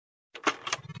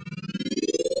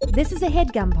This is a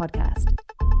HeadGum podcast.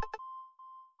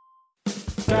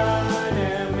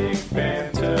 Dynamic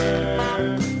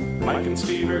banter. Mike and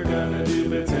Steve are gonna do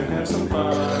bits and have some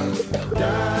fun.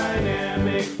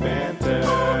 Dynamic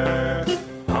banter.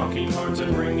 Honking horns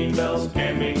and ringing bells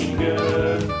and making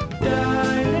good.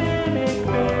 Dynamic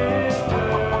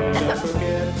banter. Don't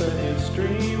forget the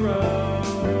history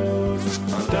road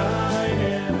on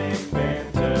Dynamic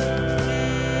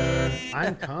banter.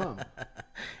 I'm calm.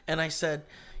 And I said,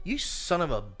 "You son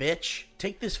of a bitch,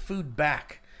 take this food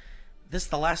back. This is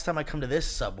the last time I come to this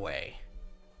Subway."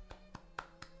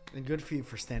 And good for you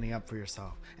for standing up for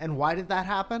yourself. And why did that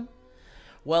happen?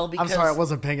 Well, because... I'm sorry, I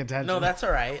wasn't paying attention. No, that's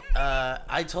all right.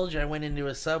 I told you I went into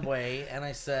a Subway and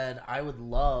I said I would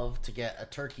love to get a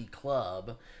turkey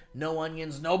club. No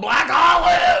onions, no black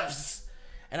olives.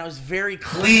 And I was very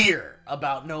clear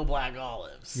about no black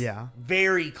olives. Yeah.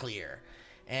 Very clear.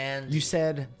 And You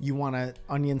said you want an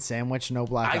onion sandwich, no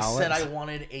black olives? I said I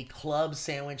wanted a club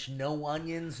sandwich, no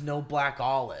onions, no black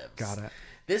olives. Got it.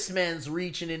 This man's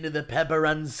reaching into the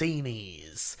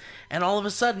pepperoncinis. And all of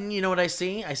a sudden, you know what I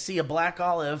see? I see a black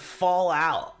olive fall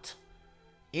out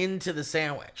into the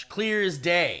sandwich. Clear as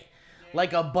day.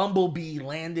 Like a bumblebee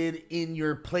landed in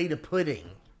your plate of pudding.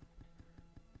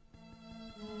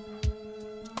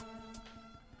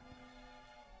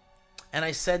 And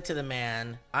I said to the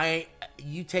man,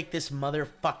 you take this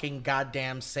motherfucking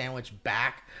goddamn sandwich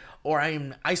back, or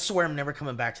I swear I'm never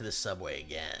coming back to this Subway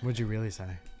again. What'd you really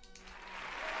say?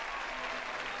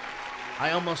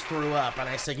 I almost threw up, and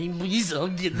I said, "Can you please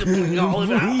get the black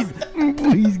olive out?"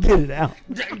 Please get it out.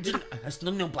 There's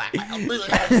no black olive.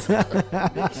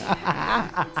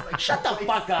 Shut the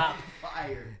fuck up.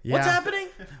 Yeah. What's happening?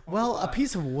 Well, a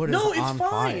piece of wood is No, it's on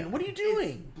fine. fire. What are you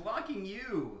doing? Blocking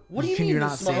you. What do you Can mean you the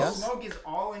not see smoke? us? Smoke is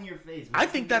all in your face. I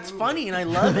think that's funny, and I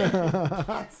love it. I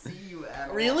can't see you at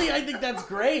all. Really? I think that's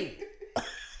great.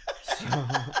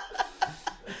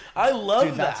 I love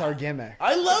Dude, that. that's our gimmick.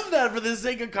 I love that for the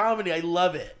sake of comedy. I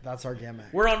love it. That's our gimmick.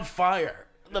 We're on fire.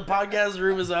 The podcast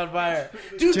room is on fire.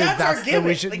 Dude, that's our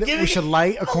gimmick. We should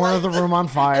light a corner of the room on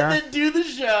fire and then do the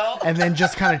show. and then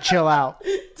just kind of chill out.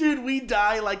 Dude, we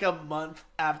die like a month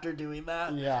after doing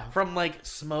that. Yeah. From like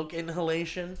smoke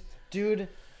inhalation. Dude,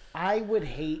 I would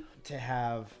hate to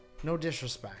have, no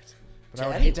disrespect, but I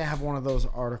would Teddy? hate to have one of those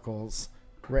articles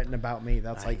written about me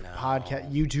that's like know. podcast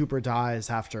YouTuber dies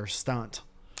after stunt.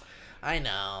 I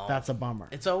know. That's a bummer.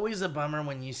 It's always a bummer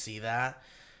when you see that.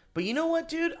 But you know what,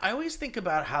 dude? I always think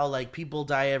about how like people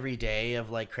die every day of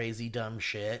like crazy dumb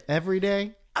shit. Every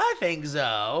day? I think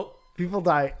so. People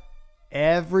die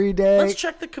every day. Let's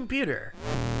check the computer.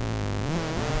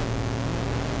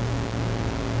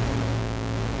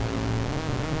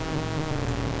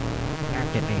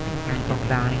 People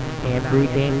die every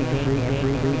day.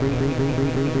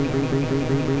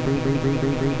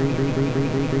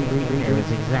 There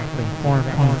was exactly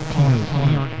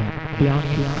 4.2 billion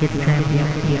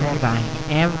people dying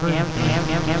every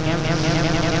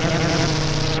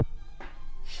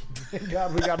Thank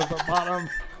God we got to the bottom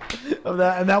of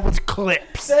that, and that was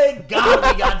clips. Thank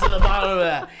God we got to the bottom of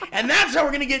that. And that's how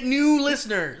we're going to get new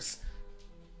listeners.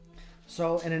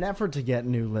 So, in an effort to get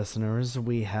new listeners,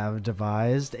 we have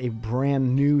devised a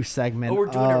brand new segment we're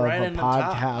doing it of right a in the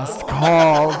top. podcast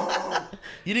called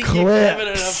You didn't give Kevin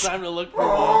enough time to look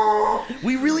for it.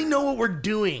 We really know what we're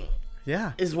doing.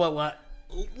 Yeah. Is what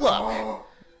look,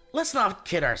 let's not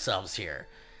kid ourselves here.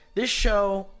 This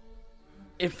show,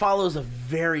 it follows a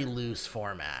very loose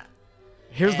format.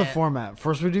 Here's the format.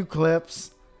 First we do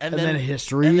clips, and then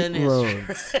history and then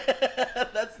roads.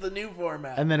 That's the new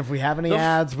format. And then if we have any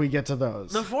ads, we get to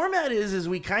those. The format is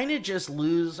we kind of just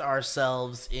lose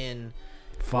ourselves in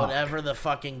whatever the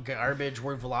fucking garbage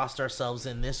we've lost ourselves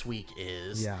in this week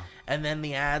is. Yeah. And then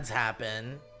the ads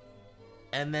happen.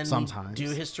 And then Sometimes. we do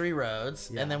history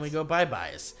roads. Yes. And then we go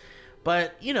bye-byes.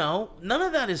 But, you know, none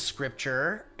of that is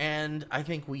scripture. And I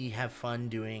think we have fun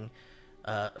doing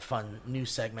fun new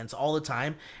segments all the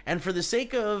time. And for the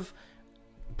sake of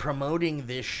promoting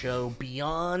this show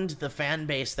beyond the fan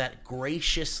base that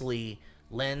graciously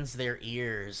lends their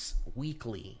ears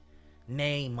weekly,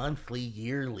 nay, monthly,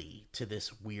 yearly to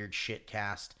this weird shit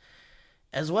cast,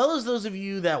 as well as those of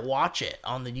you that watch it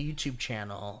on the YouTube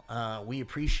channel, we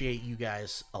appreciate you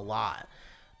guys a lot.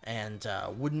 And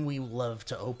wouldn't we love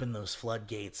to open those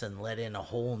floodgates and let in a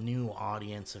whole new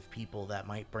audience of people that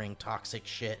might bring toxic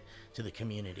shit to the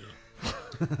community?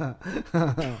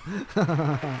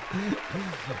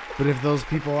 But if those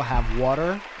people have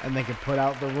water and they can put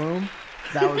out the room,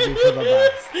 that would be for the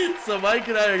best. So Mike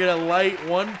and I are going to light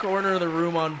one corner of the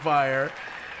room on fire.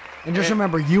 And just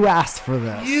remember, you asked for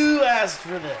this. You asked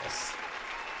for this.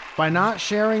 By not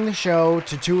sharing the show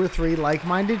to 2 or 3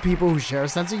 like-minded people who share a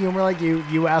sense of humor like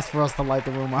you asked for us to light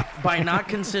the room up. By not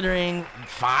considering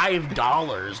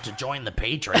 $5 to join the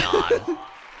Patreon.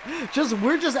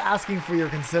 We're just asking for your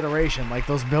consideration, like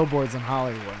those billboards in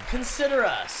Hollywood. Consider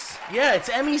us. Yeah, it's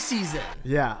Emmy season.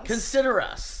 Yeah. Consider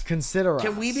us. Consider us.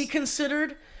 Can we be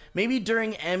considered? Maybe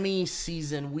during Emmy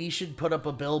season, we should put up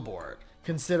a billboard.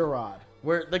 Considerod.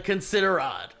 We're the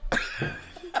Considerod.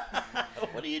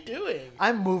 What are you doing?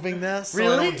 I'm moving this so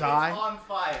Really? I don't die. On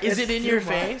fire. Is it It's in too your much.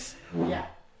 face? Yeah.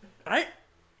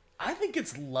 I think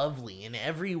it's lovely in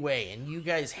every way, and you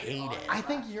guys hate it. I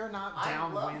think you're not I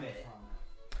love downwind it.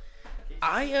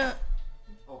 from it.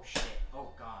 Oh shit. Oh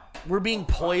god. We're being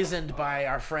poisoned by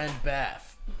our friend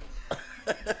Beth.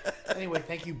 Anyway,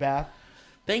 thank you, Beth.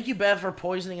 Thank you, Beth, for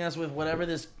poisoning us with whatever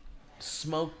this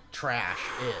smoke trash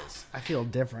is. I feel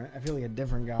different. I feel like a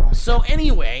different guy. So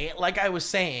anyway, like I was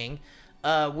saying,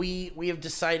 we have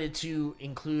decided to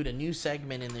include a new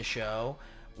segment in the show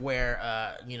where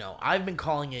I've been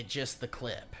calling it just the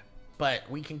clip, but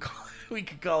we can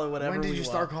call it whatever. When did we you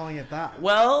want. start calling it that?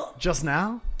 Well, Just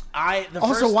now?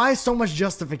 the Why so much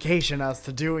justification as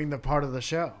to doing the part of the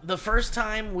show? the first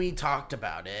time we talked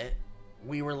about it,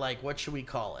 we were like, what should we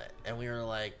call it? And we were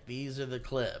like, these are the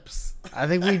clips. I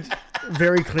think we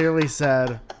very clearly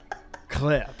said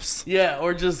clips. Yeah,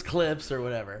 or just clips or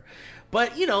whatever.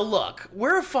 But, look,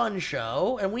 we're a fun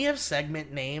show, and we have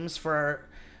segment names for our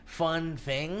fun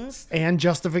things. And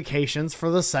justifications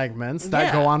for the segments that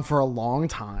Yeah. go on for a long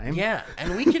time. Yeah,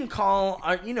 and we can call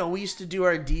our, we used to do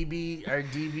our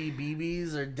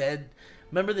DBBBs or dead.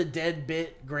 Remember the dead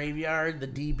bit graveyard, the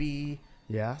DB?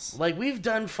 Yes. Like, we've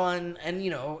done fun, and,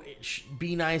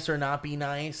 be nice or not be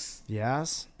nice.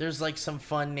 Yes. There's, like, some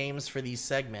fun names for these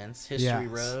segments. History Yes.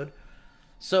 Road.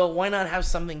 So why not have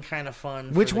something kind of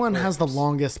fun? Which for the one has the clips?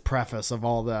 longest preface of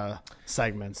all the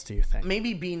segments, do you think?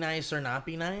 Maybe be nice or not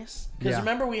be nice. Because Yeah.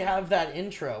 remember, we have that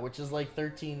intro, which is like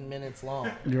 13 minutes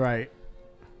long. You're right.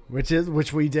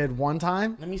 Which we did one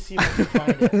time? Let me see if I can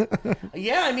find it.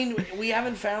 Yeah, I mean, we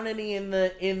haven't found any in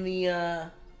the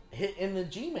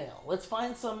Gmail. Let's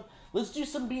find some. Let's do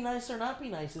some be nice or not be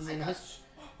nices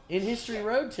in History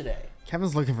Road today.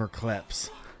 Kevin's looking for clips.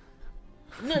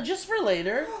 No, just for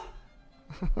later.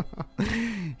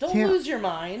 Don't Can't- lose your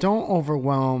mind. Don't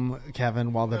overwhelm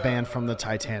Kevin while the band from the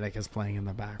Titanic is playing in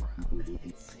the background.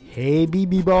 Hey,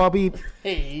 BB Bobby.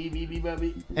 Hey, BB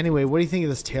Bubby. Anyway, what do you think of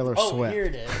this Taylor Oh, Swift? here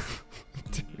it is.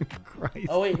 Dude, Christ.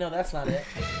 Oh wait, no, that's not it.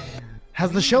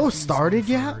 Has the show started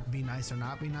yet? Be nice or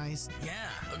not be nice. Yeah,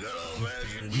 a good old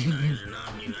fashioned be nice or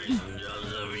not be nice and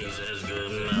Josephine says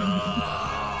good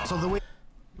enough. So the way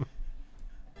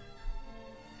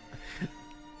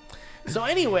So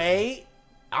anyway,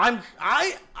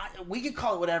 we could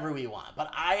call it whatever we want,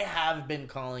 but I have been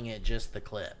calling it just the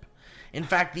clip. In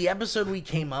fact, the episode we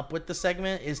came up with the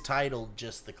segment is titled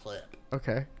just the clip.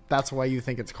 Okay. That's why you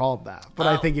think it's called that. But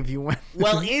I think if you went...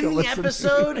 Well, go in the listen to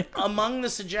episode, among the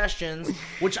suggestions,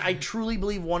 which I truly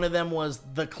believe one of them was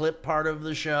the clip part of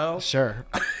the show, Sure.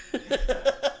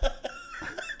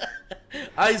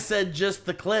 I said just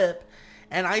the clip,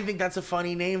 and I think that's a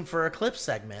funny name for a clip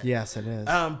segment. Yes, it is.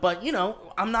 But,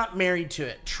 I'm not married to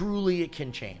it. Truly, it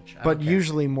can change. I but don't care.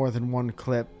 usually more than one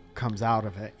clip comes out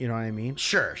of it. You know what I mean?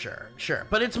 Sure.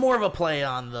 But it's more of a play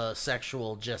on the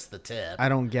sexual just the tip. I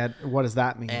don't get... What does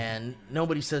that mean? And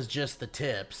nobody says just the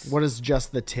tips. What is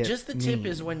just the tip Just the tip mean?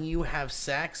 is when you have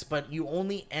sex, but you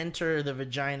only enter the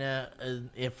vagina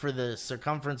if for the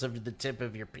circumference of the tip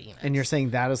of your penis. And you're saying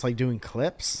that is like doing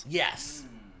clips? Yes.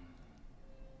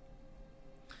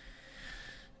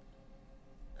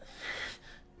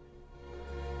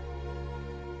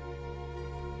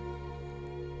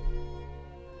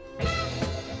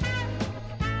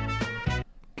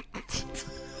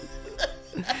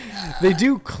 They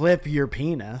do clip your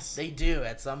penis. They do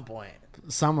at some point.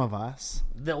 Some of us.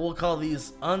 That we'll call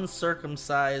these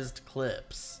uncircumcised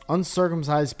clips.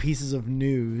 Uncircumcised pieces of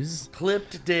news.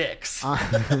 Clipped dicks.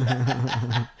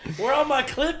 Where all my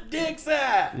clipped dicks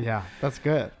at? Yeah, that's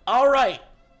good. All right.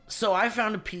 So I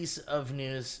found a piece of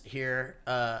news here,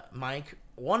 Mike.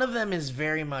 One of them is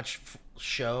very much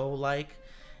show-like,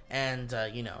 and,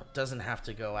 doesn't have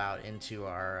to go out into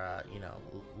our,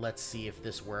 let's see if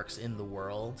this works in the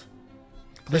world.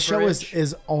 The show Clipperage.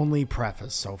 is only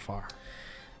preface so far.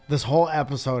 This whole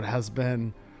episode has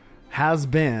been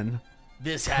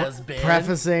This has been...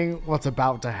 prefacing what's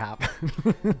about to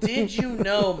happen. Did you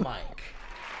know, Mike,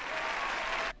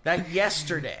 that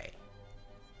yesterday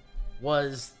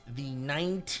was the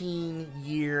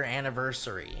 19-year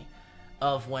anniversary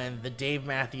of when the Dave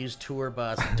Matthews tour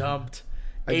bus dumped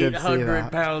I did see 800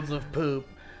 that. pounds of poop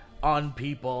on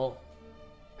people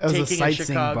It was taking a sightseeing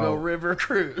Chicago boat. River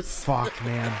cruise. Fuck,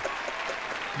 man.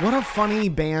 What a funny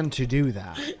band to do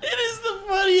that. It is the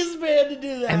funniest band to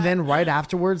do that. And then right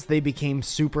afterwards, they became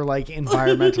super, like,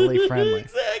 environmentally friendly.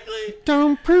 Exactly.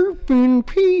 Don't poop in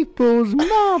people's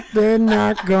mouth. They're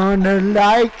not gonna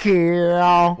like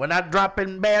it. We're not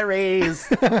dropping berries.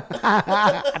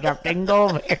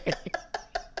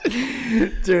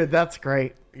 Dude, that's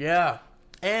great. Yeah.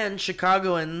 And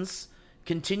Chicagoans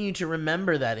continue to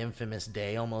remember that infamous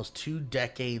day almost 2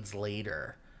 decades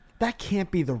later. That can't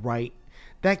be the right.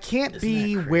 That can't Isn't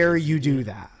be that where crazy, you do dude?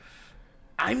 that.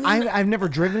 I mean, I've never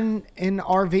driven in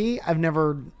RV. I've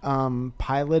never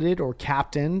piloted or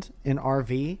captained in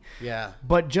RV. yeah.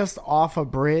 But just off a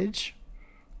bridge,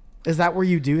 is that where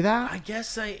you do that? I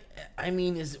guess I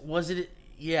mean, was it?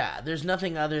 Yeah. There's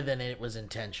nothing other than it was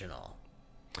intentional.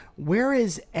 Where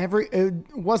is it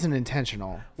wasn't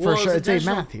intentional for Well, sure. was It's Dave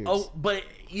intentional- Matthews. Oh, but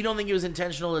you don't think it was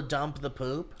intentional to dump the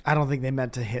poop? I don't think they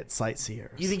meant to hit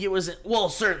sightseers. You think it was? Well,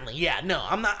 certainly. Yeah. No,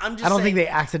 I'm not. I'm just. I don't saying- think they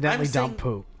accidentally I'm dumped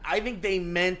saying- poop. I think they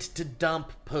meant to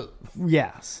dump poop,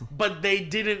 Yes. but they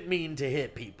didn't mean to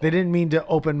hit people They didn't mean to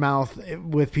open mouth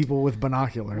with people with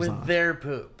binoculars with on. their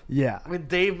poop. Yeah. With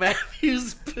Dave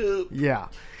Matthews' poop Yeah.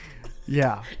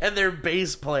 Yeah. and their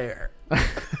bass player.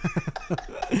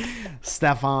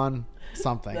 Stefan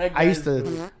something. That I used guy's-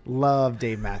 to love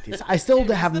Dave Matthews. I still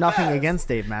have the nothing best. against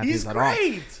Dave Matthews He's at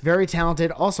great. all. Very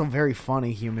talented, also very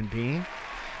funny human being.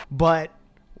 But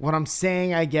what I'm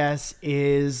saying, I guess,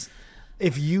 is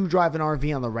if you drive an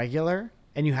RV on the regular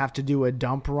and you have to do a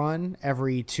dump run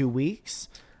every 2 weeks,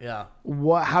 Yeah.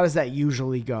 how does that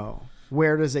usually go?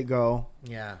 Where does it go?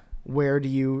 Yeah. Where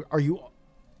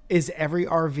is every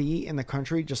RV in the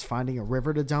country just finding a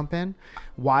river to dump in?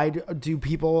 Why do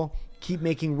people keep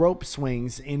making rope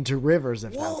swings into rivers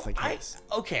if that's the case?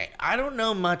 I don't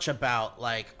know much about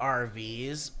like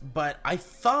RVs, but I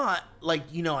thought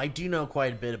I do know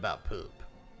quite a bit about poop.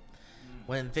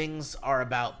 When things are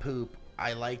about poop,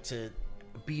 I like to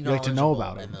be like knowledgeable to know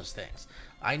about in them. those things.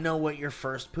 I know what your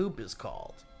first poop is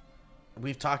called.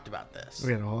 We've talked about this.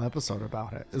 We had a whole episode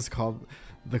about it. It's called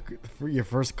your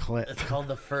first clip. It's called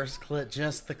the first clip,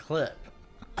 just the clip.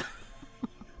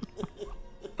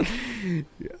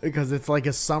 Because it's like a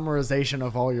summarization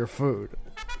of all your food.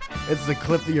 It's the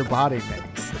clip that your body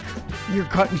makes. You're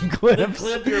cutting clips.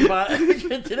 Clip your body.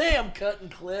 Today I'm cutting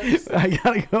clips. I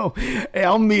gotta go. Hey,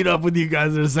 I'll meet up with you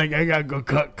guys in a second. I gotta go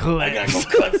cut clips. I gotta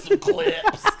go cut some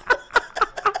clips.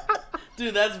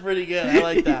 Dude, that's pretty good. I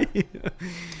like that.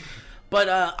 But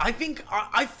I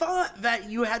thought that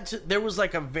there was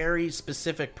like a very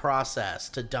specific process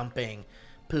to dumping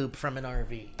poop from an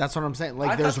RV. That's what I'm saying. I Like,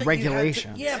 thought there's that you had to-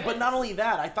 regulations. Yeah, but not only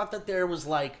that, I thought that there was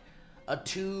like a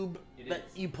tube that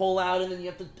you pull out and then you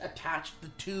have to attach the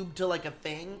tube to like a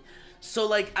thing. So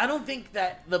like, I don't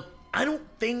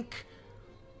think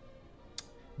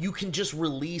you can just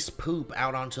release poop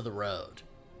out onto the road.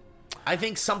 I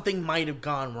think something might have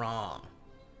gone wrong.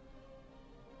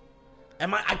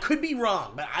 I could be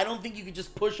wrong, but I don't think you could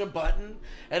just push a button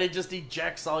and it just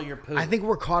ejects all your poop. I think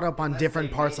we're caught up on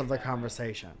different parts of the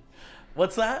conversation.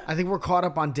 What's that? I think we're caught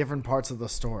up on different parts of the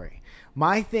story.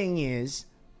 My thing is,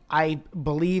 I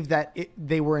believe that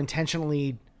they were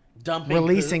intentionally Dumping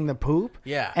releasing poop? the poop.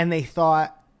 Yeah. And they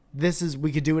thought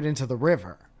we could do it into the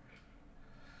river.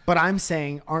 But I'm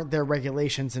saying, aren't there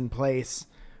regulations in place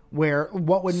where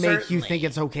what would make you Certainly. think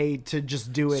it's okay to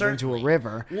just do it into Certainly. a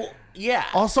river? Well, yeah.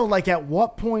 Also, like, at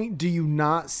what point do you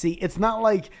not see? It's not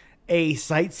like a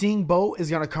sightseeing boat is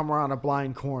going to come around a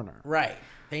blind corner. Right.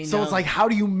 They So know it's like, how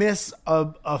do you miss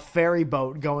a ferry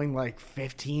boat going like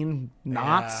 15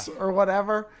 knots or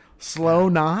whatever? Slow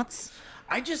knots?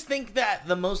 I just think that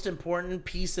the most important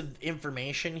piece of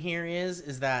information here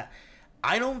is that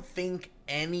I don't think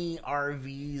any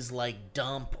RVs like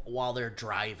dump while they're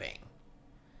driving.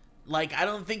 Like, I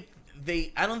don't think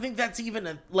that's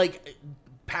even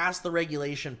past the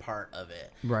regulation part of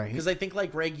it. Right. Because I think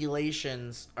like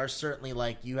regulations are certainly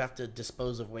like you have to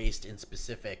dispose of waste in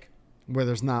specific. Where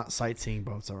there's not sightseeing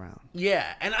boats around. Yeah.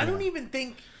 And I don't even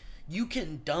think you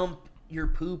can dump your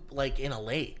poop like in a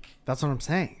lake. That's what I'm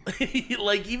saying.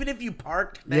 Like, even if you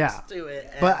parked next to it.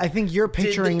 and But I think you're did the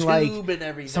picturing tube like and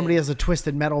everything. somebody has a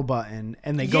twisted metal button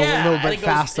and they go Yeah, a little and bit it goes,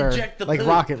 faster, eject the like poop.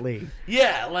 Rocket League.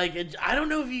 Yeah, like I don't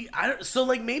know if so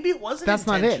like maybe it wasn't. That's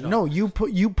not it. intentional. No,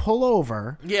 you pull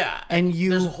over. Yeah, And you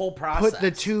there's a whole process. put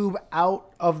the tube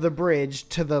out of the bridge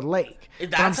to the lake. But I'm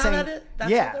That's how saying-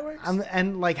 that's yeah, how that works?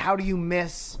 and like, how do you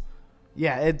miss?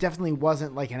 Yeah, it definitely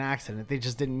wasn't like an accident. They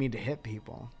just didn't mean to hit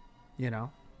people, you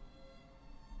know.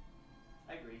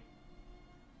 I agree.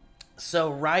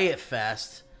 So Riot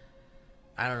Fest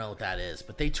I don't know what that is,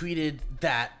 but they tweeted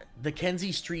that the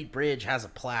Kenzie Street Bridge has a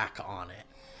plaque on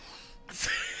it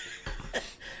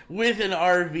with an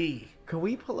RV. Can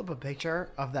we pull up a picture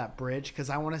of that bridge? Because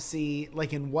I want to see,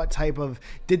 like, in what type of...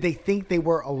 Did they think they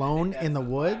were alone in the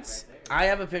woods? I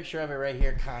have a picture of it right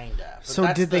here, kinda. But So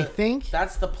that's did they think?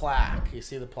 That's the plaque. You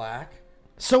see the plaque?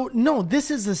 So, no,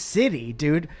 this is a city,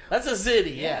 dude. That's a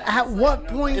city, yeah. At what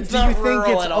point It's do you not think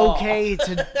rural it's at all. okay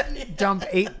to dump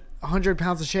 800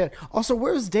 pounds of shit? Also,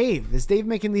 where's Dave? Is Dave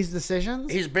making these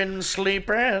decisions? He's been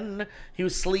sleeping. He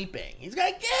was sleeping. He's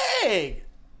got gig.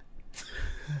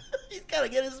 He's got to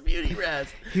get his beauty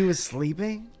rest. He was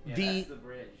sleeping? Yeah, The- that's the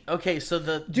bridge. Okay, so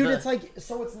Dude, it's like,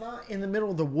 so it's not in the middle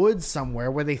of the woods somewhere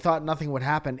where they thought nothing would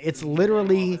happen. It's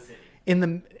literally in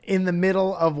the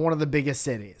middle of one of the biggest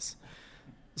cities.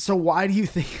 So why do you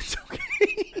think it's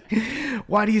okay?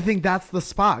 Why do you think that's the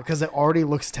spot? Because it already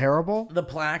looks terrible? the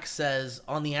plaque says,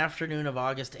 on the afternoon of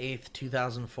August 8th,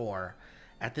 2004,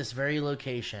 at this very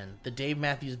location, the Dave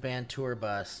Matthews Band tour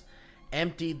bus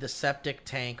emptied the septic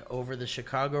tank over the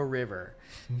Chicago River,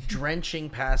 drenching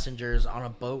passengers on a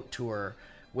boat tour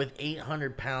with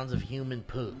 800 pounds of human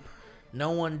poop.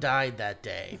 No one died that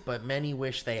day, but many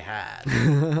wish they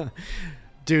had.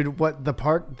 Dude, what the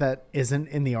part that isn't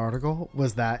in the article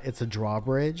was that it's a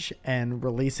drawbridge and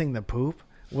releasing the poop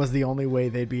was the only way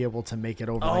they'd be able to make it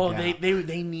over Oh, the gap.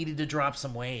 they needed to drop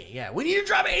some weight. Yeah, we need to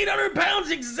drop 800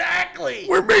 pounds exactly.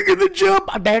 We're making the jump.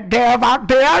 I've got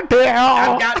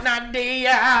an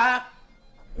idea.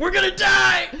 We're gonna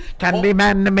die.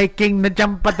 Candyman making the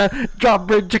jump at the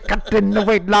drawbridge, cutting the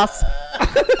weight loss.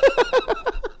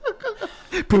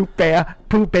 Poop bear,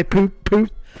 poop, poop.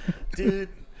 Dude,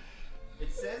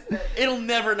 It says that it'll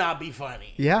never not be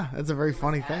funny. Yeah, that's a very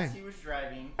funny as thing. he was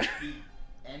driving, he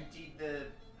emptied the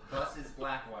bus's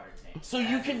blackwater tank. So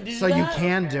you can do So that? you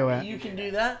can do it. You can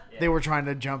do that? They were trying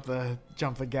to jump the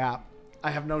gap.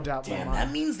 I have no doubt in my Damn, mind.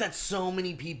 that means that so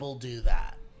many people do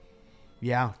that.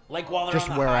 Yeah. Like while they're Just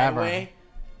on the wherever. highway.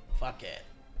 Fuck it.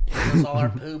 It was all our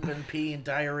poop and pee and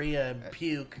diarrhea and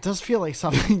puke. It does feel like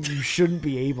something you shouldn't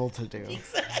be able to do.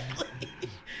 Exactly.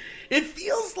 It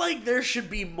feels like there should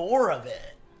be more of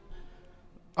it.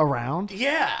 Around?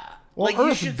 Yeah. Well, like you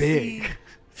Earth's should big.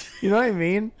 see. You know what I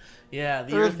mean? Yeah,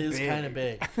 the Earth Earth is big. kind of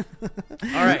big.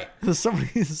 All right. There's so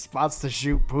many spots to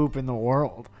shoot poop in the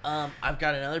world. I've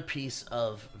got another piece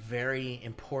of very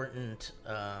important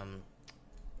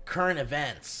current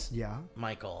events, Yeah.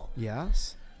 Michael.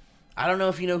 Yes. I don't know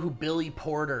if you know who Billy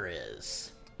Porter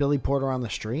is. Billy Porter on the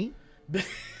street?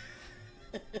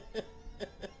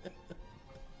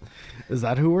 Is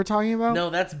that who we're talking about? No,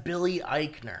 that's Billy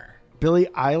Eichner. Billie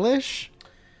Eilish?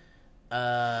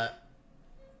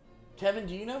 Kevin,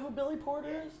 do you know who Billy Porter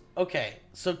is? Okay,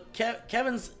 so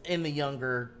Kevin's in the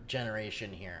younger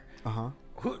generation here. Uh-huh.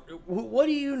 What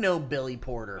do you know Billy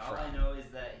Porter All from? I know is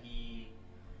that he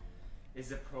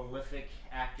is a prolific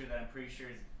actor that I'm pretty sure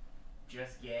is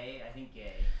just gay. I think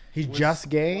gay. He's just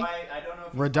gay? Well, I don't know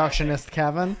if he's Reductionist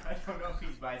Kevin? bisexual. I don't know if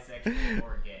he's bisexual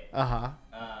or gay. Uh-huh.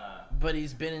 But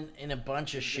he's been in a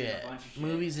bunch of been in a shit. bunch of shit.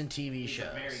 Movies and TV He's shows.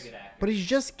 a very good actor. But he's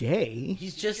just gay.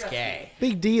 He's just gay.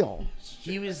 Big deal.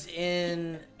 He was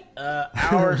in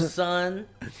Our Son,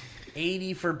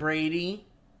 80 for Brady,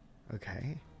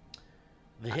 Okay.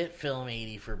 the hit film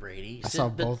 80 for Brady. I saw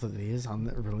both of these on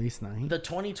the release night. The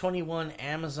 2021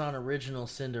 Amazon original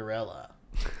Cinderella.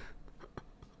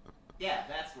 Yeah,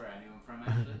 that's where I knew him from,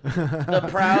 actually. The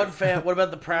Proud Fam. What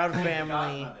about the Proud The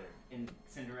Family? Godmother in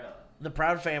Cinderella. The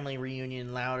Proud Family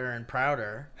reunion, Louder and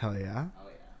Prouder. Hell yeah. Oh,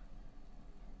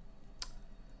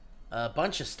 yeah. A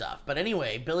bunch of stuff. But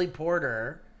anyway, Billy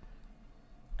Porter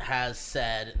has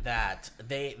said that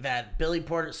Billy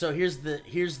Porter. So here's the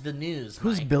news.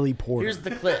 Who's Mike. Billy Porter? Here's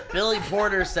the clip. Billy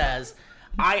Porter says,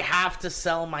 "I have to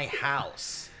sell my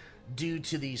house due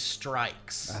to these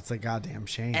strikes." That's a goddamn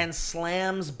shame. And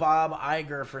slams Bob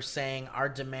Iger for saying our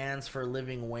demands for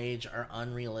living wage are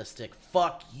unrealistic.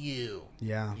 Fuck you,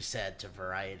 yeah. he said to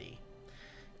Variety.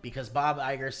 Because Bob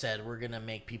Iger said we're going to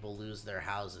make people lose their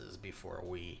houses before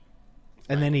we...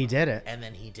 And then he did it. And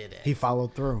then he did it. He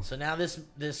followed through. So now this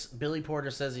Billy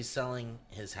Porter says he's selling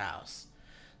his house.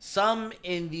 Some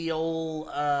in the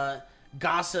old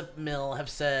gossip mill have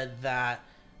said that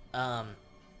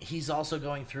he's also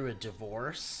going through a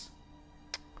divorce.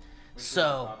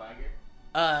 So,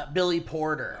 Bob Iger? Billy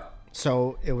Porter.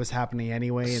 So it was happening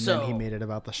anyway, and then he So- made it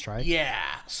about the strike? Yeah.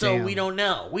 So Damn. we don't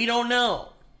know. We don't know.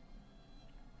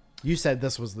 You said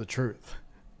this was the truth.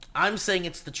 I'm saying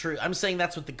it's the truth. I'm saying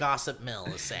that's what the gossip mill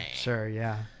is saying. Sure,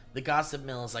 yeah. The gossip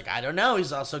mill is like, I don't know.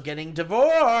 He's also getting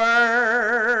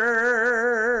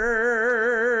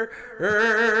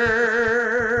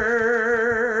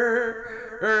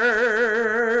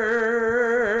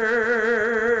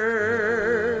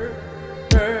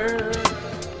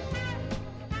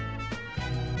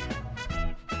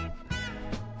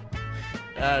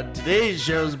Today's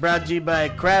show is brought to you by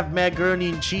Kraft Macaroni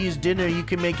and Cheese Dinner. You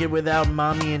can make it without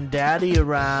mommy and daddy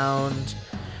around.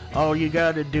 All you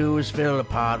gotta do is fill a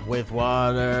pot with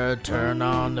water, turn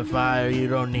on the fire, you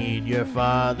don't need your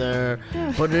father.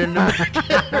 Put it in the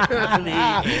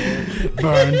macaroni.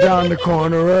 Burn down the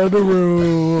corner of the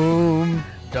room.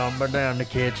 Don't burn down the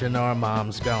kitchen or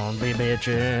mom's gonna be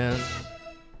bitching.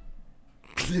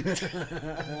 I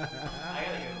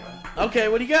gotta go. Okay,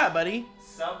 what do you got, buddy?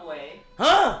 Subway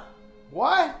Huh?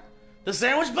 What? The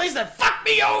sandwich place that fucked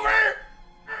me over?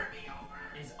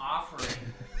 is offering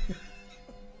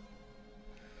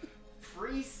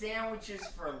free sandwiches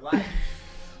for life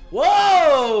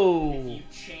Whoa! if you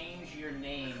change your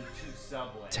name to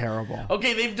Subway. Terrible.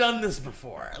 Okay, they've done this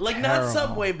before. Like, not Terrible.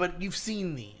 Subway, but you've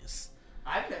seen these.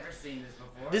 I've never seen this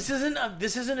before. This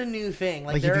isn't a new thing.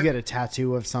 Like if they're- you get a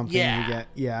tattoo of something, Yeah. yeah, you get.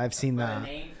 Yeah, I've seen a that.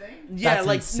 name thing? yeah, That's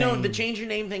like no, the insane. change your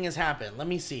name thing has happened. Let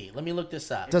me see. Let me look this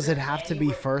up. Does it there have to any be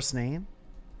way- first name,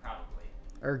 Probably.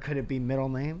 or could it be middle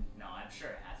name? No, I'm sure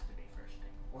it has to be first name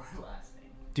or last name.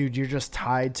 Dude, you're just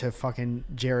tied to fucking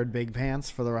Jared Big Pants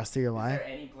for the rest of your Is life. there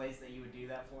any place that you would do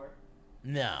that for?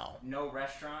 No. No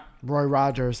restaurant? Roy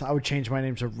Rogers. I would change my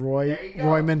name to Roy There you go.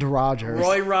 Roymond Rogers.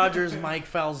 Roy Rogers, Mike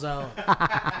Falzone.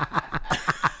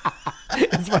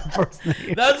 That's my first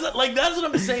name. That's what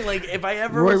I'm saying. Like if I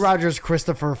ever Roy was, Rogers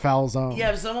Christopher Falzone.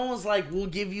 yeah, if someone was like, "We'll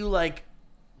give you like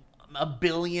 $1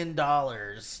 billion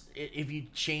if you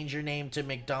change your name to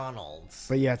McDonald's,"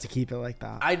 But you have to keep it like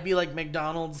that. I'd be like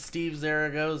McDonald's Steve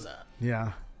Zaragoza.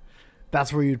 Yeah.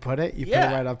 That's where you'd put it? You put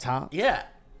Yeah. it right up top? Yeah.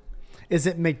 Is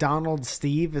it McDonald's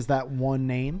Steve? Is that one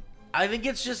name? I think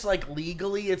it's just like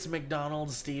legally it's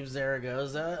McDonald's Steve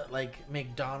Zaragoza, like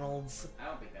McDonald's. I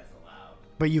don't think that's allowed.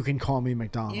 But you can call me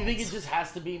McDonald's. You think it just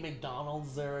has to be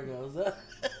McDonald's Zaragoza?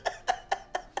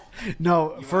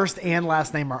 No, first and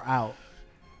last name are out.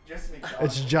 Just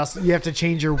McDonald's. It's just, you have to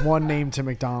change your one name to I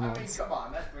mean, McDonald's. come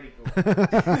on, that's pretty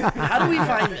cool. How do we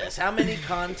find this? How many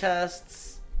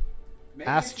contests Maybe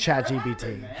Ask it's never ChatGPT.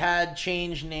 happened, man. had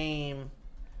change name?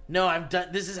 No, I've done.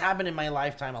 This has happened in my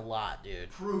lifetime a lot, dude.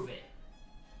 Prove it.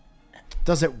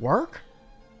 Does it work?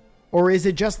 Or is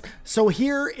it just, so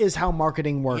here is how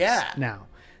marketing works Yeah. now.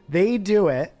 They do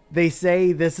it, they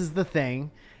say this is the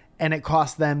thing, and it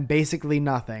costs them basically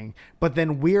nothing. But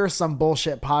then we're some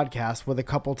bullshit podcast with a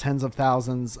couple tens of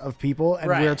thousands of people, and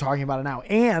Right. we're talking about it now.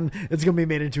 And it's going to be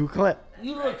made into a clip.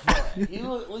 You look for it. You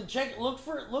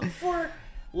look for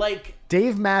like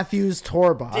Dave Matthews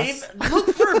Tour Bus. Dave. Look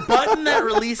for a button that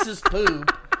releases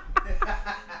poop.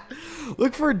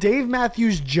 Look for Dave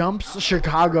Matthews Jumps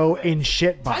Chicago in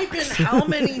shit Type in box. how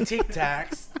many Tic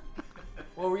Tacs.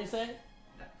 What were you saying?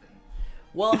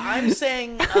 Well, I'm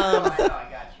saying, I know, I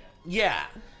got you. yeah,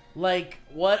 like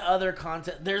what other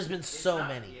content? There's been so It's not-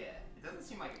 many. Yeah, it doesn't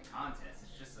seem like a contest.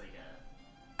 It's just like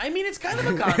a. I mean, it's kind of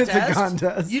a contest. It's a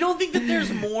contest. You don't think that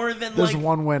there's more than There's like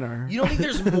one winner. You don't think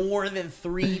there's more than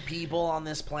 3 people on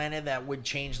this planet that would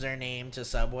change their name to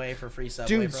Subway for free Subway?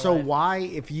 Dude, for so life? why,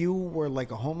 if you were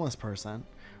like a homeless person,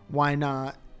 why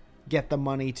not get the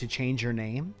money to change your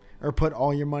name? Or put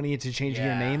all your money into changing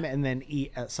your Yeah. name and then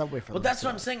eat at Subway for But the that's rest what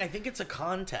of I'm it? saying. I think it's a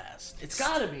contest. It's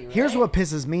gotta be. Right? Here's what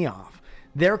pisses me off.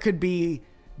 There could be,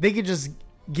 they could just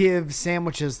give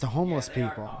sandwiches to homeless They are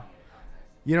people. calling it a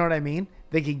contest. You know what I mean?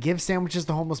 They could give sandwiches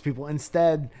to homeless people.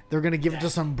 Instead, they're going to give it to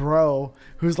some bro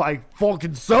who's like,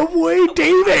 fucking Subway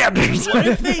Dave Anderson. What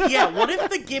if what if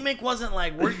the gimmick wasn't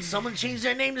like someone changed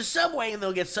their name to Subway and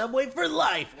they'll get Subway for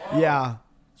life? Whoa. Yeah.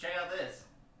 Check out this.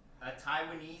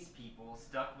 Taiwanese people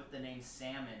stuck with the name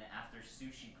salmon after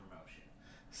sushi promotion.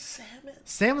 Salmon.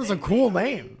 Salmon's a They- cool they-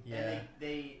 name. Yeah. And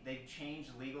they've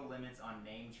changed legal limits on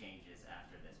name changes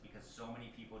after this because so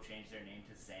many people changed their name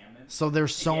to salmon. So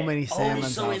there's so Yeah. many Oh, salmon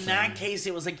so in options. that case,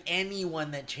 it was like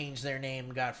anyone that changed their name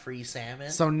got free salmon.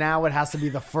 So now it has to be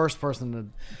the first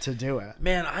person to do it.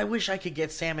 Man, I wish I could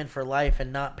get salmon for life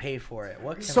and not pay for it.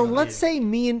 What can So I let's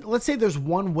do? say there's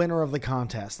one winner of the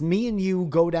contest. Me and you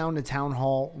go down to town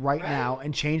hall right now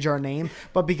and change our name,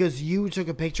 but because you took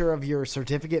a picture of your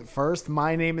certificate first,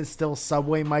 my name is still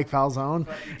Subway Mike Falzone,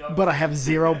 but I have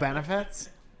 0 benefits.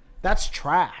 That's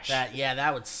trash.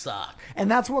 that would suck. And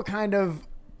that's what kind of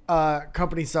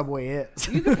company Subway is.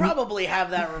 You could probably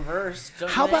have that reversed. don't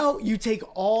How they? about you take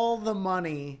all the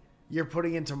money you're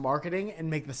putting into marketing and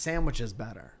make the sandwiches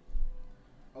better?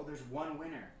 Oh, there's one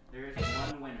winner. There is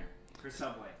one winner for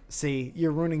Subway. See,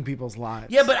 you're ruining people's lives.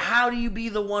 Yeah, but how do you be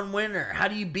the one winner? How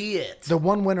do you be it? The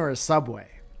one winner is Subway.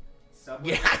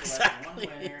 Subway Yeah, will select one exactly,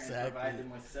 winner exactly. and provide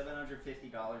them with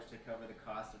 $750 to cover the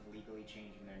cost of legally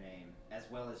changing their name, as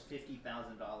well as $50,000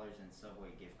 in Subway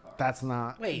gift cards. That's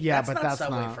not. Wait, yeah, that's but not that's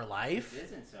Subway not. for life. It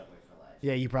isn't Subway for life.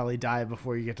 Yeah, you probably die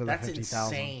before you get to the That's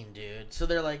 50,000. insane, dude. So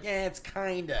they're like, it's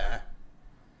kinda.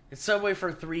 It's Subway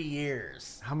for 3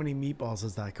 years. How many meatballs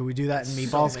is that? Could we do that in So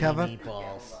meatballs, many Kevin?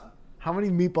 Meatballs. How many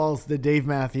meatballs did Dave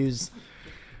Matthews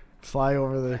fly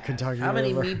over the Kentucky How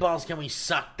many River? meatballs can we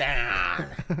suck down?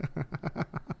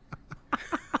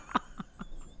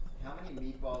 How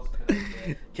many meatballs could I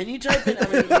get? Can you type in how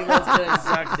many meatballs can I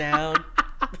suck down?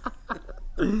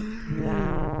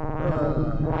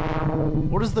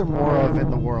 What is there more of in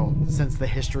the world since the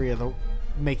history of the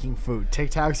making food?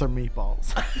 Tic Tacs or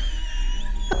meatballs?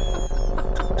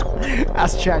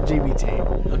 Ask ChatGPT.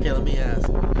 Okay, let me ask.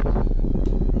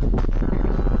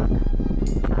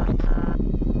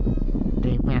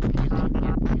 Dave Matthews.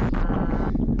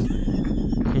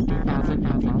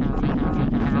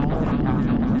 50,000.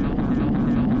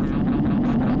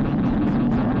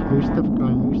 Who's the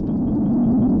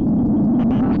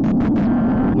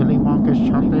Willy Wonka's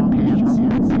chocolate pants.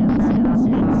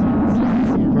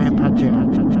 Grandpa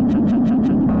Joe.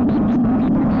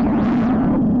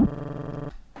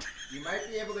 You might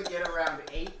be able to get around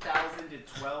 8,000 to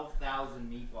 12,000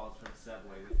 meatballs from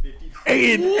Subway with 50.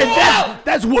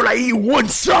 That's what I eat one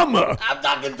summer. I'm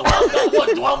talking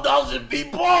 12,000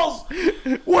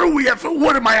 meatballs? What do we have for?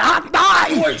 What am I, hot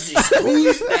dye? What is this,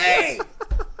 Tuesday?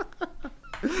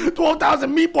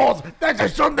 12,000 meatballs. That's a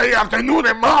Sunday afternoon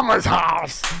at Mama's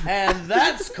house. And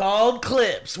that's called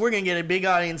clips. We're going to get a big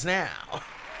audience now.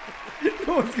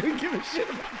 No one's gonna give a shit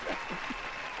about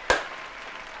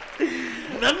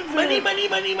Money.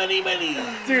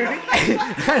 dude.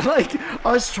 I like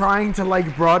us trying to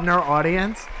like broaden our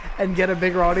audience and get a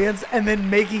bigger audience, and then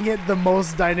making it the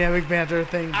most dynamic banter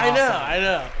thing possible. I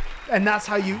know. And that's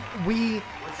how we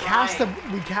cast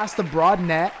a broad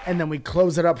net, and then we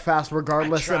close it up fast,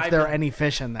 regardless I tried if there are to- any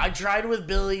fish in there. I tried with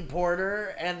Billy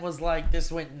Porter and was like,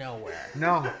 this went nowhere.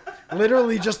 No,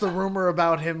 literally just a rumor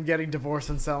about him getting divorced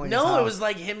and selling. his No, house. it was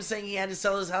like him saying he had to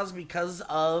sell his house because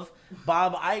of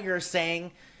Bob Iger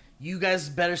saying, you guys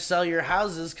better sell your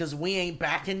houses because we ain't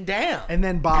backing down. And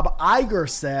then Bob Iger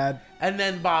said, And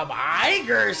then Bob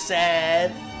Iger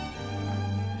said, You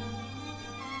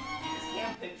just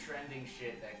can't pick trending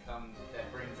shit that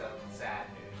brings up sad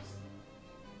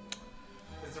news.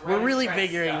 'Cause the we're Reddit really trend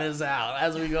figuring stuff, this out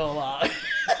as we go along.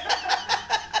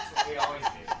 That's what we always do.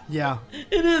 "Yeah,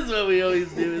 It is what we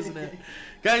always do, isn't it?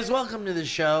 Guys, welcome to the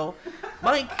show.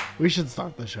 Mike, we should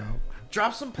start the show."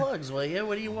 drop some plugs, will you?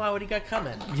 What do you want? What do you got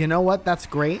coming? You know what? That's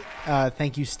great.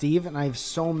 Thank you, Steve. And I have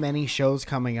so many shows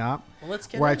coming up Well, let's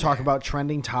get where I in talk there. about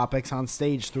trending topics on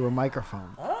stage through a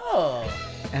microphone. Oh,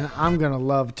 And I'm going to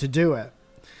love to do it.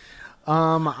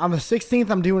 On the 16th,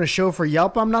 I'm doing a show for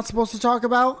Yelp I'm not supposed to talk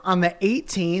about. On the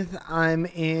 18th, I'm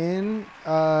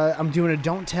doing a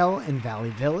Don't Tell in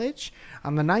Valley Village.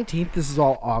 On the 19th, this is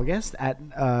all August,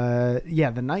 the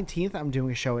 19th, I'm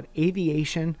doing a show at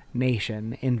Aviation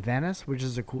Nation in Venice, which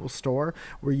is a cool store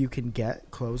where you can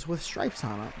get clothes with stripes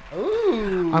on them.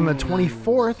 ooh. On the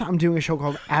 24th, I'm doing a show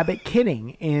called Abbott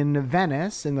Kidding in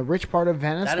Venice, in the rich part of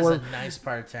Venice, That is where, a nice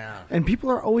part of town. and people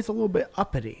are always a little bit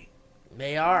uppity.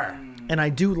 They are. And I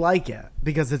do like it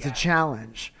because it's a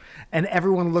challenge. And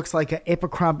everyone looks like an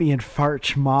Abercrombie and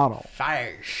Fitch model.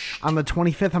 Fire. On the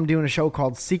 25th, I'm doing a show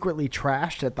called Secretly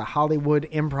Trashed at the Hollywood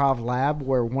Improv Lab,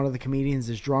 where one of the comedians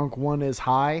is drunk, one is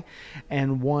high,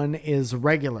 and one is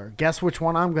regular. Guess which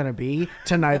one I'm going to be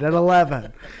tonight at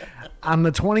 11. On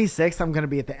the 26th, I'm going to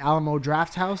be at the Alamo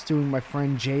Draft House doing my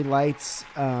friend Jay Light's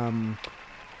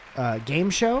game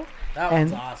show. That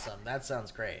one's awesome. That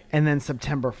sounds great. And then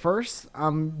September 1st,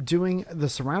 I'm doing the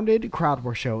Surrounded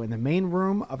Crowdwork Show in the main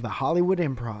room of the Hollywood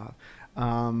Improv.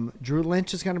 Drew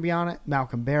Lynch is going to be on it,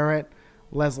 Malcolm Barrett,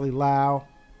 Leslie Lau,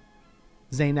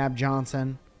 Zainab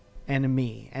Johnson, and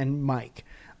me, and Mike.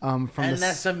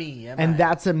 That's a me. And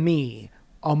that's a me,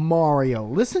 a Mario.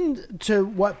 Listen to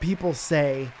what people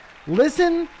say.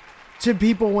 Listen to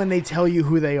people when they tell you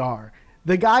who they are.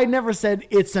 The guy never said,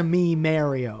 it's a me,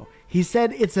 Mario. He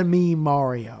said, it's a me,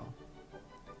 Mario.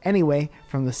 Anyway,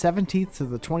 from the 17th to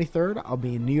the 23rd, I'll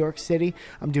be in New York City.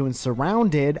 I'm doing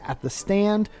Surrounded at the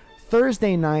Stand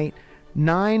Thursday night,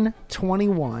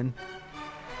 9/21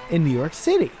 in New York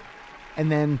City.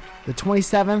 And then the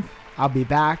 27th, I'll be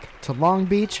back to Long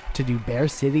Beach to do Bear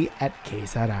City at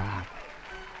Quesada.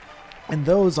 And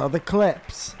those are the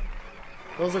clips.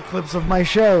 Those are clips of my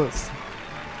shows.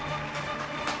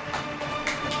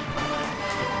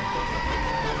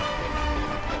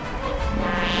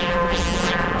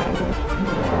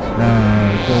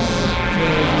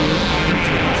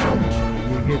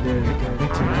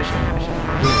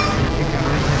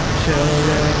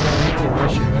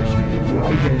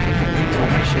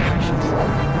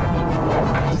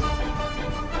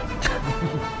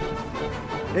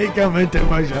 Ain't coming to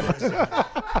my show.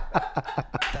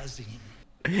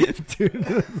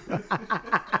 Dude.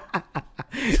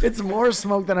 It's more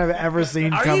smoke than I've ever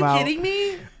seen Are come you out. kidding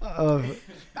me?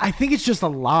 I think it's just a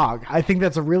log. I think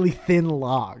that's a really thin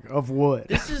log of wood.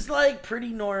 This is like pretty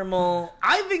normal.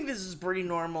 I think this is pretty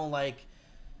normal. Like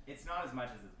It's not as much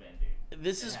as it's been, dude.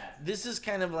 this is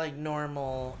kind of like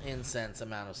normal incense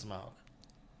amount of smoke.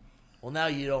 Well, now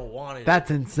you don't want it. That's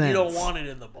incense. You don't want it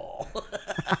in the bowl.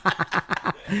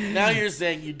 Now you're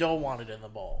saying you don't want it in the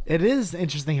bowl. It is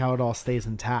interesting how it all stays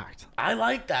intact. I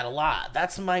like that a lot.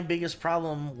 That's my biggest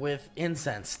problem with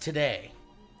incense today.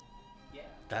 Yeah.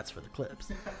 That's for the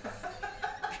clips.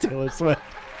 Taylor Swift.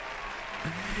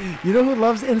 You know who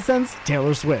loves incense?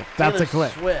 Taylor Swift. That's Taylor a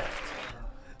clip. Swift.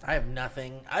 I have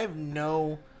nothing. I have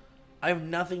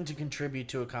nothing to contribute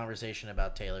to a conversation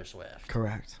about Taylor Swift.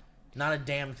 Correct. Not a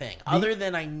damn thing. Other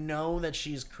than I know that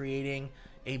she's creating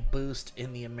a boost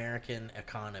in the American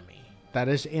economy. That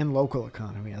is in local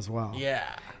economy as well.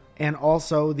 Yeah. And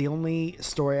also, the only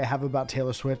story I have about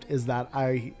Taylor Swift is that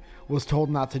I was told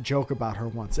not to joke about her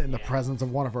once in the presence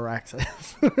of one of her exes.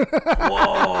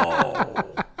 Whoa.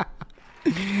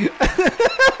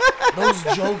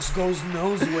 Those jokes goes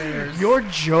nowheres. Your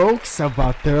jokes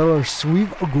about Taylor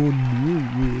Swift go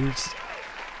nowhere.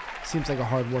 Seems like a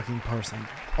hardworking person.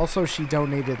 Also, she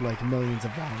donated like millions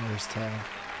of dollars to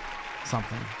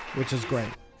something, which is great.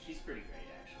 She's pretty great,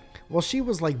 actually. Well, she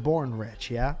was like born rich,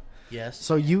 yeah? Yes.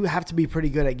 So you have to be pretty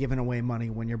good at giving away money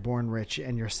when you're born rich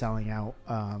and you're selling out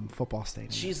football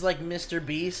stadiums. She's like Mr.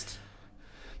 Beast.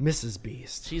 Mrs.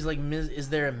 Beast. She's like Ms. Is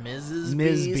there a Mrs.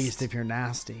 Ms. Beast? Beast if you're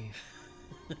nasty.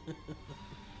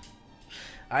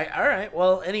 All right.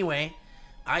 Well, anyway,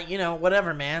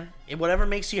 whatever, man. Whatever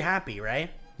makes you happy, right?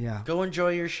 Yeah. Go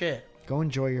enjoy your shit. Go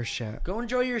enjoy your shit. Go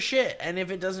enjoy your shit. And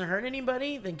if it doesn't hurt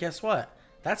anybody, then guess what?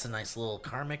 That's a nice little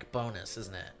karmic bonus,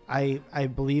 isn't it? I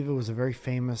believe it was a very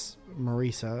famous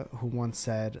Marisa who once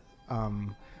said,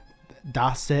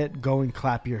 "Das it, go and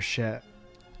clap your shit."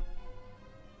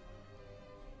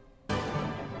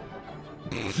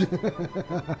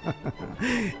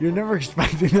 You're never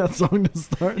expecting that song to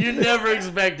start. You're never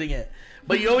expecting it.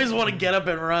 But you always want to get up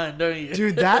and run, don't you?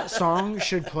 Dude, that song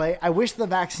should play. I wish the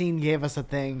vaccine gave us a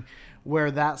thing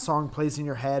where that song plays in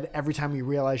your head every time you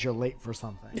realize you're late for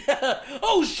something.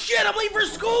 Oh, shit, I'm late for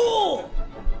school!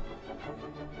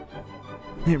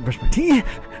 Brush my teeth.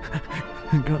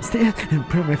 Go upstairs and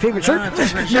put on my favorite shirt.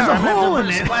 There's a hole in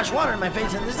it. Splash water in my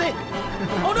face in the sink.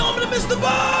 Oh, no, I'm going to miss the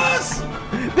bus!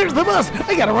 There's the bus.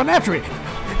 I gotta run after it.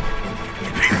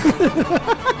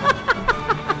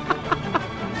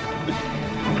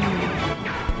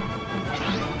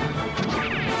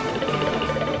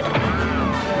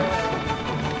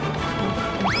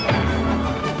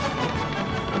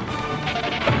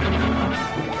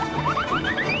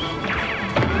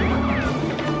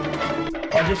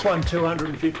 I just won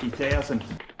 250,000.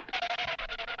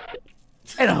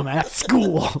 And I'm at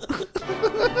school.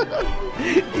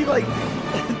 He like,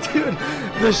 dude,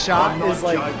 the shot I'm not is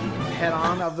like joking. head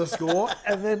on of the school,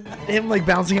 and then him like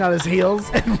bouncing on his heels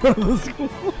in front of the school.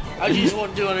 I just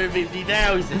won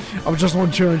 250,000. I just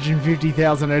won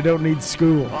 250,000. I don't need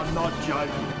school. I'm not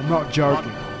joking. I'm not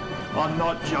joking. I'm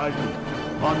not joking.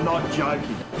 I'm not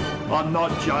joking. I'm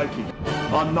not joking.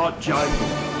 I'm not joking.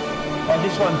 I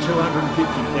just won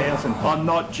 250,000. I'm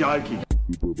not joking.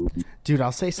 Dude,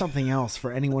 I'll say something else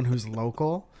for anyone who's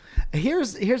local.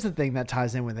 Here's the thing that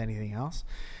ties in with anything else.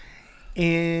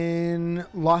 In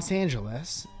Los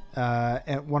Angeles,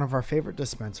 at one of our favorite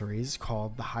dispensaries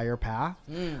called The Higher Path,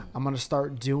 I'm going to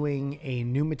start doing a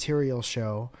new material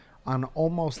show on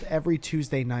almost every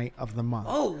Tuesday night of the month.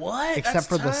 Oh, what? Except That's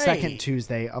for the tight. second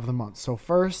Tuesday of the month. So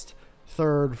first,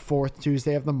 third, fourth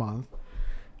Tuesday of the month.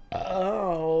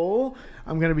 Oh,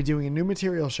 I'm going to be doing a new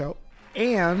material show,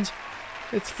 and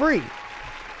it's free.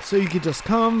 So you could just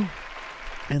come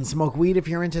and smoke weed if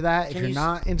you're into that. If you're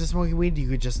not into smoking weed, you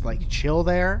could just like chill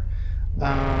there.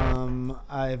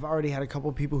 I've already had a couple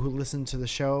people who listened to the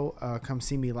show come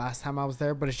see me last time I was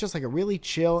there, but it's just like a really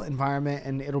chill environment,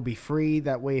 and it'll be free.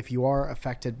 That way, if you are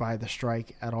affected by the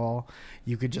strike at all,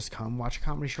 you could just come watch a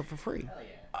comedy show for free.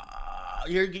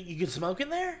 You can smoke in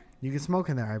there? You can smoke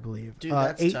in there, I believe. Dude,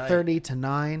 that's 8:30 to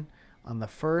 9 on the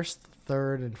first,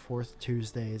 third, and fourth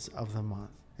Tuesdays of the month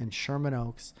in Sherman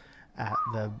Oaks at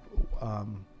the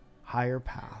Higher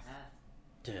Path.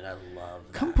 Dude, I love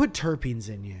that. Come put terpenes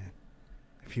in you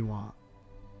if you want.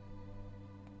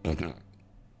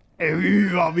 Hey,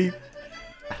 Bobby.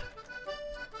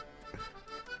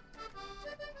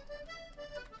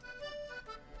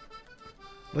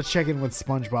 Let's check in with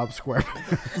SpongeBob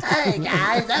SquarePants. Hey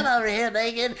guys, I'm over here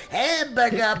making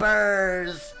hamburger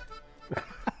burgers.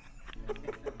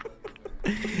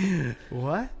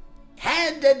 What?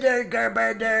 Hamburger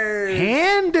burgers.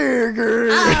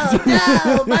 Hamburgers. Oh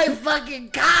no, my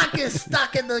fucking cock is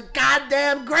stuck in the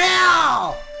goddamn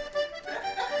grill.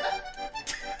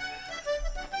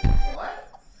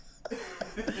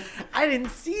 I didn't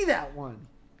see that one.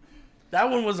 That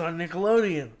one was on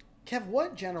Nickelodeon. Kev,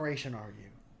 what generation are you?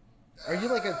 Are you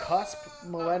like a cusp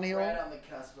millennial? Right on the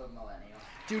cusp of millennial.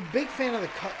 Dude, big fan of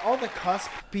all the cusp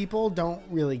people don't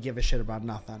really give a shit about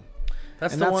nothing.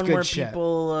 That's And the that's one good where shit.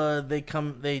 people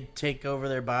they take over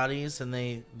their bodies and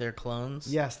they're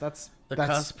clones. Yes, that's The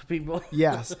cusp people.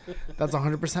 Yes, that's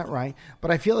 100% right.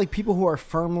 But I feel like people who are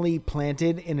firmly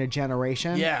planted in a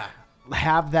generation Yeah.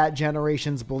 have that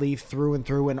generation's belief through and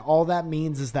through, and all that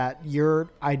means is that your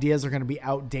ideas are going to be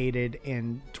outdated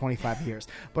in 25 years.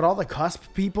 But all the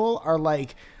cusp people are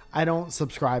like, I don't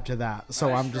subscribe to that, so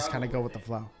I I'm just kind struggle of go with with the it.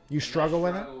 flow. You struggle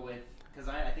with it? Because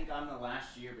I think I'm the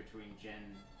last year between Gen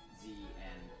Z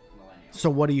and millennial. So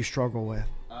what do you struggle with?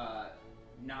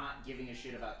 Not giving a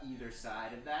shit about either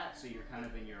side of that, so you're kind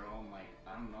of in your own, like,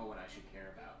 I don't know what I should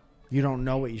care about. You don't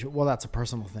know what you should. Well, that's a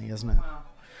personal thing, isn't it? Well,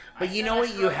 But you know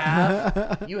what you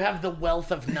have? You have the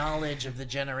wealth of knowledge of the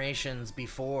generations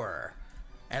before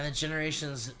and the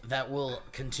generations that will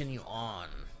continue on.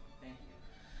 Thank you.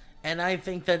 And I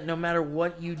think that no matter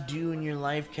what you do in your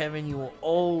life, Kevin, you will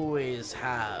always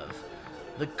have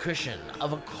the cushion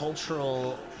of a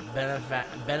cultural benefit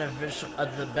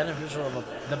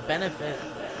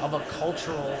of a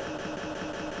cultural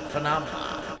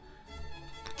phenomenon.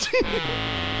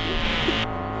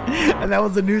 And that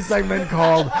was a new segment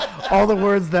called All the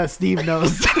Words That Steve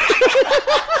Knows.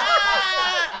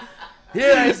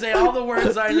 Here I say all the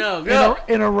words I know. Go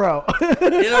in a row.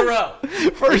 in a row.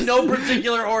 First, In no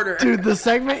particular order. dude, the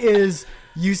segment is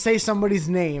you say somebody's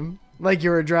name like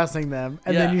you're addressing them,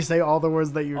 and then Yeah. you say all the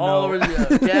words that you All know. the words you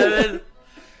know. Kevin,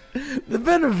 The the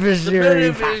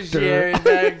beneficiary, beneficiary factor.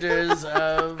 factors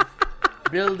of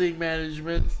building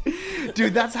management.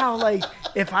 Dude, that's how, like,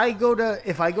 if I go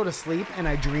to sleep and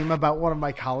I dream about one of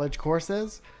my college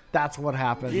courses, that's what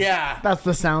happens. Yeah. That's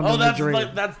the sound Oh, of the that's dream.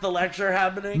 that's the lecture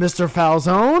happening. Mr.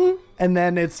 Falzone, and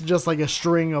then it's just like a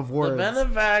string of The words.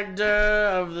 benefactor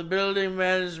of the building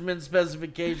management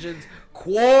specifications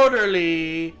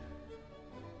quarterly.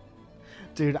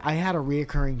 Dude, I had a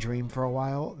reoccurring dream for a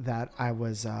while that I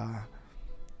was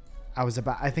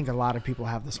about, I think a lot of people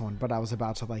have this one, but I was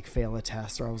about to like fail a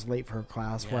test, or I was late for a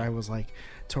class where Yeah. I was like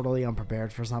totally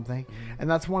unprepared for something. And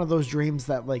that's one of those dreams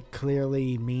that like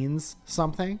clearly means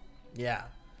something. Yeah.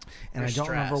 And You're I don't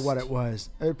remember what stressed. it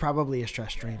was. Probably a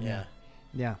stress dream. Yeah.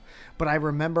 Yeah. But I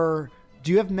remember,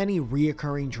 do you have many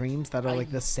reoccurring dreams that are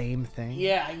like the same thing?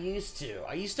 Yeah, I used to.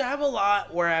 I used to have a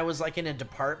lot where I was like in a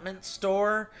department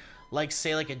store, like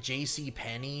say like a J.C.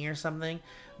 Penney or something,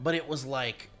 but it was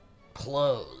like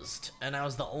closed, and I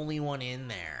was the only one in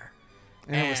there.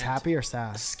 And it was happy or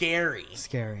sad? Scary.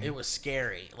 Scary. It was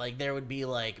scary. Like there would be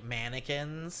like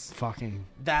mannequins Fucking.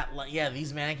 that, like, yeah,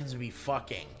 these mannequins would be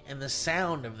fucking, and the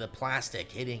sound of the plastic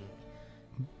hitting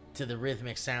to the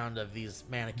rhythmic sound of these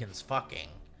mannequins fucking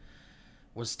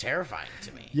was terrifying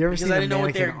to me. You ever because seen I a didn't know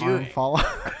what they were mannequin arm doing. fall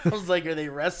off? I was like, are they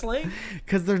wrestling?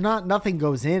 Because they're not, nothing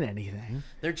goes in anything,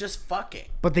 They're just fucking.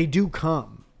 but they do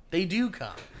come. They do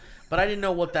come. But I didn't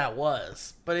know what that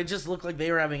was. But it just looked like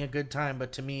they were having a good time,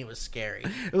 but to me it was scary.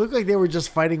 It looked like they were just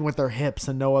fighting with their hips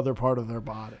and no other part of their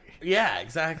body. Yeah,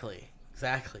 exactly.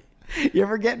 Exactly. You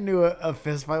ever get into a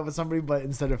fist fight with somebody, but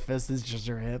instead of fists, it's just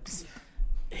your hips?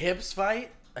 Hips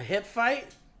fight? A hip fight?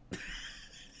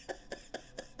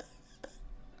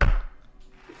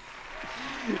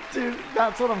 Dude,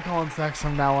 that's what I'm calling sex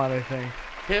from now on, I think.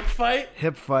 Hip fight?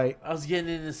 Hip fight. I was getting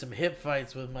into some hip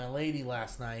fights with my lady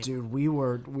last night. Dude, we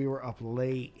were up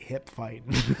late hip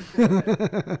fighting.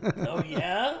 Oh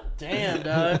yeah? Damn,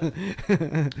 dog.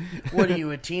 What are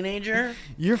you, a teenager?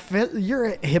 You're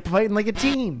hip fighting like a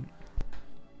teen.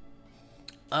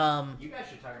 You guys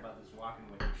should talk about this walking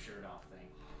with your shirt off thing.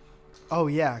 Oh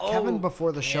yeah, Kevin Oh,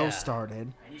 before the show yeah.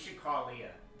 started. And you should call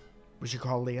Leah. We should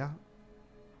call Leah.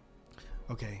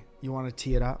 Okay, you want to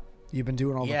tee it up? You've been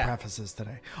doing all Yeah. the prefaces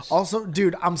today. Also,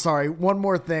 dude, I'm sorry. One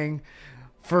more thing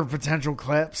for potential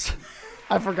clips.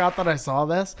 I forgot that I saw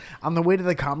this. On the way to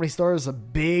the Comedy Store is a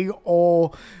big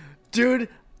old... Dude,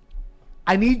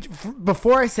 I need...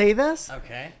 Before I say this,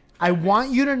 Okay. I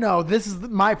want you to know, this is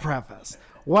my preface.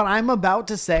 What I'm about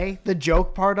to say, the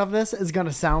joke part of this is going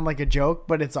to sound like a joke,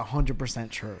 but it's 100%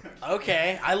 true.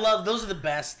 Okay. I love, those are the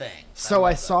best things. So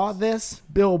I love saw those. this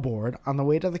billboard on the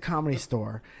way to the Comedy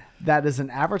Store that is an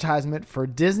advertisement for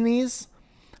Disney's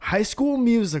High School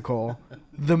Musical,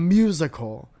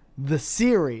 the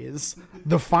series,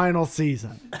 the final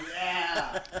season.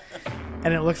 Yeah.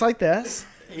 And it looks like this.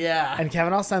 Yeah. And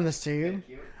Kevin, I'll send this to you.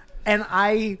 And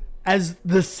as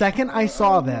the second I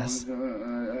saw this,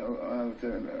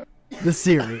 the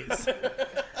series,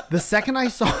 the second I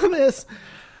saw this,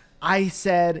 I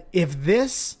said, if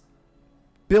this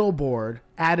billboard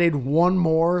added one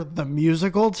more, the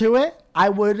musical, to it, I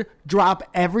would drop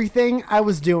everything I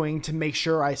was doing to make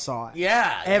sure I saw it.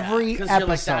 Yeah. Every 'Cause you're like,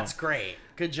 episode. that's great.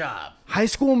 Good job. High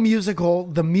School Musical,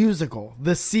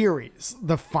 the series,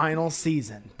 the final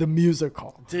season, the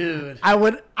musical. Dude. I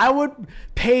would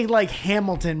pay like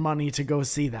Hamilton money to go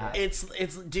see that. It's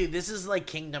dude, this is like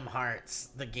Kingdom Hearts,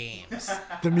 the games.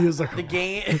 The musical. The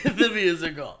game the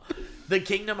musical. The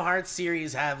Kingdom Hearts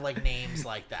series have like names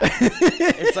like that.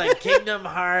 It's like Kingdom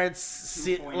Hearts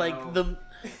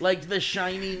like the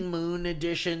Shining Moon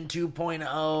edition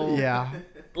 2.0. Yeah.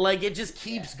 Like it just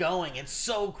keeps going. It's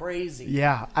so crazy.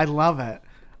 Yeah, I love it.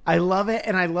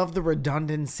 And I love the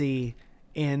redundancy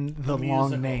in the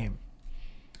long musical. name.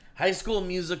 High School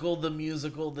Musical,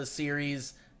 the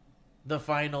series, the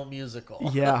final musical.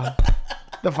 Yeah.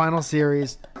 The final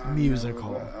series,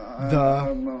 musical.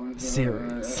 The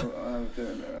series.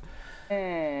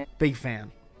 Big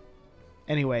fan.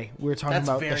 Anyway, we were talking That's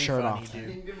about very the shirt funny, off. dude.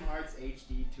 Kingdom Hearts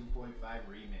HD 2.5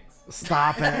 remix.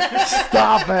 Stop it.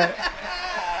 Stop it.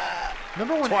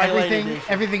 Remember when Twilight Edition.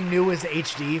 everything new was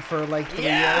HD for like 3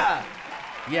 years? Yeah.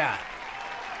 Yeah.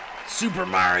 Super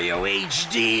Mario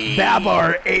HD.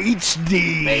 Babar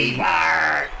HD.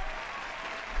 Babar.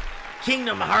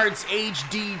 Kingdom Hearts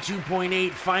HD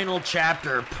 2.8 Final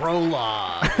Chapter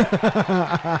Prologue. Dude,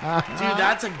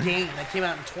 that's a game that came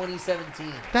out in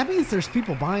 2017. That means there's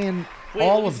people buying Wait,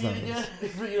 all let of me see those. it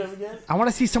again. Bring it up again. I want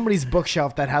to see somebody's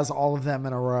bookshelf that has all of them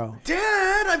in a row.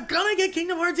 Dad, I'm gonna get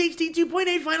Kingdom Hearts HD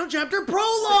 2.8 Final Chapter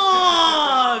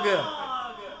Prologue!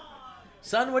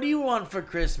 Son, what do you want for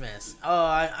Christmas? Oh,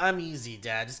 I'm easy,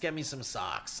 Dad. Just get me some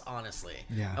socks, honestly.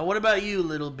 Yeah. And what about you,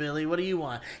 little Billy? What do you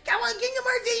want? I want Kingdom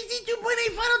Hearts HD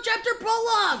 2.8 Final Chapter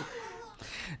Prologue!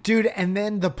 Dude, and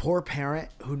then the poor parent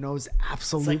who knows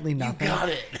absolutely "You nothing got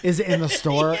it." is in the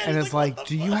store Yeah, and he's is like, like,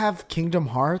 do you have Kingdom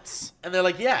Hearts? And they're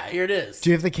like, yeah, here it is. Do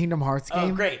you have the Kingdom Hearts Oh,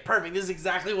 game? great. Perfect. This is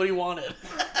exactly what he wanted.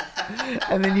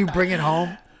 And then you bring it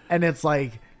home and it's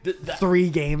like The- 3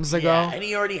 games ago. Yeah, and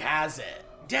he already has it.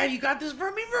 Dad, you got this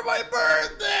for me for my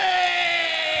birthday!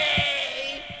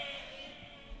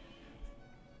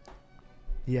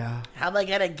 Yeah. How am I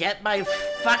gonna get my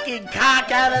fucking cock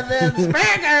out of this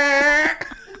burger?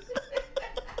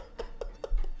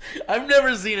 I've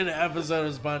never seen an episode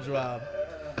of SpongeBob.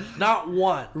 Not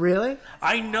one. Really?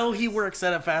 I know he works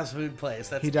at a fast food place.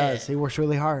 That's He does. it. He works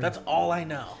really hard. That's all I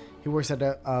know. He works at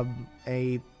a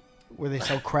where they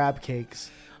sell crab cakes.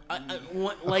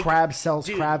 Like, Crab sells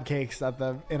dude, crab cakes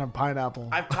in a pineapple.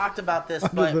 I've talked about this,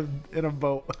 but in a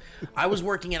boat. I was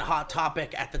working at Hot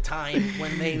Topic at the time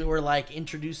when they were like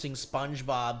introducing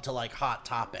SpongeBob to like Hot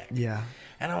Topic. Yeah.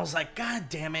 And I was like, God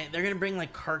damn it, they're gonna bring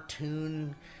like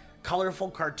colorful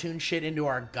cartoon shit into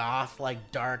our goth,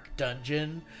 like dark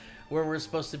dungeon where we're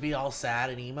supposed to be all sad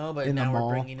and emo, but In the now we're mall.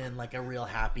 bringing in like a real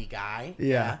happy guy.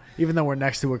 Yeah. Even though we're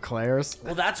next to a Claire's.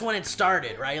 Well, that's when it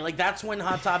started, right? Like that's when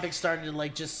Hot Topic started to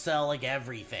like just sell like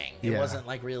everything. It Yeah. wasn't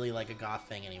like really like a goth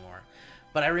thing anymore.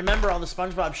 But I remember all the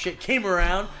SpongeBob shit came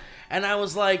around, and I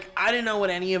was like, I didn't know what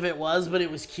any of it was, but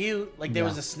it was cute. Like there Yeah.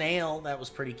 was a snail that was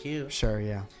pretty cute, Sure,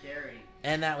 yeah. Scary.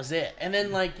 and that was it. And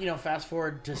then like fast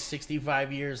forward to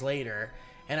 65 years later,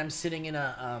 and I'm sitting in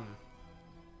a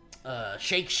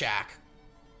Shake Shack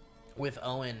with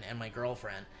Owen and my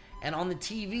girlfriend, and on the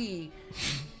TV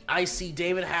I see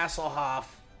David Hasselhoff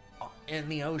in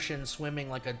the ocean swimming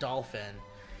like a dolphin,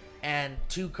 and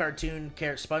 2 cartoon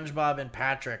characters, SpongeBob and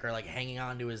Patrick, are like hanging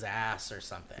onto his ass or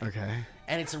something. Okay.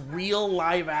 And it's a real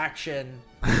live action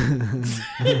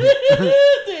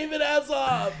David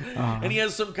Hasselhoff, and he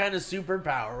has some kind of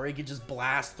superpower where he could just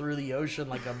blast through the ocean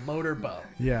like a motorboat.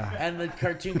 Yeah. And the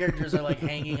cartoon characters are like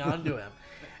hanging onto him.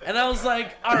 And I was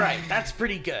like, all right, that's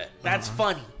pretty good. That's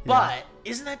funny. But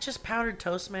isn't that just Powdered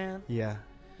Toast Man? Yeah.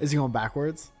 Is he going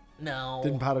backwards? No.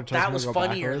 Didn't Powdered Toast That Man was go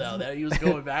funnier, backwards? though, that he was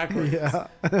going backwards. Yeah.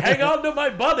 Hang on to my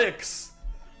buttocks.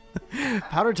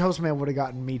 Powdered Toast Man would have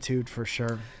gotten Me Too'd for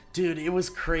sure. Dude, it was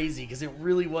crazy because it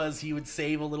really was. He would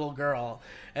save a little girl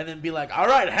and then be like, all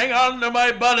right, hang on to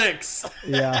my buttocks.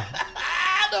 Yeah.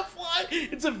 The fly.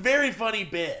 It's a very funny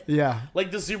bit. Yeah.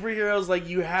 Like the superheroes, like,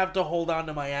 you have to hold on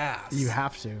to my ass. You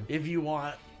have to. If you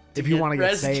want If you want to get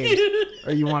rescued. saved.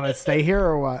 Or you want to stay here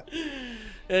or what?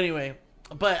 Anyway,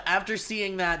 But after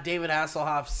seeing that David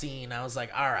Hasselhoff scene, I was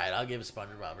like, all right, I'll give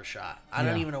SpongeBob a shot. I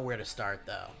don't Yeah. even know where to start,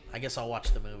 though. I guess I'll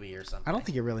watch the movie or something. I don't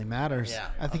think it really matters. Yeah,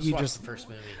 I think I'll you watch just the first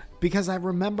movie. because I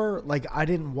remember like I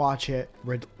didn't watch it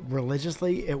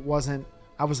religiously. It wasn't.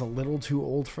 I was a little too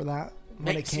old for that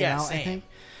when it came out. Same. I think.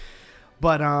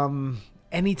 But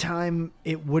anytime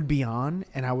it would be on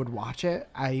and I would watch it,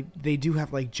 they do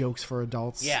have like jokes for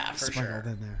adults. Yeah, for sprinkled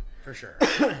sure. in there, For sure.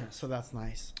 so that's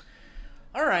nice.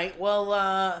 All right,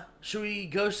 well, should we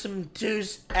go some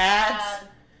deuce ads?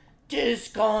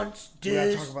 Discounts, We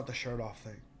gotta deuce. talk about the shirt off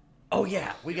thing. Oh,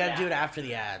 yeah, we gotta do it after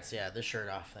the ads. Yeah, the shirt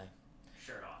off thing.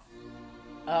 Shirt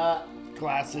off.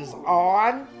 Glasses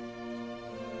on.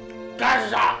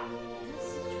 Glasses off!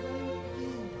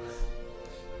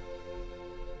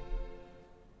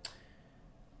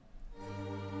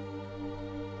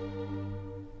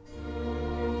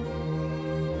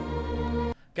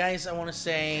 Guys, I want to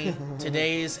say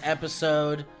today's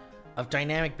episode of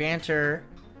Dynamic Banter,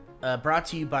 brought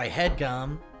to you by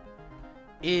HeadGum,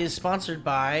 is sponsored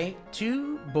by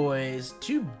two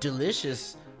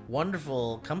delicious,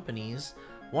 wonderful companies.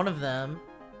 One of them,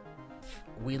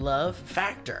 we love,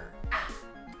 Factor.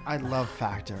 I love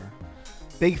Factor.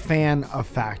 Big fan of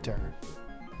Factor.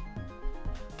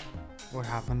 What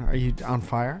happened? Are you on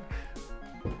fire?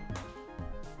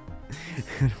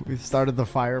 We've started the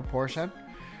fire portion.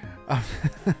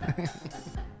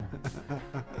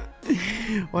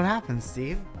 What happened,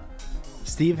 Steve?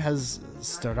 Steve has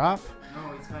stood up.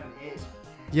 No, he's got an itch.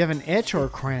 You have an itch or a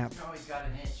cramp? No, he's got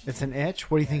an itch. It's an itch?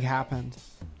 What do you think happened?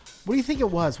 What do you think it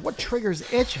was? What triggers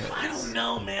itches? I don't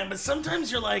know, man, but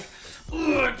sometimes you're like,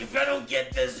 "Ugh, if I don't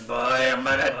get this boy, I'm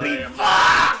gonna be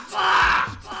fucked.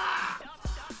 And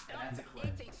that's a clip.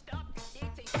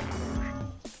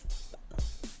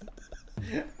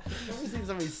 I've never seen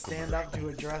somebody stand up to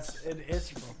address an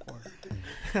itch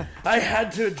before. I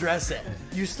had to address it.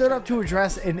 You stood up to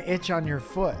address an itch on your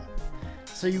foot.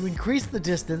 So you increase the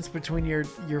distance between your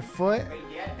foot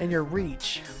and your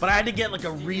reach. But I had to get like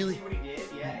a really... See what he did?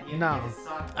 Yeah. He had No. to get his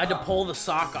sock I had to off. pull the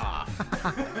sock off.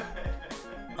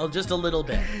 Oh, just a little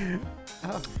bit.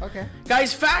 Oh, okay.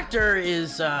 Guys, Factor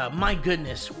is, my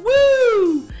goodness.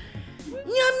 Woo!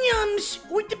 Yum yums!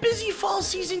 With the busy fall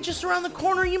season just around the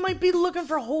corner, you might be looking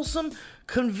for wholesome,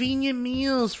 convenient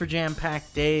meals for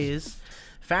jam-packed days.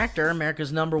 Factor,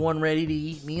 America's #1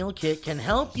 ready-to-eat meal kit, can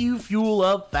help you fuel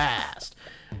up fast.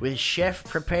 With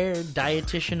chef-prepared,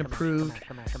 dietitian-approved,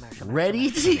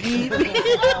 ready-to-eat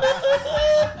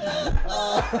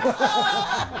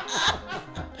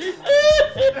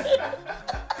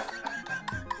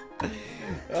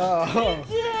Oh.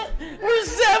 We're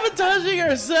sabotaging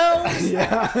ourselves.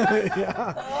 Yeah.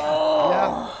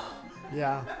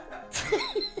 Yeah.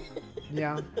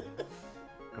 Yeah.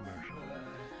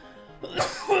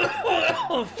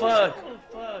 Oh, fuck.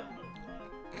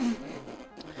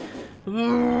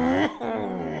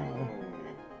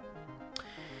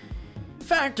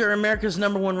 Factor, America's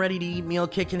 #1 ready-to-eat meal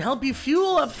kit, can help you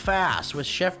fuel up fast with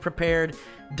chef-prepared,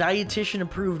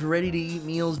 dietitian-approved, ready-to-eat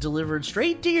meals delivered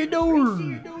straight to your door.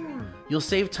 You'll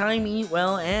save time, eat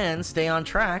well, and stay on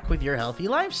track with your healthy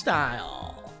lifestyle.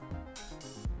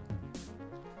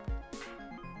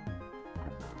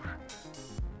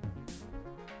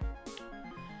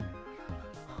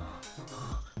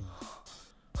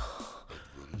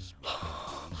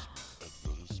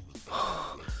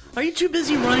 Are you too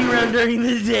busy running around during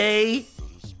the day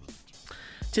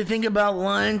to think about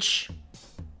lunch?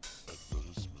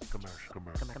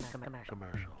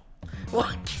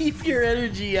 Well, keep your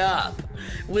energy up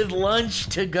with lunch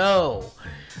to go.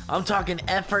 I'm talking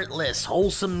effortless,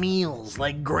 wholesome meals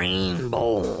like grain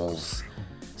bowls,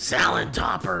 salad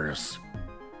toppers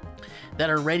that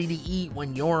are ready to eat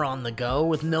when you're on the go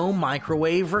with no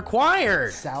microwave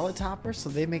required. Salad toppers, so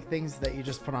they make things that you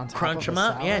just put on top Crunch of 'em a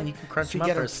up, salad. yeah, and you can crunch So 'em you up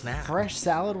get for a snack. Fresh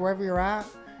salad wherever you're at,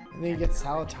 and then you get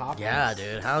salad toppers. Yeah,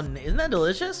 dude. Isn't that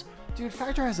delicious? Dude,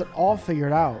 Factor has it all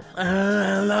figured out.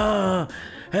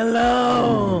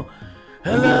 Hello.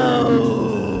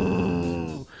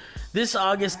 This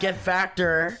August, get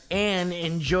Factor and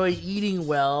enjoy eating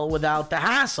well without the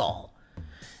hassle.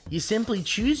 You simply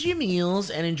choose your meals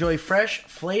and enjoy fresh,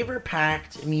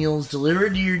 flavor-packed meals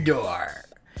delivered to your door.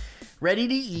 Ready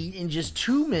to eat in just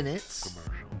 2 minutes.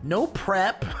 No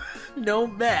prep, no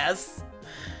mess.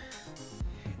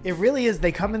 It really is.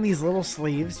 They come in these little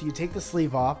sleeves. You take the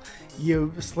sleeve off,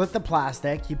 you slit the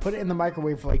plastic, you put it in the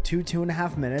microwave for like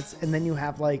 2.5 minutes, and then you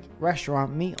have like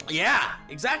restaurant meals. Yeah,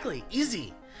 exactly.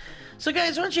 Easy. So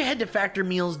guys, why don't you head to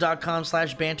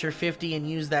factormeals.com/banter50 and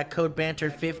use that code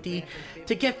banter50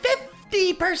 to get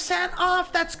 50%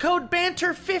 off. That's code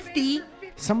banter50.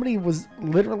 Somebody was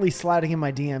literally sliding in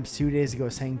my DMs 2 days ago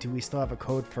saying, do we still have a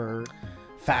code for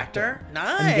Factor?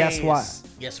 Nice. And guess what?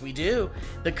 Yes, we do.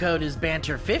 The code is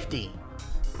Banter50.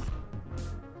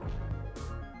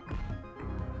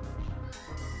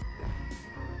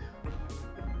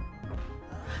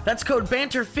 That's code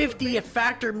Banter50 at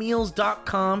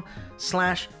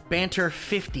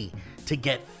factormeals.com/Banter50 to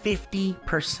get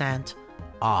 50%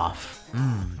 off.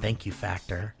 Thank you,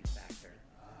 Factor.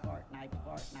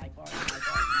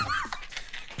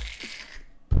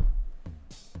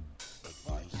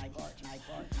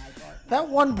 That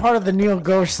one part of the Neil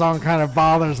Ghosh song kind of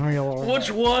bothers me a little Which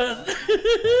bit. one?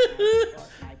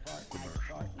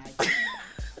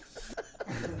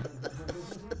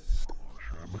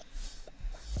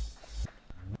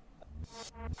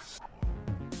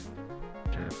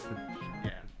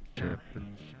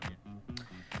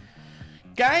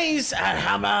 Guys,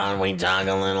 how about we talk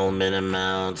a little bit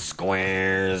about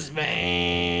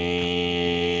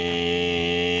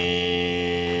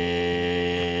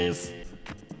Squarespace?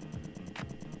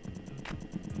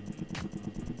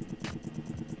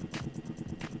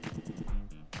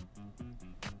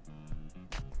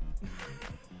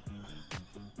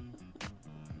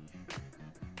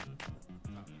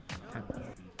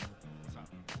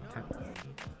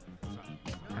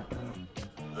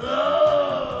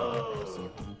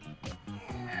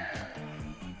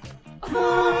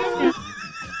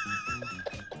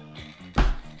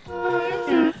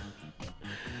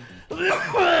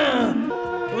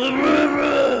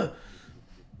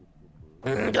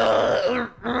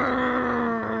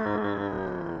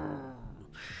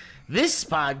 This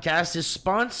podcast is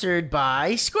sponsored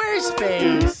by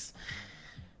Squarespace.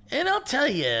 And I'll tell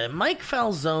you, Mike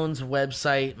Falzone's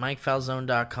website,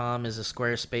 MikeFalzone.com, is a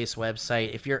Squarespace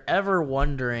website. If you're ever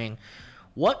wondering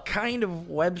what kind of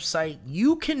website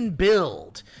you can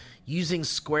build using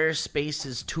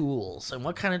Squarespace's tools, and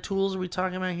what kind of tools are we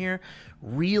talking about here?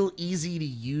 Real easy to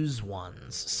use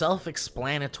ones,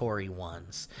 self-explanatory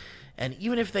ones. And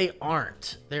even if they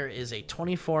aren't, there is a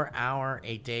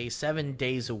 24-hour-a-day, 7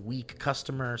 days a week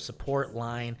customer support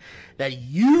line that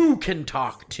you can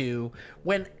talk to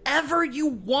whenever you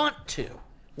want to,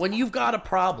 when you've got a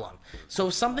problem. So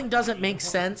if something doesn't make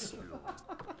sense,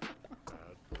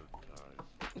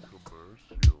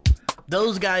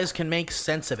 those guys can make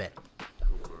sense of it.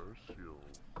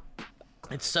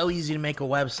 It's so easy to make a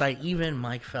website, even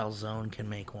Mike Falzone can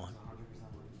make one.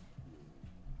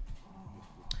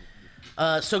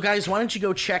 So guys, why don't you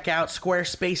go check out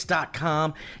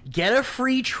squarespace.com, get a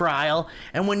free trial,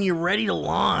 and when you're ready to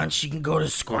launch, you can go to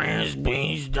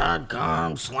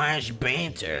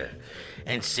squarespace.com/banter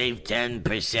and save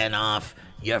 10% off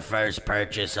your first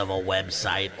purchase of a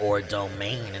website or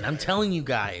domain. And I'm telling you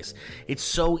guys, it's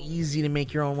so easy to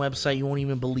make your own website, you won't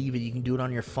even believe it. You can do it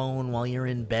on your phone while you're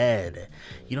in bed.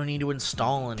 You don't need to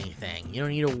install anything. You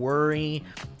don't need to worry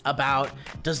about,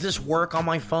 does this work on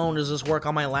my phone? Does this work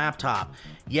on my laptop?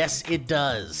 Yes, it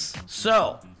does.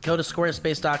 So go to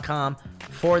squarespace.com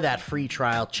for that free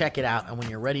trial. Check it out. And when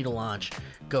you're ready to launch,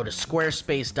 go to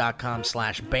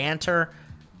squarespace.com/banter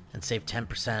and save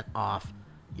 10% off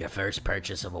your first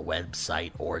purchase of a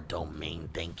website or domain.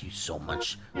 Thank you so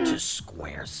much to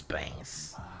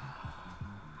Squarespace.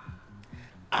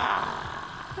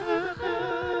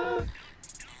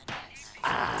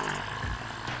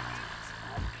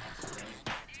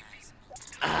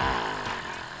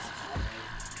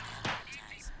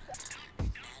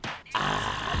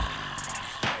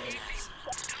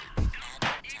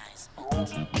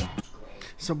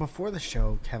 So before the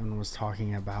show, Kevin was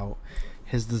talking about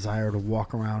his desire to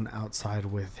walk around outside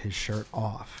with his shirt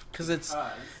off. Because it's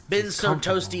been so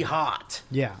comfortable. toasty hot.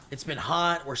 Yeah. It's been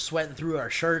hot. We're sweating through our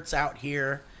shirts out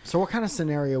here. So what kind of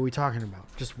scenario are we talking about?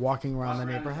 Just walking around the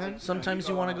neighborhood? Sometimes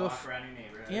you want to go... walk around your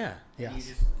neighborhood. Yeah. Yes. You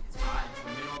just, it's hot. It's the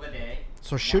middle of the day.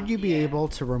 So should you be able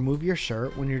to remove your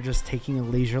shirt when you're just taking a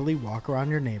leisurely walk around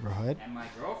your neighborhood And my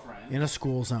girlfriend. in a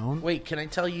school zone? Wait, can I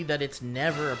tell you that it's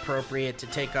never appropriate to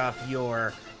take off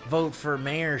your Vote for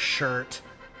Mayor shirt?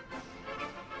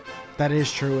 That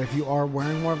is true. If you are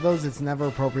wearing one of those, it's never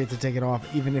appropriate to take it off,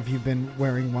 even if you've been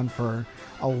wearing one for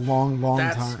a long, long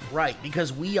That's time. right,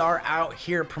 because we are out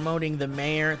here promoting the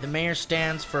mayor. The mayor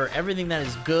stands for everything that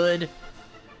is good.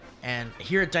 And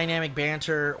here at Dynamic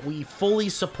Banter, we fully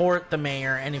support the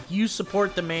mayor. And if you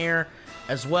support the mayor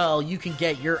as well, you can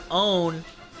get your own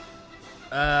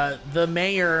The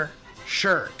Mayor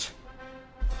shirt.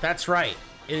 That's right.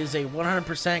 It is a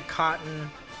 100% cotton,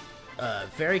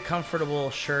 very comfortable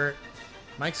shirt.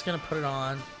 Mike's going to put it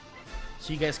on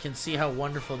so you guys can see how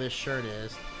wonderful this shirt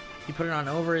is. He put it on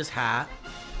over his hat.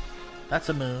 That's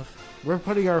a move. We're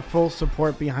putting our full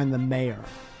support behind the mayor.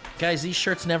 Guys, these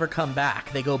shirts never come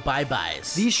back. They go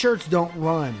bye-byes. These shirts don't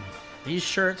run. These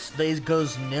shirts, they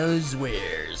goes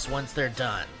nowheres once they're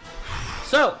done.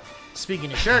 So,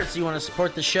 speaking of shirts, you want to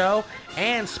support the show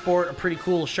and sport a pretty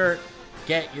cool shirt,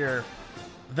 get your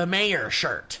The Mayor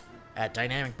shirt at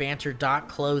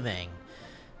dynamicbanter.clothing.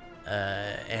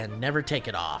 And never take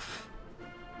it off.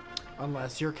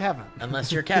 Unless you're Kevin.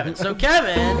 Unless you're Kevin. So,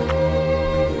 Kevin...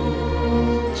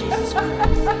 Jesus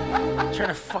Christ. I'm trying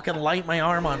to fucking light my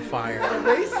arm on fire.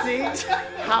 They see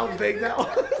how big that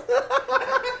was.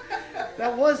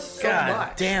 That was so God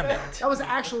much. damn it. That was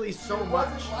actually so much.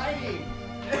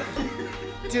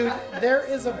 Dude,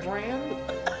 there's a brand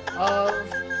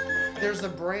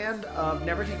of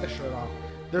never take the shirt off.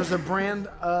 There's a brand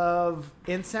of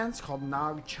incense called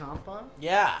Nag Champa.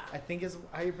 Yeah. I think is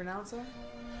how you pronounce it.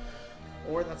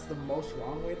 Or that's the most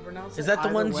wrong way to pronounce it. Is that the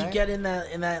Either ones way. you get in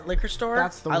that liquor store?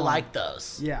 That's the I one. like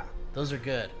those. Yeah. Those are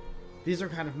good. These are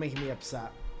kind of making me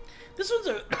upset. This one's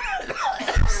a...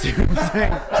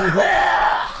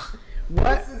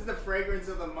 What? This is the fragrance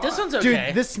of the month. This one's Dude,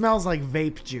 okay. this smells like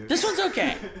vape juice. This one's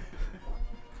okay.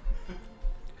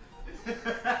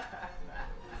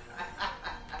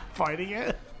 Fighting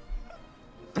it.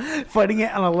 Fighting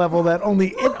it on a level that only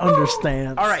it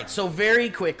understands. All right, so very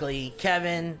quickly,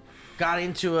 Kevin got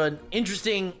into an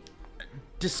interesting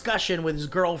discussion with his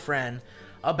girlfriend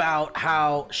about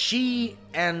how she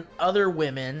and other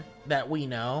women that we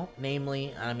know,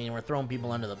 namely, I mean, we're throwing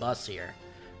people under the bus here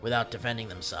without defending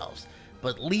themselves,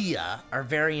 but Leah, our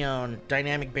very own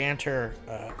Dynamic Banter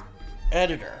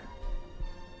editor,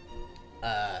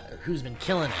 who's been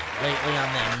killing it lately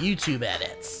on them YouTube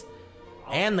edits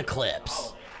and the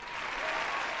clips.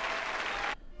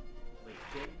 Wait,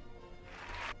 kid?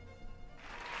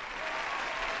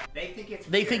 They think it's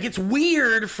They weird, think it's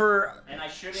weird for and I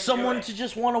shouldn't someone do it. to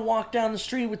just want to walk down the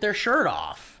street with their shirt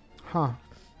off. Huh.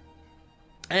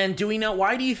 And do we know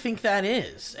why do you think that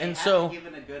is? They And haven't so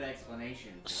given a good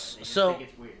explanation. For it. They just so- think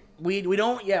it's weird.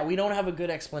 we don't have a good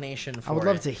explanation for it. I would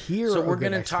love to hear So a we're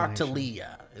good gonna talk to explanation.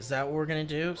 Leah. Is that what we're gonna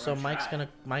do? So gonna try.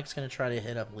 Mike's gonna try to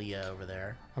hit up Leah over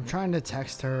there. I'm trying to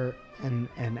text her and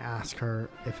ask her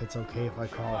if it's okay if I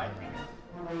call her.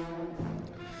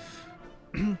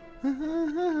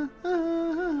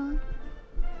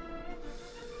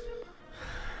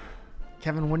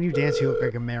 Kevin, when you dance, you look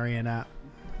like a marionette.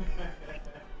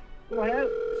 Hello?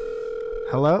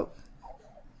 Hello?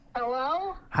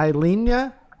 Hello? Hi,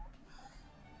 Lenya?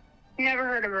 Never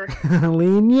heard of her.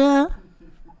 Lenya?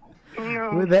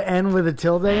 No. With the N with a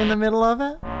tilde in the middle of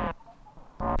it?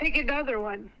 Pick another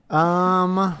one.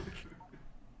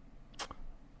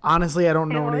 Honestly, I don't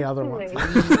know any it's other too ones.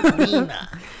 late. Lena.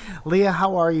 Leah,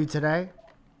 how are you today?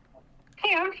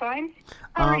 Hey, I'm fine.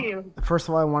 How are you? First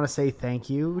of all, I want to say thank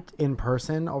you in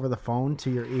person over the phone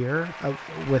to your ear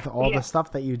with all Yeah. the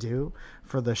stuff that you do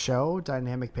for the show,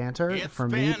 Dynamic Banter. For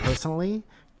me personally,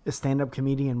 a stand-up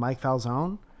comedian Mike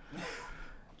Falzone.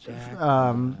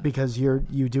 Because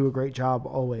you do a great job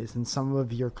always, and some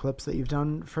of your clips that you've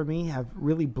done for me have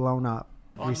really blown up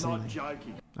recently. I'm not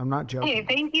joking. I'm not joking. Hey,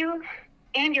 thank you.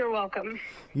 And you're welcome.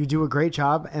 You do a great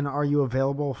job, and are you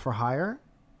available for hire?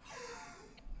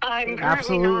 I'm currently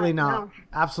Absolutely not. No.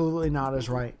 Absolutely not is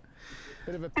right.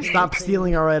 Stop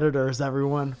stealing our editors,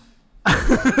 everyone.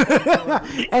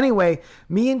 Anyway,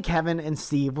 me and Kevin and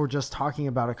Steve were just talking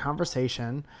about a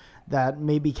conversation that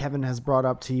maybe Kevin has brought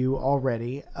up to you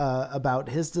already about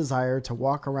his desire to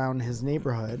walk around his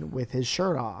neighborhood with his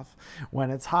shirt off when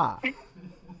it's hot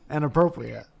and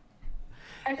appropriate.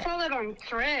 I saw that on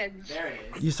Threads. There it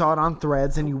is. You saw it on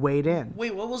Threads and you weighed in.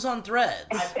 Wait, what was on Threads?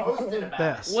 I posted about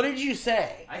This. it. What did you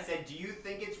say? I said, do you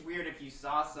think it's weird if you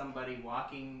saw somebody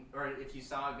walking, or if you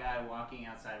saw a guy walking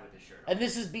outside with his shirt on? And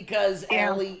this is because Yeah.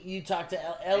 Ellie, you talked to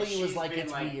And Ellie was she's like, been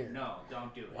it's weird. No,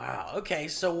 don't do it. Wow. Okay,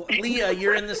 so Leah,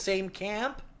 you're in the same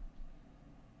camp?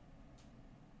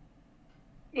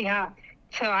 Yeah.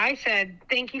 So I said,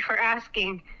 thank you for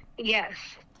asking. Yes.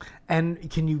 And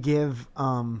can you give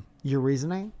your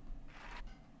reasoning?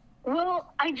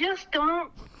 Well, I just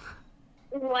don't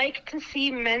like to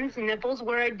see men's nipples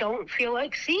where I don't feel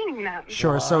like seeing them.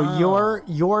 Sure. So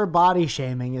your body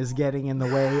shaming is getting in the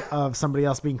way of somebody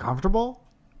else being comfortable?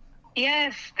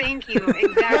 Yes, thank you.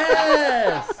 Exactly.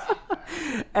 Yes.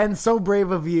 And so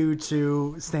brave of you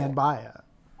to stand by it.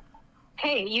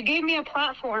 Hey, you gave me a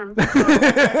platform. All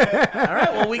right,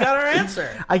 well, we got our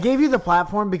answer. I gave you the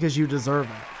platform because you deserve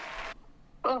it.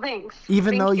 Well, thanks.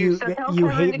 Even Thank though you- So tell you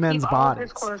Kevin hate to men's keep all of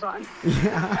his bodies. clothes on.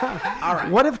 All right.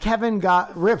 What if Kevin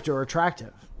got ripped or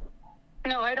attractive?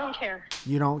 No, I don't care.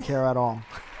 You don't care at all.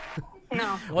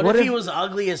 No. What if he was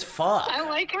ugly as fuck? I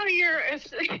like how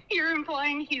you're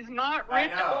implying he's not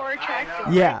ripped or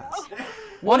attractive. Yeah.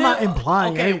 What I'm not if-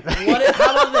 implying Okay, anything.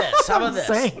 how about this? How about this?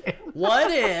 saying.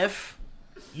 What if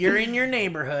you're in your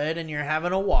neighborhood and you're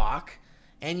having a walk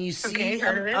and you see Okay,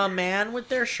 heard of it. a man with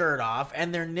their shirt off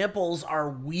and their nipples are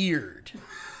weird.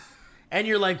 And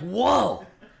you're like, whoa,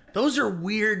 those are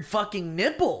weird fucking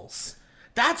nipples.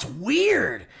 That's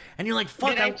weird. And you're like,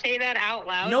 fuck. Did I say that out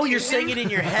loud? No, to you're him? saying it in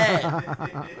your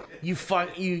head.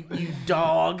 You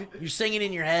dog. You're saying it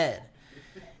in your head.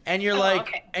 And you're like,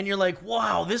 okay.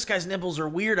 wow, this guy's nipples are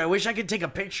weird. I wish I could take a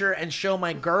picture and show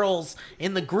my girls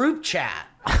in the group chat.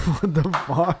 What the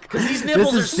fuck? Because these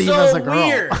nipples This are is Steve as so a girl.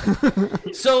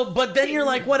 weird. But then you're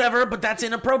like, whatever, but that's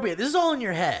inappropriate. This is all in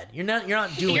your head. You're not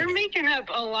doing You're it. making up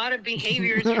a lot of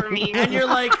behaviors for me. And you're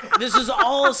like, this is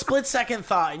all a split second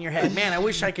thought in your head. Man, I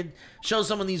wish I could show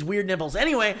someone these weird nipples.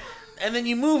 Anyway, and then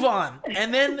you move on.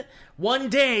 And then one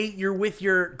day you're with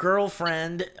your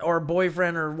girlfriend or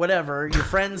boyfriend or whatever, your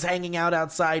friends hanging out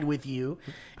outside with you,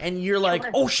 and you're like,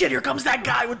 oh shit, here comes that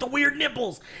guy with the weird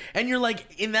nipples. And you're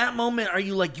like, in that moment, are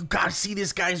you like, you gotta see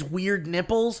this guy's weird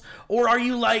nipples? Or are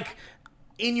you like,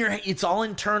 it's all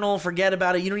internal, forget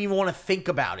about it, you don't even want to think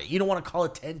about it, you don't want to call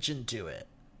attention to it?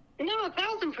 No,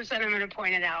 1,000% I'm going to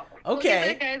point it out. Okay. Look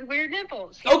at that guy's weird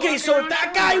nipples. He's Okay, walking so if around that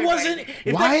showing guy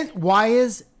everybody. wasn't... Why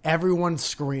is everyone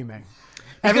screaming?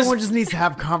 Everyone just needs to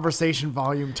have conversation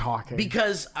volume talking.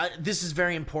 Because this is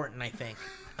very important, I think.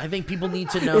 I think people need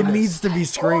to know it this. needs to be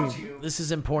screamed. This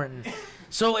is important.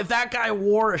 So if that guy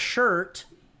wore a shirt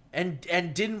and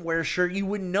didn't wear a shirt, you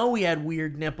wouldn't know he had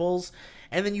weird nipples,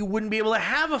 and then you wouldn't be able to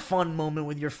have a fun moment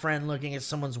with your friend looking at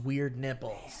someone's weird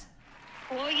nipples.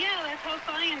 Well, yeah, that's how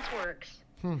science works.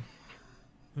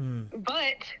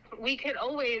 But we could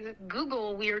always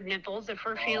Google weird nipples if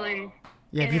we're feeling...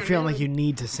 Yeah, if in you the feel like mood. you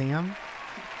need to see them.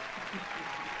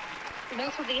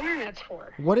 That's what the internet's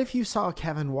for. What if you saw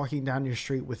Kevin walking down your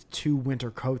street with 2 winter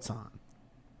coats on?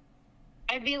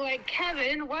 I'd be like,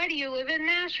 Kevin, why do you live in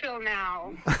Nashville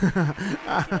now?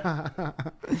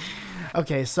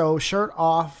 Okay, so shirt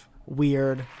off,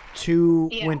 weird. 2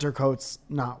 Yeah. winter coats,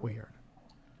 not weird.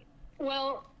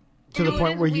 Well, To the it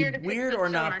point is where you- weird if it's Weird the or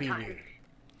not be summertime. weird?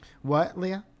 What,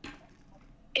 Leah?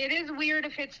 It is weird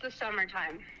if it's the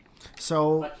summertime.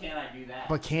 So, But can I do that?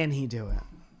 but can he do it?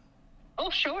 Oh,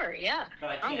 sure, yeah. But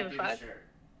I I don't can't give do a the fuck. shirt.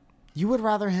 You would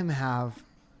rather him have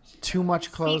too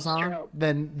much clothes on stroke.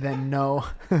 than no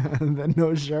than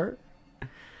no shirt?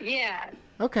 Yeah.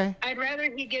 Okay. I'd rather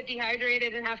he get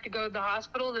dehydrated and have to go to the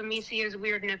hospital than me see his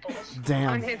weird nipples Damn.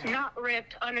 on his not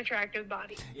ripped, unattractive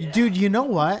body. Dude, you know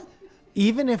what?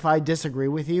 Even if I disagree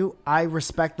with you, I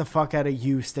respect the fuck out of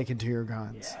you sticking to your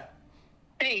guns.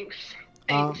 Thanks.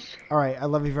 Um, Thanks. all right, I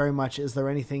love you very much. Is there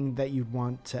anything that you'd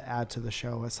want to add to the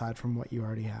show aside from what you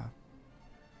already have?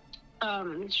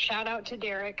 Shout out to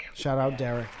Derek. Shout out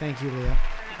Derek. Thank you, Leah.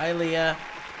 Hi, Leah.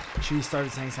 She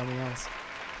started saying something else.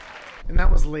 And that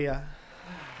was Leah.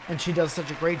 And she does such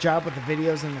a great job with the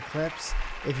videos and the clips.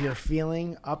 If you're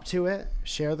feeling up to it,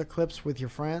 share the clips with your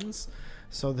friends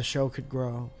so the show could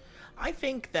grow. I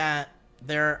think that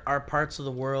there are parts of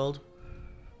the world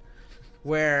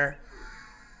where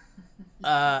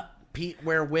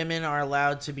where women are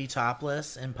allowed to be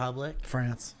topless in public.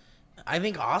 France. I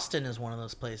think Austin is one of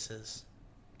those places.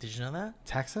 Did you know that?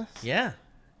 Texas? Yeah,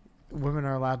 Women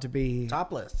are allowed to be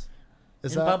topless.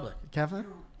 is in that public. Kevin?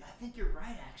 I think you're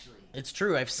right, actually. It's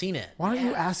true. I've seen it. Why don't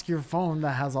you ask your phone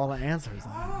that has all the answers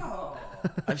on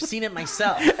I've seen it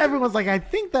myself. it? Everyone's like, I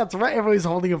think that's right. Everybody's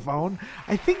holding a phone.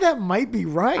 I think that might be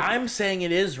right. I'm saying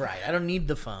it is right. I don't need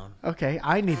the phone. Okay,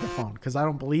 I need the phone because I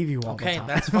don't believe you all the Okay, time.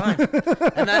 that's fine,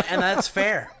 and that's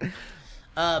fair.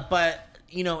 But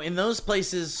you know, in those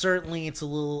places, certainly it's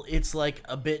like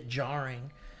a bit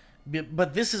jarring.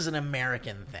 But this is an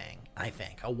American thing, I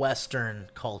think, a Western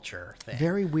culture thing.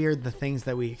 Very weird the things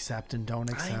that we accept and don't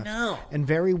accept. know. And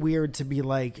very weird to be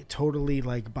like totally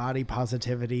like body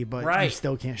positivity, but you Right.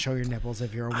 still can't show your nipples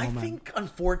if you're a I woman. think,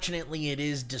 unfortunately, it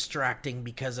is distracting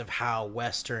because of how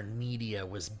Western media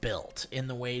was built in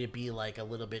the way to be like a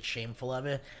little bit shameful of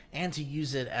it and to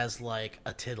use it as like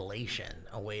a titillation,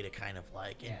 a way to kind of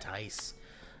like entice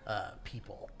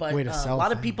people. But Way to a sell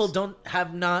lot of people things.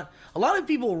 a lot of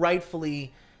people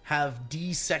rightfully have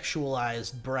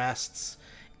desexualized breasts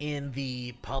in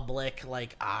the public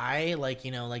like eye, like,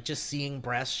 you know, like just seeing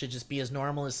breasts should just be as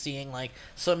normal as seeing like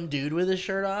some dude with his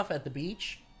shirt off at the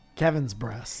beach. Kevin's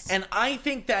breasts. And I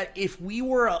think that if we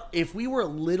were a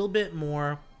little bit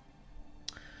more,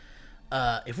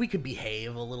 if we could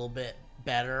behave a little bit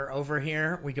better over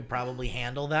here, we could probably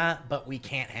handle that, but we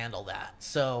can't handle that.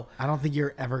 So I don't think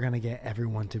you're ever gonna get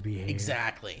everyone to behave.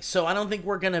 exactly. So I don't think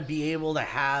we're gonna be able to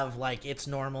have like it's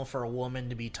normal for a woman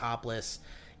to be topless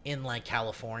in like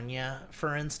California,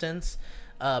 for instance.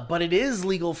 But it is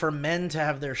legal for men to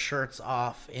have their shirts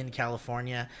off in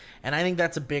California, and I think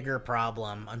that's a bigger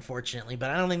problem, unfortunately. But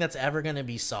I don't think that's ever going to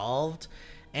be solved.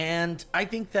 And I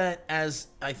think that, as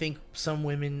I think some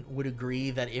women would agree,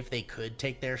 that if they could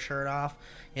take their shirt off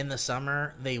in the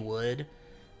summer, they would.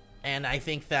 And I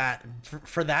think that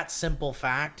for that simple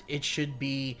fact, it should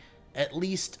be at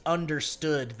least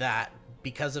understood that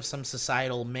because of some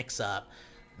societal mix-up,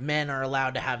 men are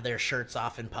allowed to have their shirts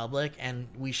off in public, and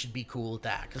we should be cool with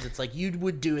that, because it's like you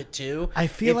would do it too. I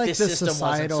feel like this the system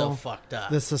societal wasn't so fucked up.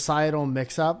 the societal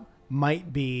mix-up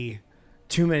might be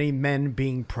too many men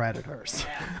being predators.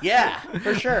 Yeah,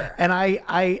 for sure. And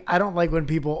I don't like when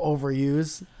people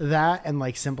overuse that and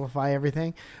like simplify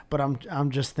everything, but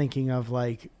I'm just thinking of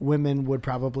like women would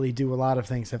probably do a lot of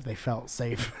things if they felt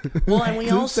safe. Well, and we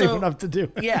also safe enough to do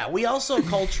it. Yeah, we also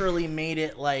culturally made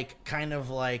it like kind of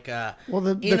like Well,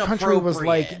 the country was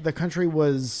like inappropriate. the country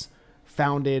was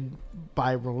founded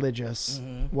by religious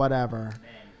whatever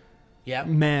Yep.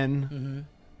 men,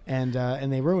 and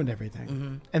they ruined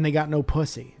everything, and they got no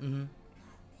pussy.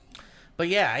 But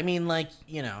yeah, I mean, like,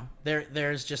 you know,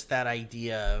 there's just that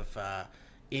idea of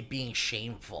it being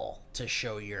shameful to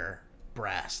show your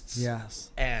breasts.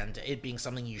 Yes. And it being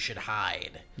something you should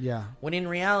hide. Yeah. When in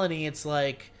reality, it's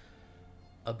like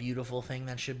a beautiful thing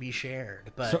that should be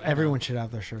shared. But So you know, everyone should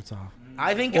have their shirts off.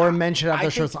 I think, Or men should have I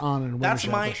their think shirts on and women that's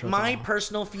should have my their shirts my off.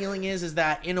 personal feeling is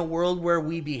that in a world where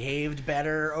we behaved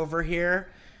better over here,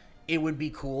 it would be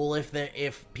cool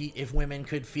if women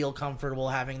could feel comfortable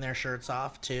having their shirts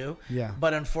off too. Yeah.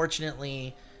 But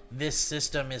unfortunately, this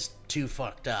system is too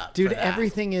fucked up. Dude, for that.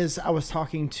 everything is. I was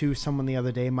talking to someone the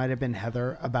other day, might have been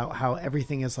Heather, about how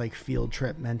everything is like field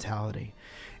trip mentality.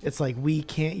 It's like we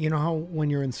can't, you know how when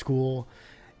you're in school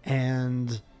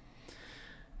and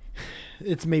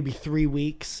it's maybe 3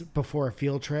 weeks before a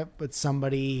field trip, but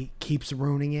somebody keeps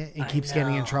ruining it and keeps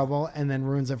getting in know. trouble and then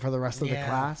ruins it for the rest of the Yeah.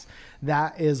 class.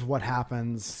 That is what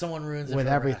happens. Someone ruins it with for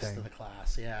the everything. rest of the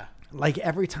class. Yeah. Like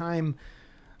every time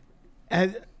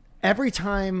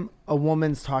a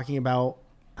woman's talking about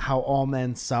how all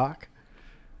men suck,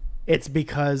 it's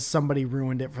because somebody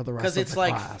ruined it for the rest Because of it's the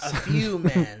like class. a few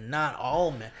men, not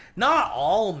all men. Not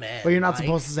all men. But you're not Mike.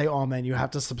 supposed to say all men. You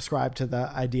have to subscribe to the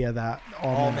idea that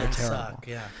all All men men are terrible. suck.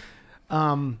 Yeah.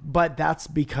 But that's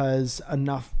because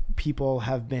enough people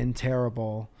have been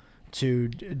terrible to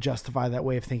justify that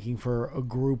way of thinking for a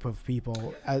group of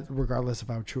people, regardless of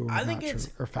how true or I think not true it's-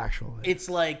 or factual it is. It's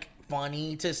like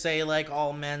funny to say like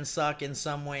all men suck in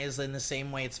some ways, in the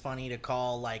same way it's funny to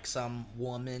call like some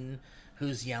woman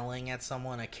who's yelling at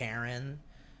someone a Karen,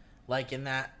 like in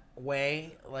that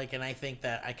way. Like, and I think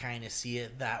that I kind of see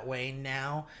it that way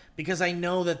now, because I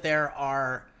know that there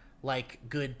are like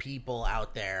good people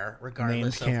out there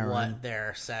regardless of Named Karen. what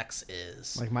their sex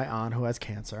is. Like my aunt who has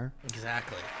cancer.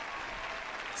 Exactly.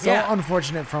 So Yeah.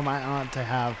 unfortunate for my aunt to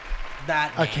have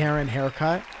That a name. Karen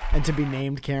haircut and to be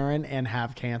named Karen and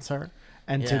have cancer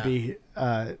and to Yeah. be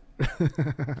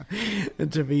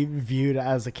and to be viewed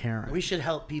as a Karen. We should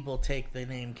help people take the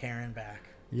name Karen back.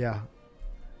 Yeah.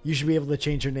 You should be able to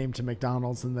change your name to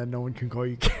McDonald's and then no one can call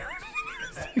you Karen.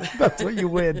 That's what you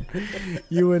win.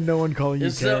 You win, no one calling you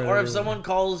If Karen. or if someone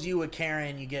calls you a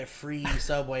Karen, you get free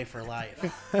Subway for life.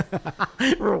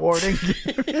 Rewarding.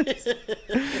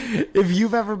 If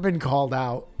you've ever been called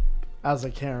out as a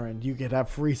Karen, you could have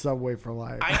free Subway for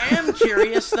life. I am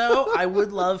curious, though. I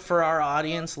would love for our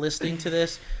audience listening to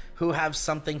this who have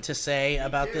something to say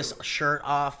about this shirt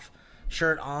off,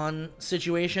 shirt on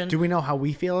situation. Do we know how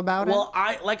we feel about it? Well,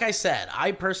 like I said,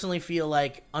 I personally feel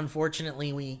like,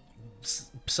 unfortunately,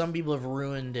 some people have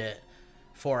ruined it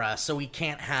for us, so we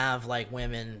can't have like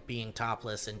women being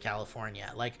topless in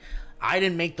California. Like, I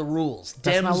didn't make the rules.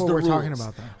 That's Dem's not what the we're rules. talking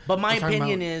about, though. But my We're talking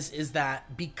opinion about- is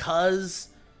that because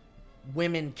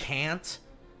women can't,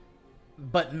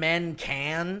 but men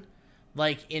can.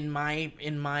 Like in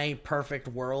my perfect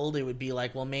world, it would be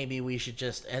like, well, maybe we should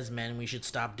just, as men, we should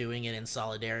stop doing it in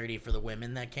solidarity for the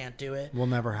women that can't do it. Will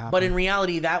never happen. But in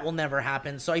reality, that will never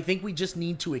happen. So I think we just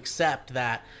need to accept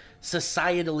that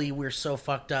societally we're so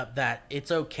fucked up that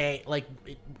it's okay. Like,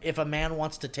 if a man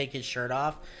wants to take his shirt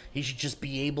off, he should just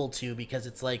be able to, because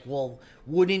it's like, well,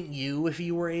 wouldn't you if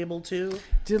you were able to?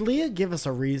 Did Leah give us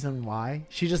a reason why?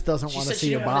 She just doesn't She want to said see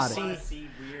she your didn't wanna body. I want to see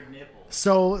weird nipples.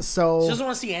 So She doesn't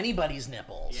want to see anybody's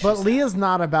nipples. but Leah's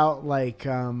not about like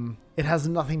it has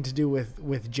nothing to do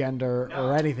with gender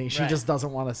or anything. She Right. just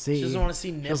doesn't want to see. She doesn't want to see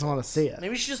nipples. She doesn't want to see it.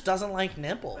 Maybe she just doesn't like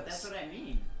nipples. But that's what I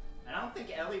mean. And I don't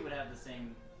think Ellie would have the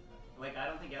same. Like, I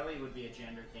don't think Ellie would be a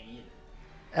gender thing either.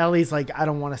 Ellie's like, I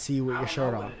don't want to see you with I your don't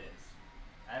shirt know what on. it is.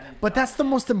 I haven't But that's thought the yet.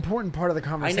 most important part of the I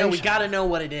conversation. know, we gotta know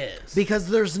what it is. Because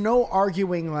there's no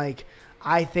arguing like,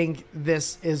 I think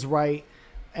this is right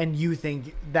and you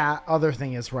think that other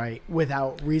thing is right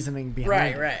without reasoning behind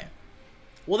Right, it. right.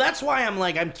 Well, that's why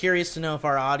I'm curious to know if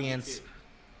our audience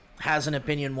has an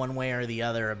opinion one way or the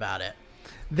other about it.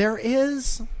 There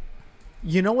is,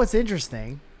 you know what's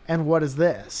interesting, and what is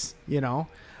this,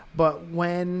 But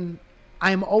when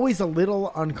I'm always a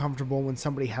little uncomfortable when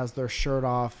somebody has their shirt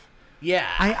off. Yeah.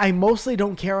 I mostly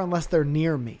don't care unless they're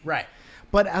near me. Right.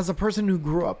 But as a person who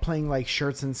grew up playing like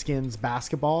shirts and skins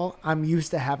basketball, I'm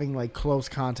used to having like close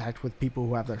contact with people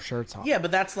who have their shirts off. Yeah,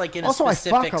 but that's like in Also, a I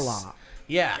specific... fuck a lot.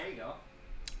 Yeah. There you go.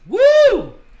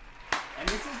 Woo! And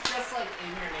this is just like in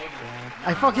your neighborhood.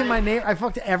 I fuck in my neighbor. I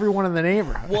fucked everyone in the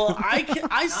neighborhood. Well,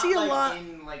 I see a Not like lot...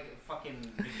 in like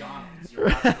fucking McDonald's. You're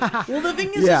probably- Well, the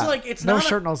thing is yeah, like, it's no not...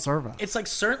 shirt, no service. It's like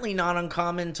certainly not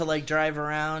uncommon to like drive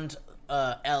around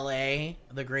LA,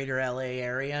 the greater LA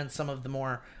area, and some of the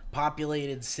more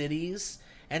populated cities,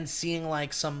 and seeing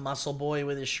like some muscle boy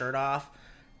with his shirt off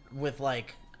with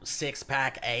like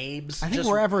 6-pack abs. I think just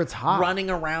wherever it's hot. running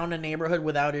around a neighborhood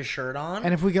without his shirt on.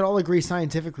 And if we could all agree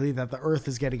scientifically that the Earth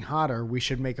is getting hotter, we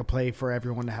should make a play for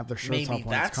everyone to have their shirts maybe off when it's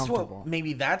that's comfortable. what.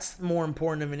 Maybe that's more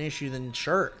important of an issue than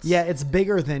shirts. Yeah, it's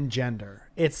bigger than gender.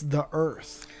 It's the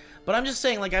Earth, But I'm just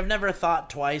saying, like, I've never thought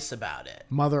twice about it.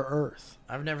 Mother Earth.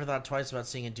 I've never thought twice about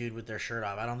seeing a dude with their shirt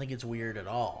off. I don't think it's weird at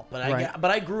all. But Right.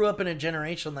 I grew up in a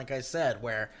generation, like I said,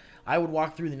 where I would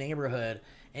walk through the neighborhood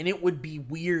and it would be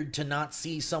weird to not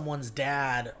see someone's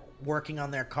dad working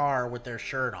on their car with their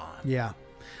shirt on. Yeah.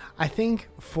 I think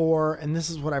and this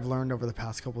is what I've learned over the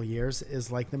past couple of years, is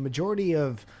like the majority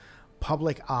of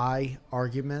public eye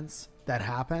arguments that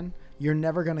happen, you're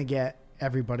never going to get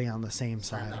everybody on the same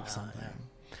side of something.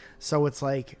 So it's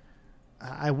like,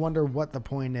 I wonder what the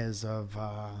point is of,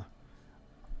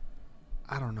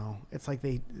 I don't know. It's like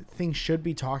things should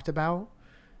be talked about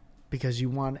because you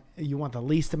want the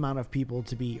least amount of people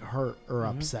to be hurt or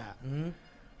upset.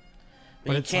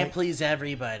 But you it's can't like- please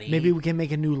everybody. Maybe we can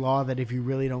make a new law that if you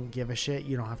really don't give a shit,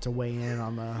 you don't have to weigh in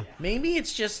on the. Maybe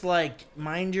it's just like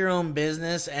mind your own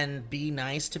business and be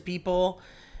nice to people,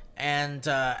 and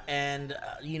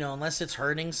unless it's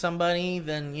hurting somebody,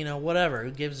 then whatever.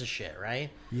 Who gives a shit, right?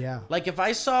 Yeah. Like if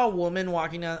I saw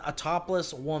a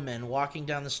topless woman walking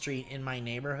down the street in my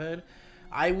neighborhood,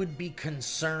 I would be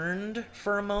concerned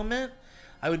for a moment.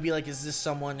 I would be like, is this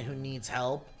someone who needs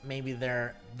help? Maybe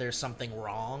there's something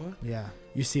wrong. Yeah.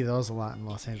 You see those a lot in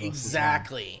Los Angeles.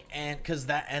 Exactly. And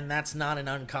that's not an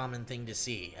uncommon thing to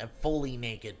see, a fully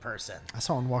naked person. I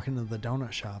saw one walking into the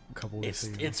donut shop a couple weeks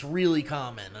ago. It's really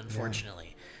common,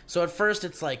 unfortunately. So at first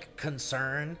it's like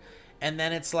concern, and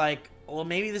then it's like, well,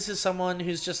 maybe this is someone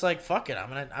who's just like, fuck it,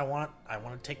 I want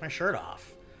to take my shirt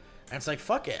off. And it's like,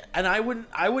 fuck it. And I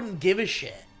wouldn't give a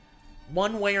shit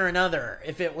one way or another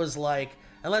if it was like,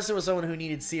 unless it was someone who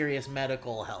needed serious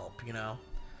medical help, What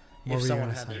if were you someone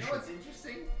gonna had say? their You know what's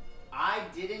interesting? I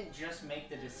didn't just make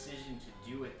the decision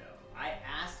to do it though. I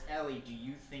asked Ellie, "Do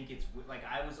you think it's like?"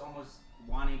 I was almost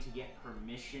wanting to get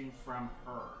permission from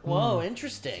her. Whoa,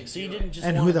 interesting. So you didn't just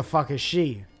And want who the fuck is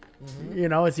she?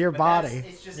 It's your But body.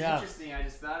 It's just Yeah. interesting. I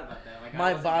just thought about that. Like, My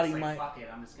I wasn't body just like, might- Fuck it.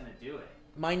 I'm just gonna do it.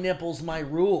 my nipples, my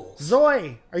rules.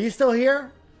 Zoe, are you still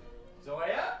here?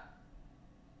 Zoya.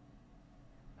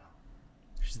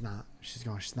 She's not. She's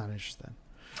gone. She's not interested.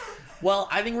 Well,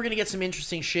 I think we're gonna get some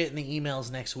interesting shit in the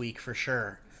emails next week for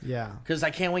sure. Yeah. Because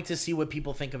I can't wait to see what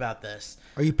people think about this.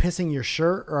 Are you pissing your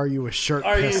shirt or are you a shirt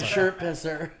Are you a pisser? shirt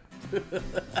pisser?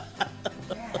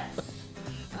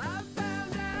 I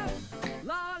found out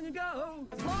long ago,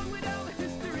 long way down the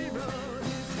history road.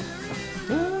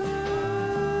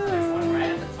 There's one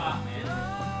right at the top,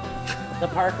 man. The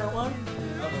Parker one?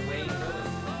 Oh, the way you go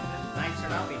is nice or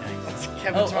not be nice.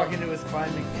 Kevin Oh, talking to his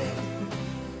climbing pole.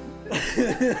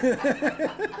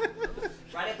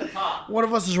 Right at the top. One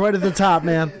of us is right at the top,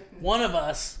 man. One of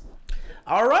us.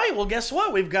 All right. Well, guess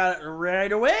what? We've got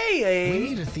right away We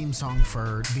need a theme song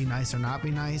for Be Nice or Not Be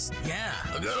Nice. Yeah,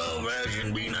 a good old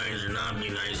fashioned be nice or not be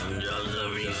nice, and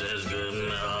Josephine says good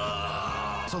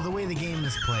enough. So the way the game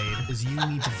is played is you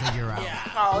need to figure out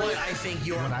what I think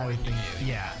you're what I would going think. to do.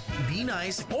 Yeah. Be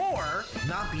nice or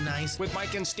not be nice. With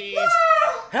Mike and Steve.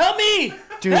 Help me!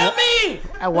 Dude, Help me!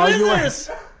 while What is you were- this?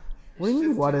 What do you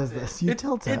mean, what is this? You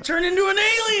tell It turned into an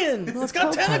alien! It's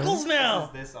got Telltale. tentacles now!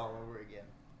 This all over again.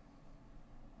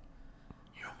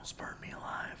 You almost burned me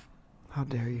alive. How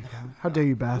dare you, Kevin? How dare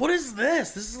you, Beth? What is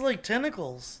this? This is like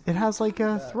tentacles. It has like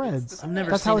threads. I've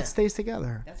never That's seen how it. it stays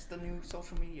together. That's the new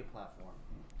social media platform.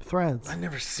 Threads. I've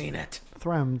never seen it.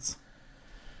 Threms.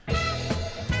 Hey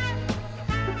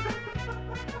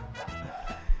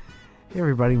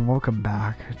everybody, and welcome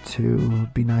back to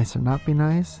Be Nice or Not Be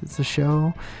Nice. It's a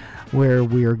show where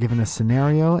we are given a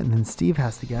scenario and then Steve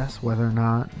has to guess whether or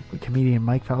not comedian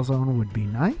Mike Falzone would be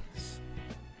nice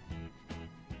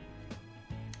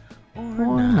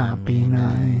or not be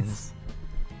nice.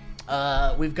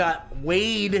 We've got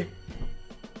Wade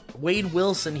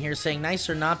Wilson here saying nice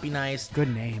or not be nice.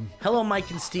 Good name. Hello,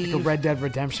 Mike and Steve. The Red Dead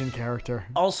Redemption character.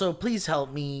 Also, please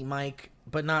help me, Mike,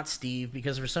 but not Steve,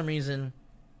 because for some reason,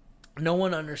 no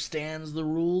one understands the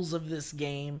rules of this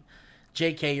game.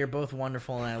 JK, you're both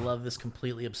wonderful, and I love this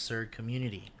completely absurd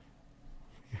community.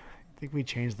 I think we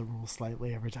change the rules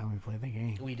slightly every time we play the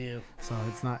game. We do. So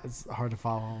it's hard to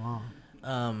follow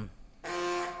along.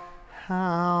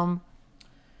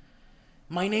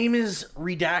 My name is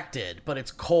redacted, but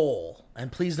it's Cole,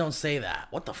 and please don't say that.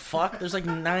 What the fuck? There's like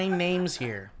 9 names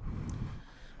here.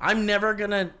 I'm never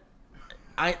gonna.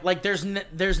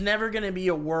 There's never gonna be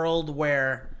a world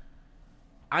where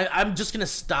I'm just gonna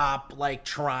stop like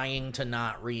trying to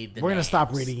not read the. We're gonna names.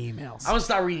 stop reading emails. I'm gonna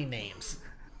stop reading names.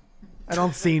 I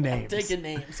don't see names. Taking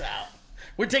names out.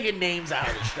 We're taking names out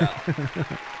of the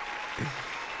show.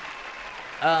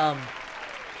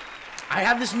 I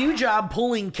have this new job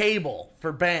pulling cable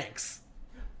for banks.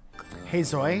 Hey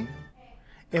Zoe,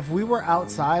 if we were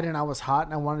outside and I was hot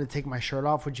and I wanted to take my shirt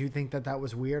off, would you think that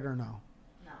was weird or no?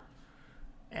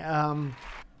 No.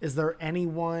 Is there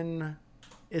anyone?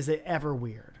 Is it ever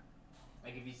weird?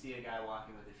 Like if you see a guy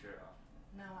walking with his shirt off.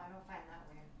 No, I don't find that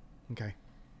weird. Okay.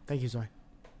 Thank you, Zoe.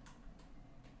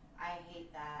 I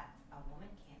hate that a woman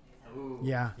can't do that. Ooh.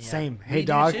 Yeah, Yeah. same. We Hey do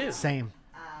dog, too. same.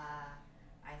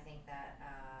 I think that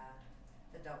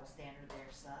the double standard there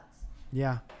sucks.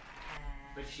 Yeah.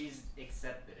 But she's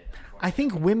accepted it. I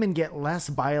think women get less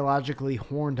biologically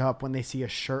horned up when they see a Yeah,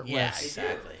 shirtless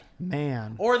exactly.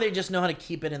 man. Or they just know how to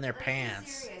keep it in their Let's pants.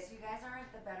 be serious. You guys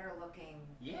aren't the better looking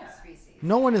species.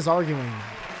 No one is arguing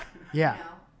that. Yeah.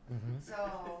 You know?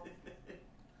 So.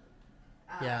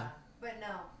 Yeah. But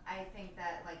no, I think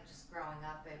that like just growing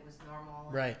up, it was normal.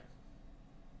 and, Right.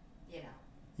 You know.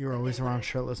 You were always around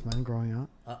shirtless men growing up?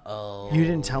 Uh-oh. You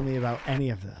didn't tell me about any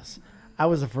of this. I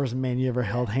was the first man you ever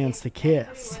held hands to If anybody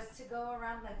kiss. was to go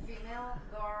around like female,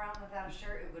 go around without a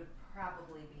shirt, it would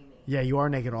probably be me. Yeah, you are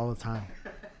naked all the time.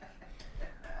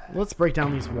 Let's break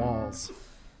down these walls.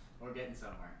 We're getting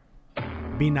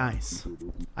somewhere. Be nice.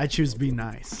 I choose be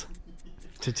nice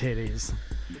to titties.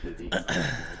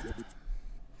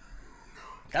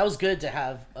 That was good to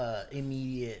have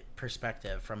immediate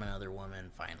perspective from another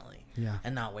woman finally. Yeah.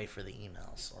 And not wait for the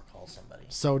emails or call somebody.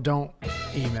 So don't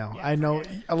email. I know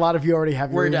a lot of you already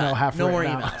have your We're email done. half No more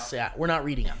written out. emails. Yeah, we're not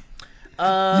reading them.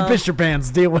 You pissed your pants.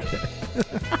 Deal with it.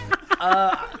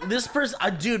 This person,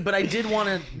 dude, but I did want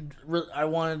to. I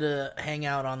wanted to hang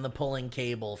out on the pulling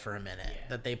cable for a minute.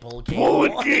 That they pull cable.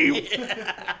 Pulling cable.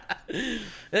 Yeah.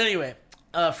 Anyway,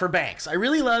 for banks, I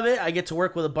really love it. I get to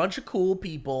work with a bunch of cool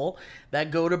people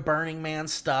that go to Burning Man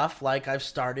stuff, like I've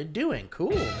started doing. Cool,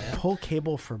 man. Pull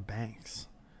cable for banks.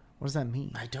 What does that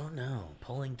mean? I don't know.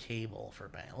 Pulling cable for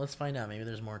bank. Let's find out. Maybe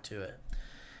there's more to it.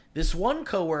 This one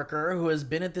coworker who has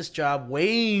been at this job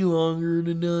way longer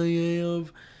than I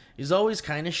have is always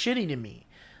kind of shitty to me.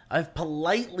 I've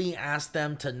politely asked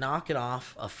them to knock it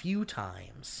off a few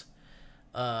times,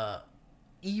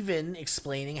 even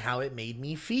explaining how it made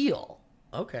me feel.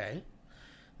 Okay.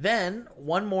 Then,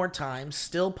 one more time,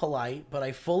 still polite, but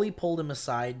I fully pulled him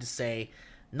aside to say,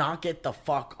 knock it the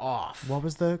fuck off. What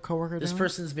was the coworker This doing?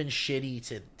 person's been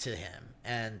shitty to him,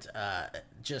 and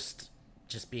just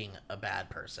being a bad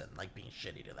person, like being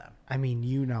shitty to them. I mean,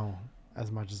 you know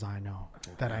as much as I know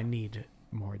that I need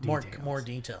more details. More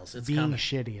details. It's Being coming.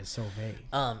 shitty is so vague.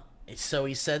 So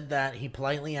he said that he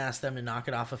politely asked them to knock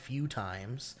it off a few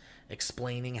times,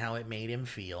 explaining how it made him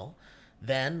feel.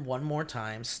 Then, one more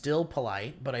time, still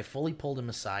polite, but I fully pulled him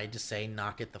aside to say,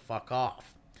 knock it the fuck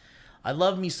off. I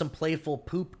love me some playful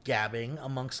poop gabbing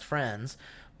amongst friends,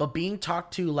 but being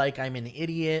talked to like I'm an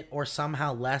idiot or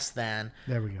somehow less than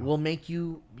There we go. will make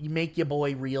your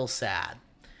boy real sad.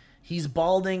 He's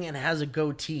balding and has a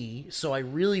goatee, so I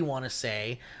really want to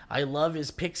say I love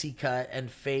his pixie cut and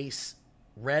face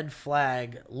red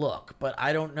flag look, but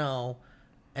I don't know.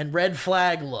 And red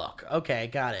flag look. Okay,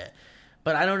 got it.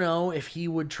 But I don't know if he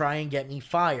would try and get me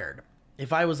fired.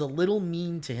 If I was a little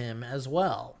mean to him as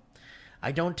well.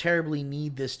 I don't terribly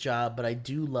need this job, but I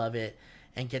do love it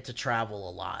and get to travel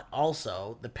a lot.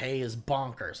 Also, the pay is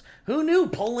bonkers. Who knew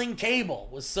pulling cable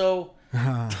was so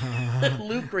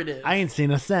lucrative? I ain't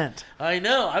seen a cent. I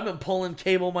know. I've been pulling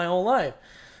cable my whole life.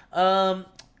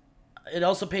 It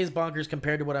also pays bonkers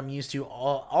compared to what I'm used to.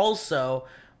 Also,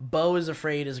 Beau is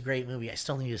Afraid is a great movie. I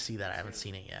still need to see that. I haven't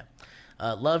seen it yet.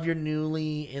 Love Your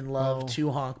Newly in Love,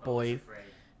 2 Honk Boy.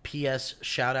 P.S.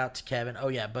 Shout out to Kevin. Oh,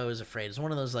 yeah, Beau is Afraid. It's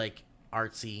one of those, like,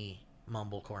 artsy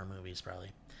mumblecore movies,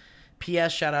 probably.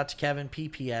 P.S. Shout out to Kevin.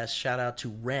 P.P.S. Shout out to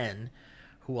Ren,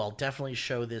 who I'll definitely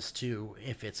show this to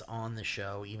if it's on the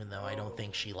show, even though I don't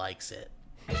think she likes it.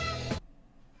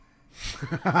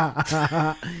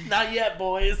 Not yet,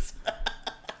 boys.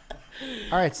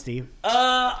 All right, Steve.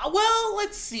 Well,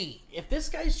 let's see. If this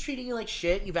guy's treating you like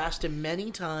shit, you've asked him many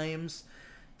times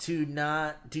to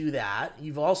not do that.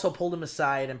 You've also pulled him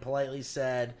aside and politely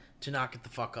said to not get the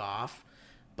fuck off,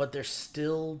 but they're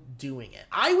still doing it.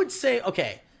 I would say,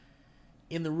 okay,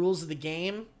 in the rules of the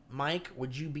game, Mike,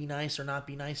 would you be nice or not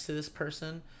be nice to this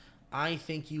person? I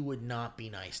think you would not be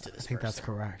nice to this person. I think that's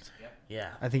correct. Yeah.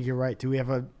 I think you're right. Do we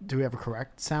have a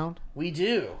correct sound? We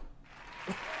do.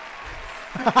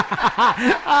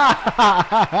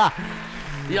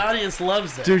 The audience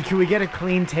loves it. Dude, can we get a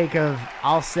clean take of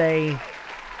I'll say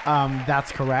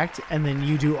that's correct, and then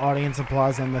you do audience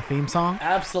applause and the theme song?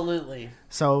 Absolutely.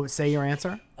 So say your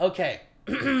answer. Okay.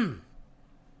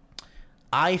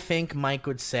 I think Mike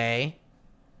would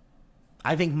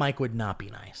not be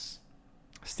nice.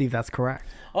 Steve, that's correct.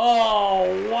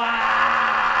 Oh, wow.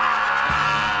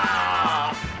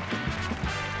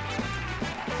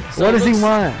 So what does he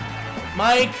want?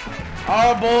 Mike,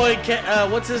 our boy,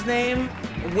 what's his name?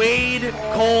 Wade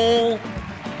Cole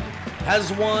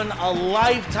has won a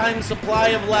lifetime supply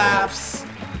of laughs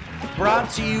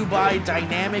brought to you by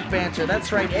Dynamic Banter.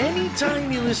 That's right.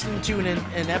 Anytime you listen to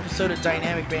an episode of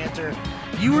Dynamic Banter,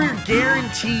 you are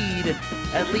guaranteed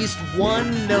at least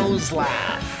one nose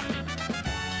laugh.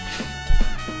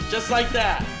 Just like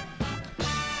that.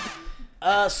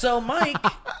 So, Mike,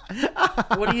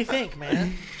 what do you think,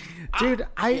 man? Dude,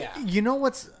 you know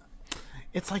what's...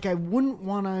 It's like I wouldn't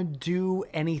want to do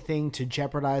anything to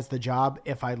jeopardize the job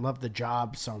if I love the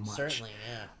job so much. Certainly,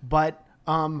 yeah. But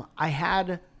I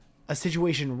had a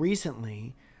situation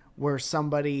recently where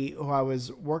somebody who I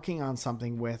was working on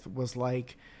something with was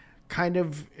like kind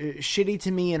of shitty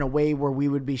to me in a way where we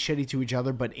would be shitty to each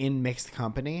other, but in mixed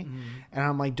company. Mm-hmm. And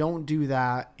I'm like, don't do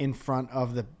that in front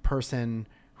of the person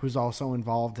who's also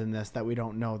involved in this that we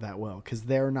don't know that well, because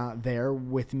they're not there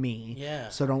with me. Yeah.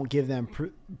 So don't give them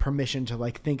permission to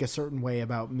like think a certain way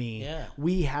about me. Yeah.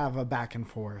 We have a back and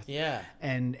forth. Yeah.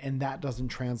 And that doesn't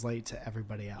translate to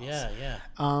everybody else. Yeah, yeah.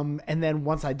 And then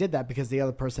once I did that, because the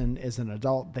other person is an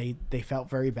adult, they felt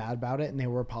very bad about it and they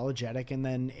were apologetic, and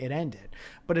then it ended.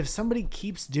 But if somebody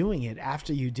keeps doing it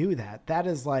after you do that, that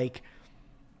is like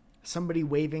somebody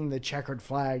waving the checkered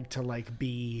flag to like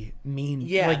be mean,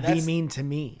 be mean to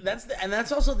me.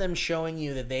 That's also them showing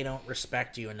you that they don't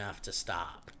respect you enough to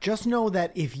stop. Just know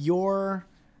that if you're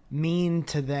mean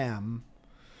to them,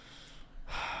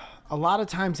 a lot of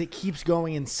times it keeps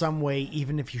going in some way,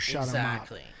 even if you shut them up.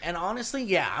 Exactly. And honestly,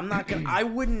 yeah, I'm not gonna. I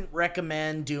wouldn't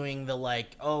recommend doing the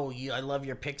like, oh, I love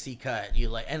your pixie cut. You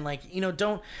like, and like,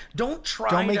 don't try.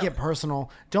 Don't make it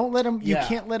personal. Don't let them. You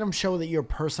can't let them show that you're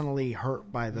personally hurt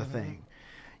by the thing.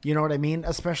 You know what I mean?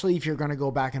 Especially if you're going to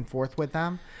go back and forth with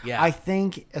them. Yeah. I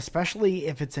think, especially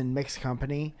if it's in mixed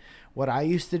company, what I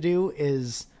used to do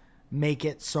is make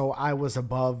it so I was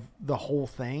above the whole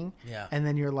thing. Yeah. And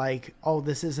then you're like, oh,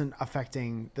 this isn't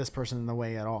affecting this person in the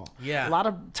way at all. Yeah. A lot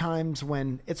of times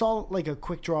when it's all like a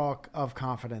quick draw of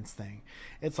confidence thing,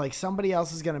 it's like somebody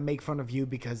else is going to make fun of you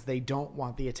because they don't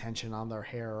want the attention on their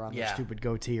hair or on their stupid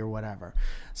goatee or whatever.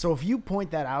 So if you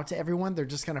point that out to everyone, they're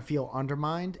just going to feel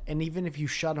undermined. And even if you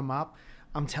shut them up,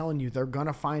 I'm telling you, they're going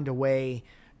to find a way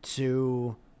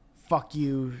to fuck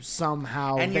you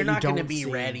somehow, and you're not going to be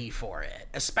ready for it,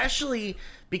 especially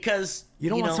because you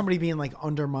don't want somebody being like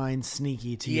undermined,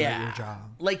 sneaky to you at your job.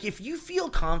 Like if you feel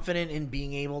confident in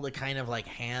being able to kind of like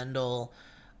handle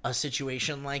a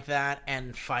situation like that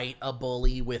and fight a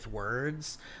bully with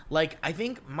words. Like, I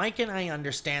think Mike and I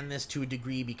understand this to a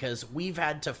degree because we've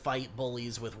had to fight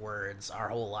bullies with words our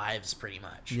whole lives pretty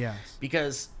much. Yes.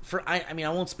 Because I mean, I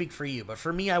won't speak for you, but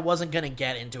for me, I wasn't going to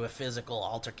get into a physical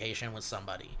altercation with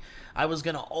somebody. I was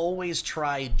going to always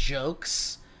try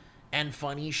jokes and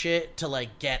funny shit to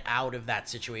like get out of that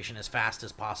situation as fast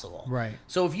as possible. Right.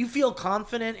 So if you feel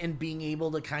confident in being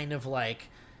able to kind of like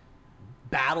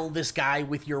battle this guy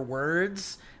with your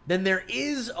words, then there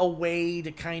is a way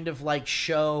to kind of like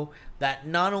show that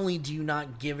not only do you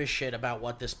not give a shit about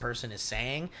what this person is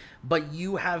saying, but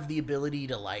you have the ability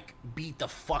to like beat the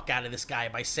fuck out of this guy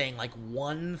by saying like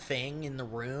one thing in the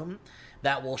room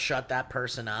that will shut that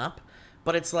person up.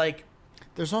 But it's like,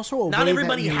 there's also a not way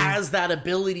everybody that has that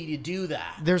ability to do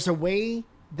that. There's a way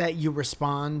that you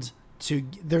respond to.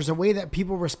 There's a way that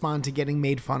people respond to getting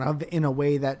made fun of in a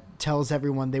way that tells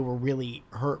everyone they were really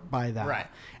hurt by that. Right.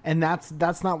 And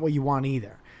that's not what you want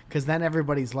either. Because then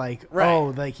everybody's like, Right. oh,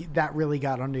 like that really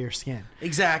got under your skin.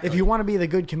 Exactly. If you want to be the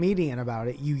good comedian about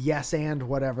it, you yes and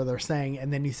whatever they're saying,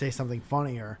 and then you say something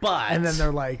funnier. But- and then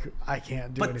they're like, I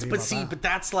can't do anything about that. But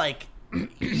that's like,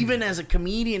 even as a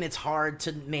comedian, it's hard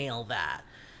to nail that.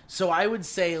 So I would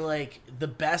say like the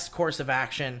best course of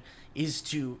action is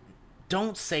to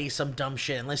don't say some dumb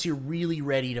shit unless you're really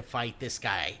ready to fight this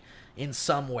guy in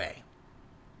some way.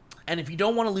 And if you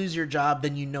don't want to lose your job,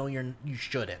 then you know you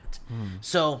shouldn't.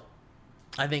 So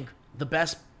I think the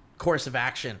best course of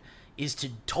action is to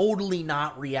totally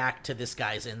not react to this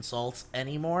guy's insults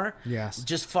anymore. Yes.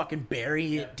 Just fucking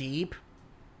bury it deep.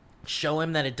 Show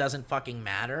him that it doesn't fucking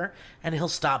matter, and he'll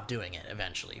stop doing it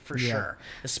eventually, for sure.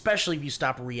 Especially if you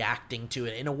stop reacting to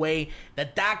it in a way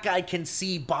that guy can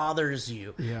see bothers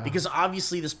you. Yeah. Because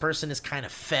obviously this person is kind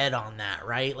of fed on that,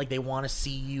 right? Like they want to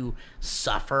see you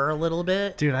suffer a little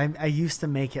bit. Dude, I used to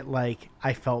make it like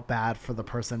I felt bad for the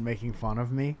person making fun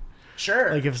of me. Sure.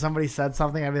 Like if somebody said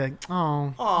something, I'd be like,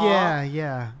 oh, Aw.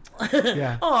 yeah.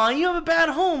 Yeah. Aw, you have a bad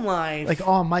home life. Like,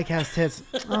 oh, Mike has tits.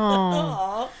 Oh,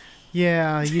 Aw.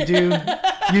 yeah, you do.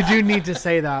 You do need to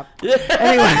say that.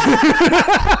 Anyway,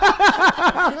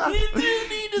 You do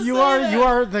need to you say are that. you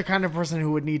are the kind of person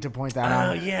who would need to point that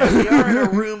Oh out. yeah, we are in a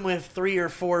room with 3 or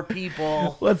 4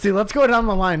 people. Let's see. Let's go down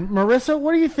the line. Marissa,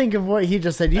 what do you think of what he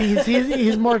just said?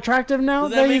 He's more attractive now.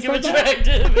 Does that make he him said that?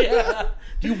 attractive? Yeah.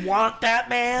 Do you want that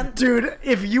man? Dude,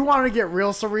 if you want to get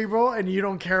real cerebral and you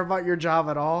don't care about your job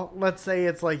at all, let's say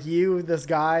it's like you, this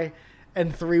guy,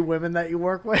 and 3 women that you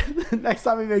work with. Next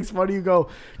time he makes fun of you, go,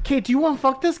 Kate, do you want to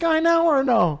fuck this guy now or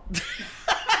no?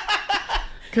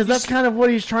 Because that's kind of what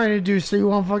he's trying to do. So you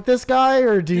want to fuck this guy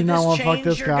or do you not want to fuck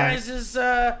this your guy? guys'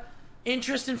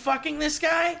 interest in fucking this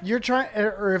guy? You're trying,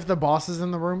 or if the boss is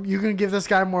in the room, you can give this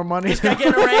guy more money. This guy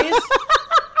getting a raise?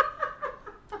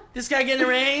 This guy getting a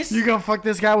raise? You gonna fuck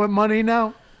this guy with money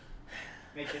now?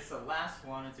 Make this the last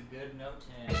one. It's a good note to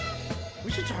end.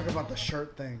 We should talk about the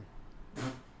shirt thing.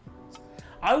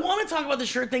 I want to talk about the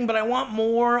shirt thing, but I want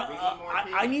more.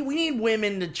 more We need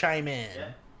women to chime in.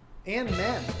 Yeah. And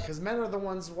men, because men are the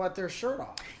ones who want their shirt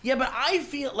off. Yeah, but I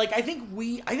feel like I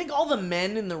think all the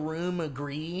men in the room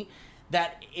agree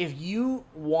that if you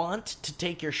want to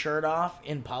take your shirt off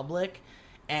in public,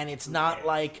 and it's not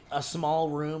like a small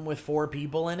room with 4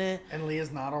 people in it, And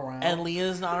Leah's not around. and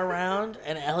Leah's not around,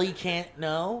 and Ellie can't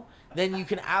know, then you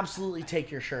can absolutely take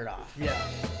your shirt off. Yeah.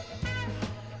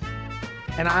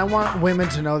 And I want women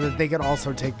to know that they could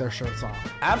also take their shirts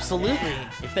off. Absolutely,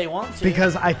 if they want to.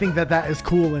 Because I think that is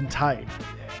cool and tight.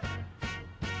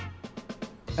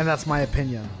 And that's my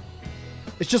opinion.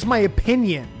 It's just my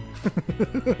opinion.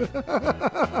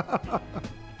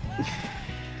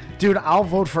 Dude, I'll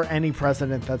vote for any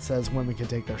president that says women can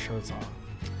take their shirts off.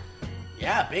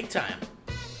 Yeah, big time.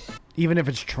 Even if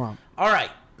it's Trump. All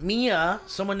right, Mia,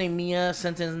 someone named Mia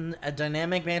sent in a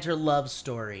dynamic banter love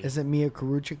story. Is it Mia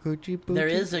Karuchi? There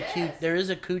is a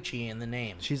coochie in the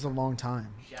name. She's a long time.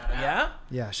 Yeah?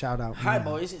 Yeah, shout out. Hi, Mia.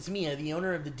 boys. It's Mia, the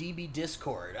owner of the DB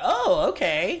Discord. Oh,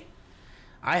 okay.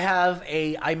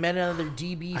 I met another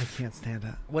DB. I can't stand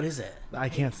it. What is it? I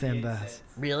can't stand this.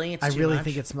 Really? It's I too really much?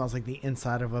 think it smells like the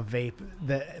inside of a vape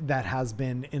that has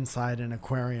been inside an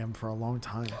aquarium for a long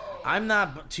time. I'm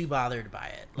not too bothered by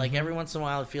it. Like, Mm-hmm. every once in a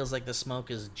while, it feels like the smoke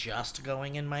is just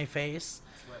going in my face.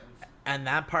 And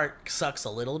that part sucks a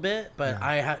little bit, but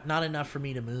Yeah. not enough for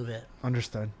me to move it.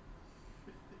 Understood.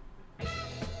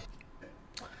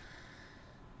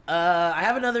 I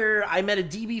have another. I met a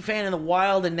DB fan in the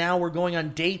wild, and now we're going on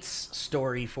dates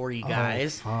story for you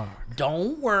guys. Oh, fuck.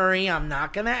 Don't worry, I'm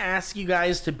not gonna ask you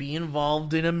guys to be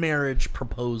involved in a marriage I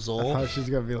proposal. thought she was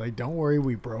gonna be like, "Don't worry,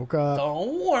 we broke up."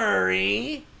 Don't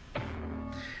worry.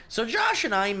 So Josh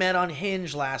and I met on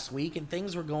Hinge last week, and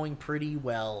things were going pretty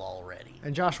well already.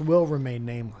 And Josh will remain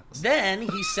nameless. Then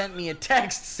he sent me a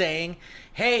text saying,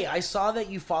 "Hey, I saw that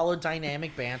you followed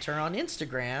Dynamic Banter on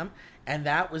Instagram, and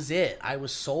that was it. I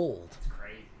was sold."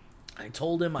 Crazy. I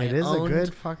told him I It is owned... a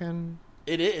good fucking...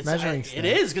 It is. measuring It stick.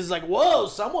 is, because it's like, whoa,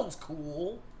 someone's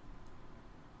cool.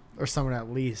 Or someone at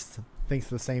least thinks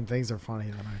the same things are funny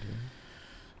than I do.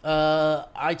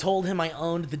 I told him I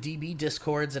owned the DB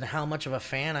Discords and how much of a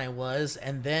fan I was,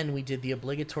 and then we did the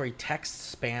obligatory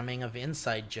text spamming of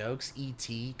inside jokes,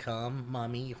 E.T., cum,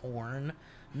 mummy, horn,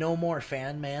 no more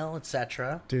fan mail,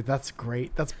 etc. Dude, that's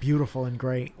great. That's beautiful and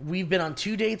great. We've been on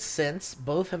 2 dates since.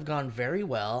 Both have gone very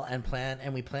well, and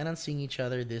we plan on seeing each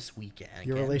other this weekend.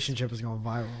 Your relationship is going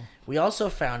viral. We also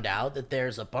found out that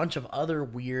there's a bunch of other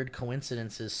weird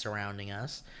coincidences surrounding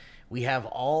us. We have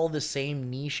all the same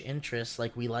niche interests,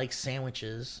 like we like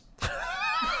sandwiches.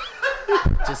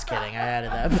 Just kidding, I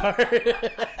added that part.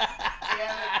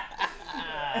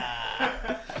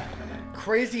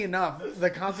 Crazy enough, the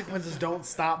consequences don't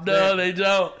stop No, there. they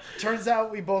don't. Turns out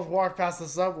we both walked past the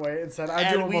Subway and said, I'd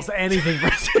And do almost anything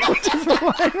for sandwiches for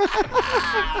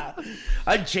life.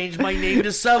 I'd change my name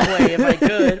to Subway if I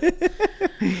could.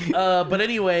 But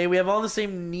anyway, we have all the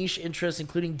same niche interests,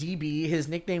 including DB. His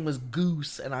nickname was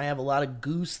Goose, and I have a lot of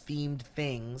goose-themed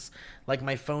things, like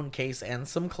my phone case and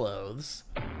some clothes.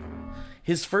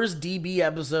 His first DB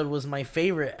episode was my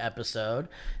favorite episode,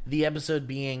 the episode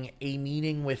being a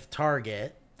meeting with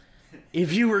Target,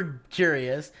 if you were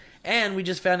curious. And we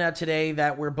just found out today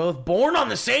that we're both born on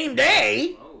the same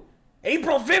day,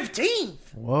 April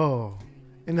 15th. Whoa.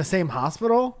 In the same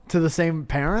hospital? To the same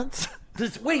parents?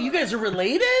 Wait, you guys are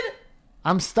related?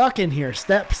 I'm stuck in here,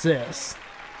 stepsis.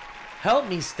 Help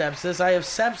me, stepsis. I have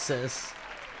sepsis.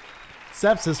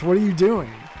 Sepsis, what are you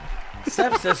doing?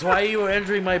 Sepsis, why are you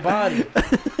entering my body?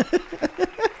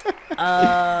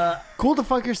 Cool to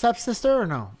fuck your stepsister or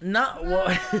no? Not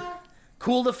well,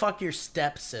 cool to fuck your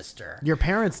stepsister. Your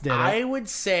parents did it. I would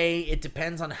say it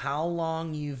depends on how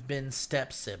long you've been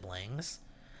step siblings,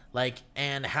 like,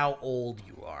 and how old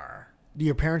you are.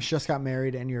 Your parents just got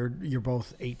married and you're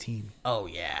both 18. Oh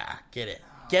yeah, get it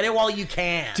while you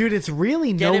can, Dude, it's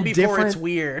really Get no it before different. it's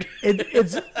weird.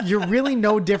 It's you're really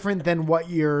no different than what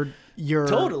your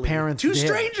Totally, parents two did.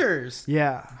 strangers.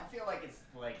 Yeah. I feel like it's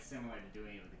like similar to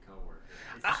doing it with a coworker.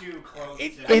 It's too close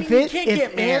to. I mean, you can't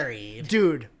get married.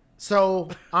 Dude. So,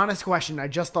 honest question, I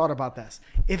just thought about this.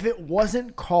 If it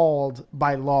wasn't called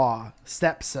by law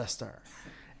stepsister,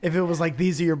 if it was like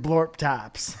these are your blorp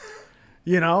taps,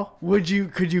 you know, could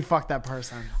you fuck that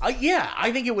person? Yeah,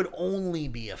 I think it would only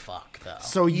be a fuck though.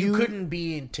 So you couldn't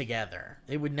be together.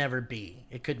 It would never be.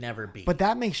 It could never be. But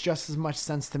that makes just as much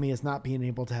sense to me as not being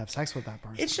able to have sex with that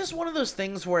person. It's just one of those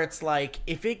things where it's like,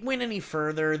 if it went any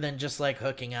further than just like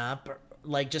hooking up,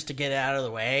 like just to get it out of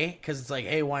the way, because it's like,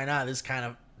 hey, why not? This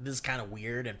is kind of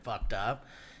weird and fucked up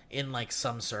in like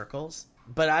some circles.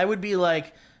 But I would be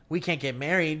like, we can't get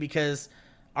married because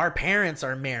our parents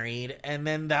are married, and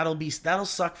then that'll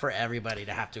suck for everybody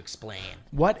to have to explain.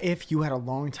 What if you had a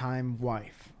longtime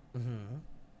wife, Mm-hmm.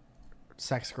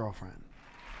 sex girlfriend?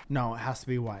 No, it has to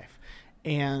be wife.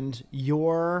 And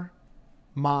your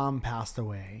mom passed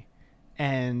away,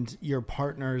 and your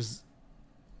partner's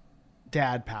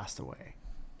dad passed away.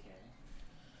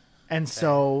 And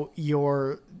so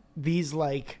these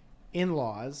like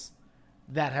in-laws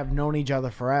that have known each other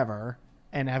forever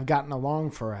and have gotten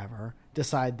along forever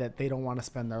decide that they don't want to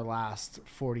spend their last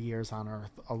 40 years on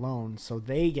Earth alone, so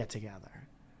they get together.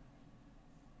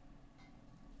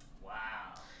 Wow.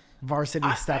 Varsity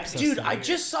stepsister. Dude, I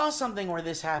just saw something where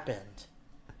this happened.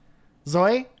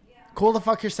 Zoe, cool to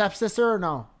fuck your stepsister or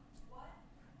no? What?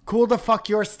 Cool to fuck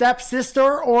your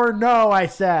stepsister or no, I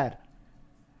said.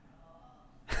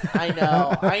 I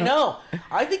know.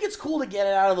 I think it's cool to get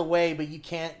it out of the way, but you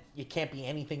can't be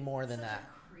anything more than that.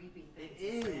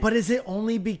 But is it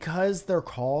only because they're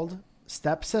called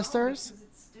stepsisters?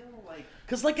 It's still like.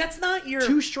 Because like that's not your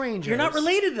Two strangers. You're not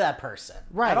related to that person,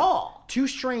 Right. At all. Two Yeah, but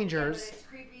strangers. it's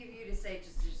creepy of you to say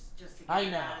just to get I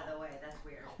it know. out of the way. That's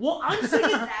weird. Well, I'm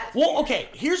saying. That's Well, weird. okay.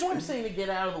 Here's what I'm saying to get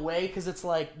out of the way, because it's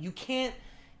like you can't.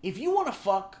 If you want to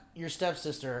fuck your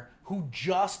stepsister who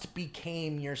just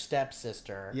became your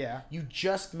stepsister, Yeah. you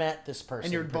just met this person,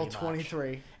 And you're pretty both much.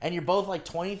 23. And you're both like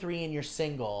 23 and you're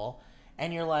single,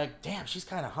 and you're like, damn, she's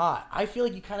kind of hot. I feel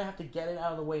like you kind of have to get it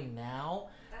out of the way now.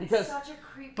 Because Such a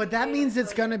creepy But that way means to it's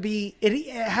put going to be, it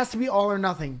has to be all or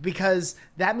nothing, because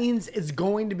that means it's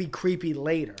going to be creepy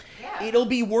later. Yeah. it'll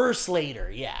be worse later,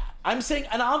 yeah. I'm saying,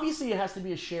 and obviously it has to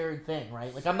be a shared thing,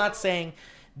 right? Like, I'm not saying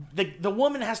the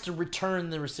woman has to return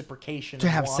the reciprocation To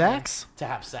of have wanting sex? To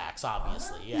have sex,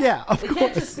 obviously. Yeah, Yeah, of it can't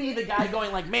course. just be the guy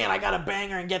going like, "Man, I gotta bang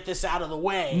her and get this out of the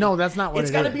way." No, that's not what it's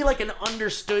it got to is. be like an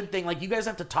understood thing. Like you guys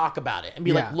have to talk about it and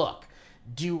be like, Yeah. "Look,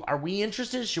 are we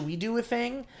interested? Should we do a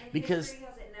thing?" Because Has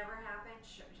it never happened?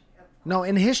 No,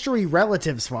 in history,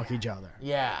 relatives fuck each other.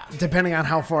 yeah. Depending on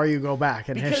how far you go back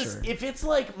in Because history. if it's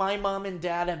like my mom and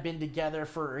dad have been together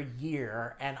for a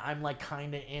year and I'm like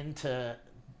kind of into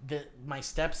my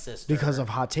stepsister Because of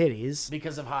hot titties.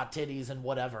 and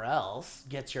whatever else,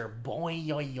 gets your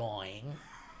boing.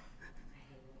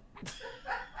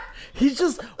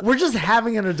 We're just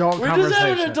having an adult We're just conversation.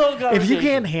 having an adult If you conversation.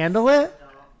 can't handle it,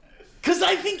 Because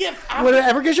I think if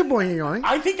whatever gets your boing going.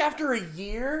 I think after a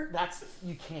year,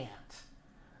 you can't.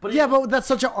 But Yeah, but that's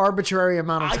such an arbitrary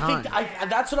amount of I time. think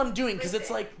that's what I'm doing because it's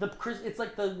like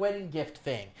the wedding gift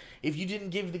thing. If you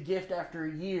didn't give the gift after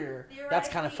a year, that's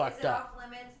kind of fucked up. Off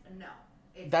limits? No.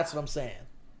 That's what I'm saying.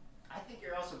 I think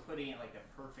you're also putting it like the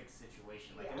perfect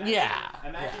situation. Like Yeah.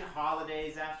 Imagine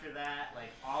holidays after that, like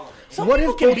all of it. Some What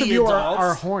people if can both be of you adults.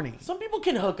 are horny? Some people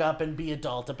can hook up and be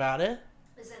adult about it.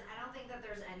 Listen, I don't think that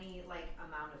there's any like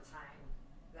amount of time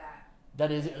that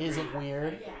That isn't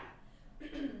weird.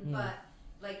 Yeah. But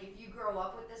like if you grow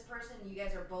up with this person, you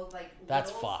guys are both like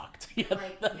That's littles, fucked. Yeah,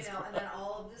 like that's and then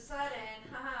all of a sudden,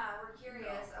 haha, we're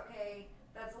curious. Okay,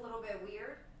 that's a little bit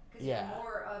weird because Yeah. you're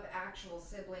more of actual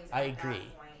siblings. I at agree.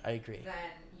 That point I agree. Than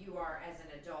you are as an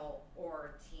adult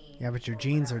or teen. Yeah, but your or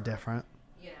genes are whatever, different.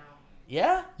 You know.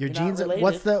 Yeah. Your you're not genes. related.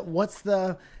 What's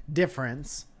the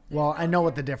difference? Well, I know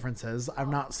what the difference is. I'm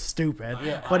not stupid.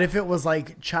 Yeah. But if it was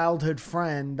like childhood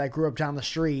friend that grew up down the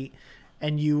street,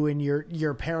 and you and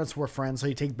your parents were friends, so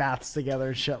you take baths together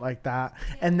and shit like that,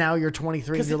 and now you're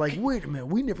 23 and you're like, wait a minute,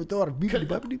 we never thought of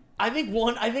beepity. I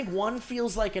think one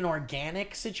feels like an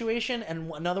organic situation,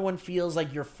 and another one feels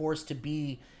like you're forced to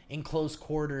be in close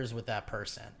quarters with that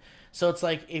person. So it's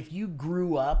like if you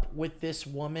grew up with this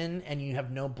woman and you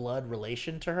have no blood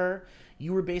relation to her,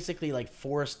 you were basically like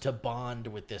forced to bond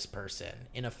with this person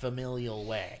in a familial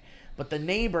way. But the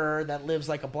neighbor that lives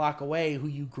like a block away, who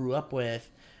you grew up with,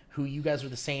 who you guys were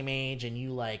the same age, and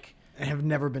you like I have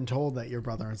never been told that you're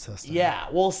brother and sister. yeah.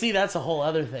 Well, see, that's a whole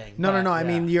other thing. No. but, I yeah.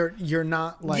 mean, you're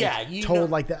not like you told know-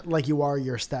 like that, like you are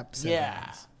your step siblings.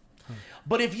 Yeah.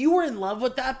 But if you were in love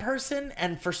with that person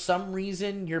and for some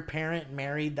reason your parent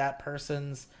married that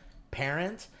person's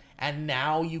parent and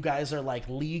now you guys are like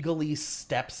legally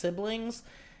step siblings,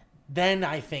 then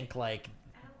I think like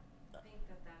I don't think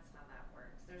that that's how that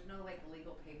works. There's no like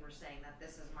legal paper saying that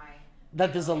this is my.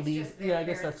 that is a it's legal. just their Yeah, I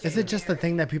guess parents that's. Is it just the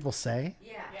thing that people say?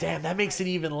 Yeah. Damn, that makes it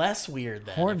even less weird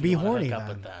then. if Be you wanna horny hook up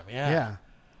then. with them. Yeah. Yeah.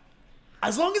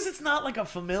 As long as it's not like a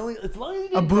familiar. As long as you A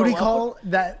didn't booty grow up call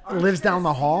that Aren't lives you gonna down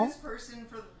the see hall. This person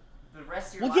for the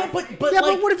rest of your Well, yeah, life? but Yeah,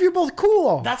 like, but what if you're both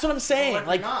cool? that's what I'm saying. Well, if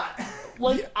like, you're not.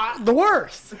 like The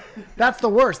worst. That's the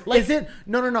worst. Like- Is it?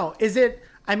 No. Is it?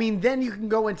 I mean, then you can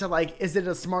go into like, is it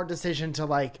a smart decision to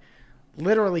like,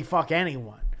 literally fuck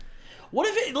anyone? what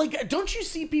if it like? Don't you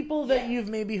see people that you've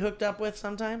maybe hooked up with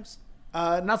sometimes?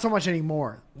 Not so much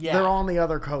anymore. Yeah. They're on the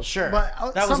other coast. Sure. but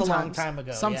That was a long sometimes- time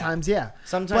ago, yeah. Sometimes, yeah.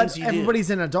 Sometimes but you do. everybody's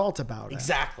an adult about it.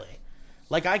 Exactly.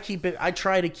 Like I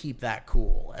try to keep that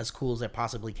cool as I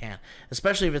possibly can,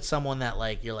 especially if it's someone that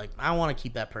like you're like I want to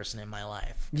keep that person in my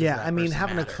life. 'cause Yeah, that I mean, person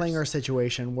having matters. a clinger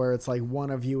situation where it's like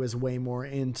one of you is way more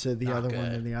into the Not other one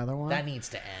good. than the other one. That needs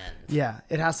to end. Yeah,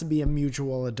 it has to be a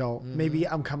mutual adult. Mm-hmm. Maybe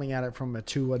I'm coming at it from a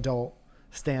two adult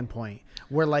standpoint,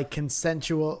 where like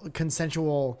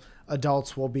consensual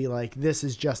adults will be like, this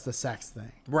is just a sex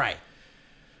thing, Right.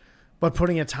 but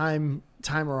putting a timer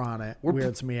on it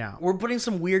weirds me out. We're putting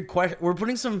some we're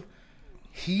putting some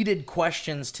heated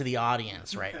questions to the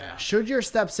audience right now. Should your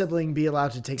step sibling be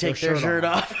allowed to take Take their shirt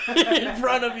off in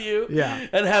front of you, Yeah.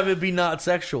 and have it be not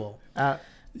sexual. Yeah.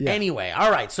 Anyway,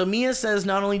 all right. So Mia says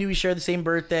not only do we share the same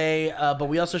birthday, but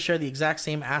we also share the exact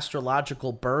same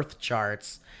astrological birth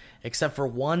charts, except for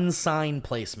one sign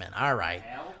placement. All right.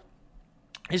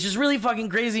 It's just really fucking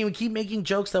crazy. We keep making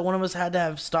jokes that one of us had to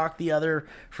have stalked the other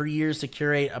for years to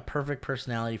curate a perfect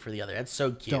personality for the other. That's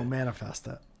so cute. Don't manifest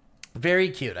it. Very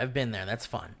cute. I've been there. That's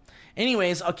fun.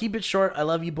 Anyways, I'll keep it short. I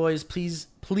love you boys. Please,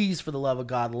 for the love of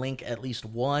God, link at least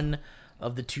one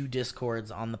of the 2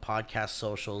 Discords on the podcast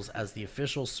socials as the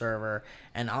official server,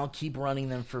 and I'll keep running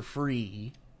them for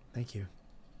free. Thank you.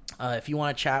 If you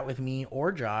want to chat with me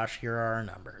or Josh, here are our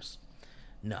numbers.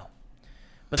 No.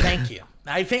 But thank you.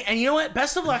 I think, and you know what?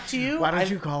 Best of luck to you. Why don't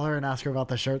you call her and ask her about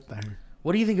the shirt thing?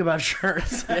 What do you think about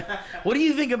shirts? What do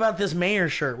you think about this mayor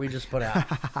shirt we just put out?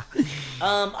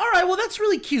 All right, well, that's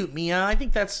really cute, Mia. I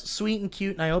think that's sweet and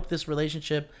cute, and I hope this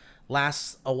relationship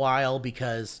lasts a while,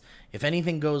 because if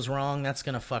anything goes wrong, that's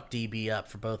going to fuck DB up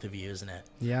for both of you, isn't it?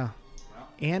 Yeah.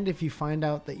 And if you find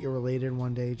out that you're related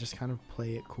one day, just kind of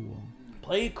play it cool.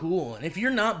 Play it cool. And if you're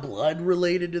not blood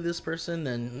related to this person,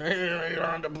 then you don't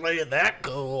have to play it that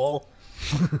cool.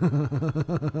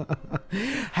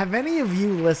 Have any of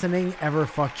you listening ever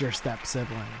fucked your step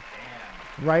sibling?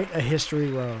 Write a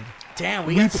history road. Damn,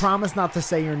 We promise not to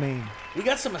say your name. we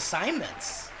got some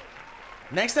assignments.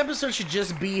 Next episode should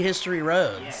just be History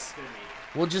Roads. Yeah, it's gonna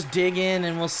be. We'll just dig in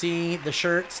and we'll see the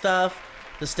shirt stuff,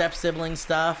 the step sibling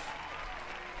stuff.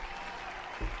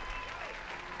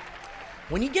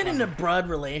 When you get into blood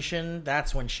relation,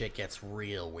 that's when shit gets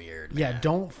real weird. Yeah, man.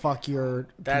 don't fuck your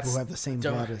people who have the same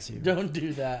don't- blood as you. Don't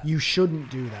do that. You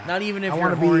shouldn't do that. Not even if I you're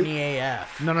wanna horny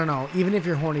AF. No. Even if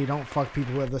you're horny, don't fuck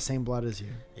people who have the same blood as you.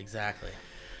 Exactly.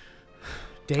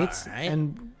 Dates All right.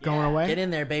 and going away. Get in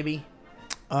there, baby.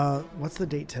 What's the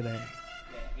date today?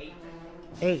 Yeah,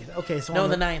 8th. Okay, so No, on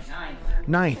the 9th.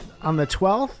 9th. On the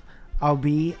 12th, I'll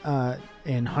be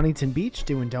in Huntington Beach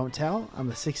doing Don't Tell. On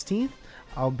the 16th,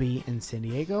 I'll be in San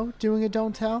Diego doing a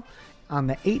Don't Tell. On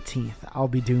the 18th, I'll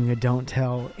be doing a Don't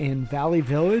Tell in Valley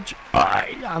Village.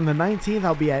 On the 19th,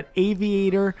 I'll be at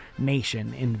Aviator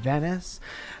Nation in Venice.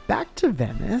 Back to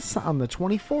Venice on the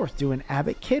 24th, doing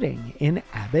Abbott Kidding in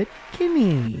Abbott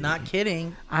Kinney. Not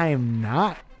kidding. I am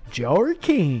not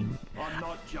joking. I'm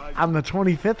not joking. On the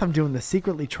 25th, I'm doing the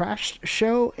Secretly Trashed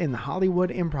show in the Hollywood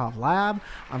Improv Lab.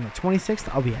 On the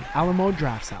 26th, I'll be at Alamo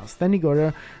Drafts House. Then you go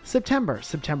to September.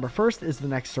 September 1st is the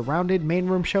next Surrounded main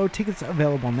room show. Tickets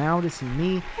available now to see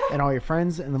me and all your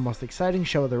friends in the most exciting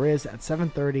show there is at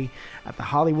 7:30 at the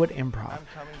Hollywood Improv.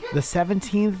 The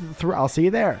 17th through, I'll see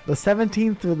you there. The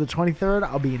 17th through the 23rd,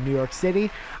 I'll be in New York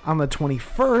City. On the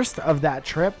 21st of that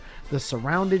trip, the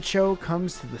Surrounded show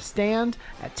comes to the Stand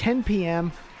at 10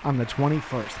 p.m. on the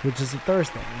 21st, which is a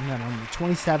Thursday. And then on the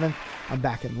 27th, I'm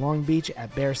back in Long Beach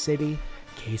at Bear City,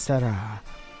 Que Sera.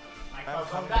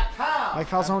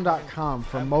 MikeFalzone.com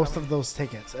for most of those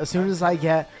tickets. As soon as I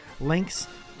get links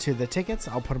to the tickets,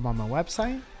 I'll put them on my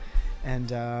website and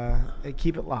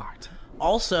keep it locked.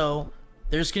 Also,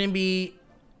 there's going to be...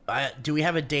 do we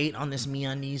have a date on this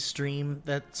MeUndies stream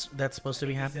that's supposed to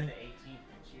be happening? The 18th, didn't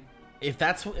you? If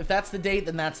that's the date,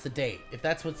 then that's the date. If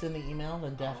that's what's in the email,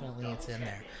 then definitely it's in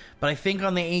there. But I think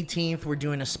on the 18th, we're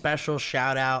doing a special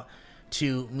shout out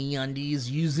to MeUndies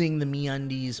using the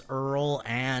MeUndies Earl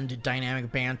and Dynamic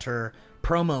Banter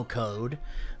promo code.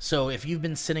 So if you've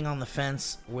been sitting on the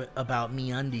fence about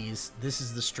MeUndies, this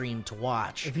is the stream to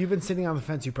watch. If you've been sitting on the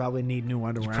fence, you probably need new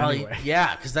underwear anyway.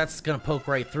 Yeah, because that's going to poke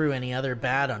right through any other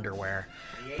bad underwear.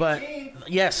 But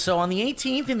yes, so on the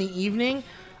 18th in the evening,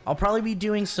 I'll probably be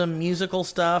doing some musical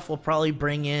stuff. We'll probably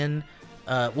bring in,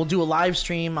 we'll do a live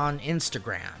stream on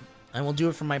Instagram. And we'll do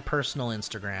it from my personal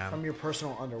Instagram. From your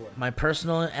personal underwear. My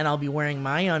personal, and I'll be wearing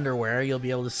my underwear. You'll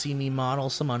be able to see me model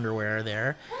some underwear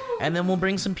there. And then we'll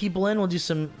bring some people in. We'll do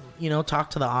some, talk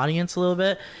to the audience a little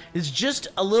bit. It's just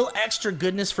a little extra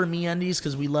goodness for MeUndies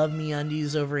because we love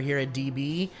MeUndies over here at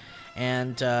DB.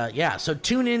 And so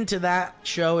tune into that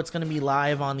show. It's going to be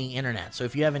live on the internet. So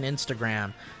if you have an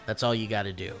Instagram, that's all you got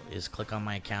to do is click on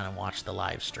my account and watch the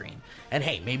live stream. And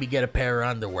hey, maybe get a pair of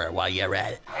underwear while you're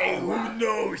at it. Hey, who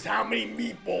knows how many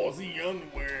meatballs in your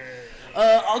underwear?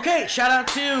 Okay, shout out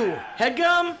to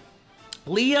Headgum,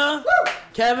 Leah,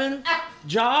 Kevin,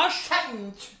 Josh,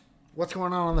 What's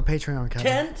going on the Patreon, Kevin?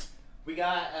 Kent. We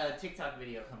got a TikTok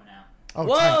video coming out. Oh,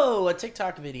 Whoa, a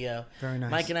TikTok video. Very nice.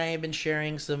 Mike and I have been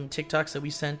sharing some TikToks that we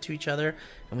sent to each other,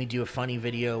 and we do a funny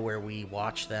video where we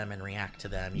watch them and react to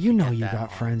them. You can know get you that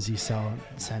got on. friends you send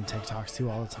TikToks to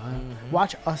all the time. Mm-hmm.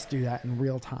 Watch us do that in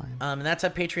real time. And that's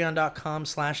at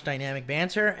patreon.com/dynamic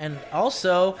banter. And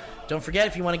also, don't forget,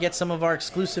 if you want to get some of our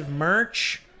exclusive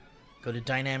merch, go to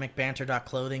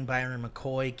dynamicbanter.clothing. Byron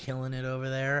McCoy killing it over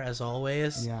there, as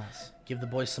always. Yes. Give the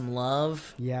boys some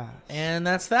love. Yes. And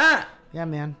that's that. Yeah,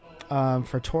 man.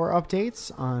 For tour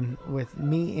updates with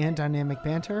me and Dynamic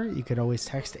Banter, you could always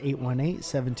text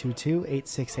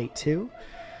 818-722-8682.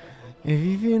 If you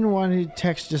even want to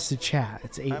text just to chat,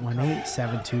 it's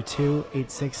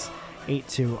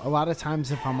 818-722-8682. A lot of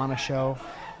times if I'm on a show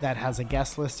that has a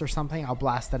guest list or something, I'll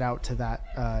blast it out to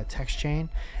that text chain,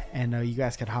 and you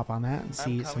guys could hop on that and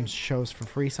see some shows for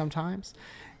free sometimes.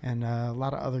 and a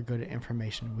lot of other good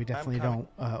information. We definitely don't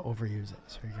overuse it.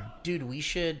 So here you go. Dude, we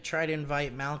should try to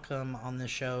invite Malcolm on the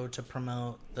show to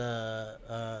promote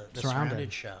the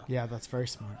Surrounded show. Yeah, that's very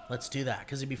smart. Let's do that,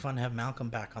 because it'd be fun to have Malcolm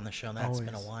back on the show. That's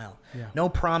been a while. Yeah. No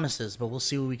promises, but we'll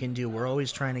see what we can do. We're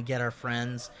always trying to get our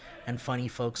friends and funny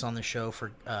folks on the show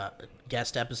for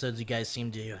guest episodes. You guys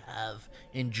seem to have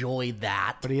enjoyed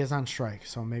that. But he is on strike,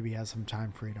 so maybe he has some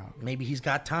time freed up. Maybe he's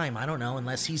got time. I don't know,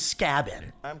 unless he's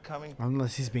scabbing. I'm coming.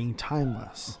 Unless he's being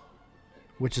timeless,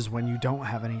 which is when you don't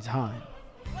have any time.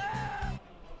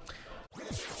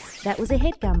 That was a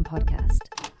HeadGum podcast.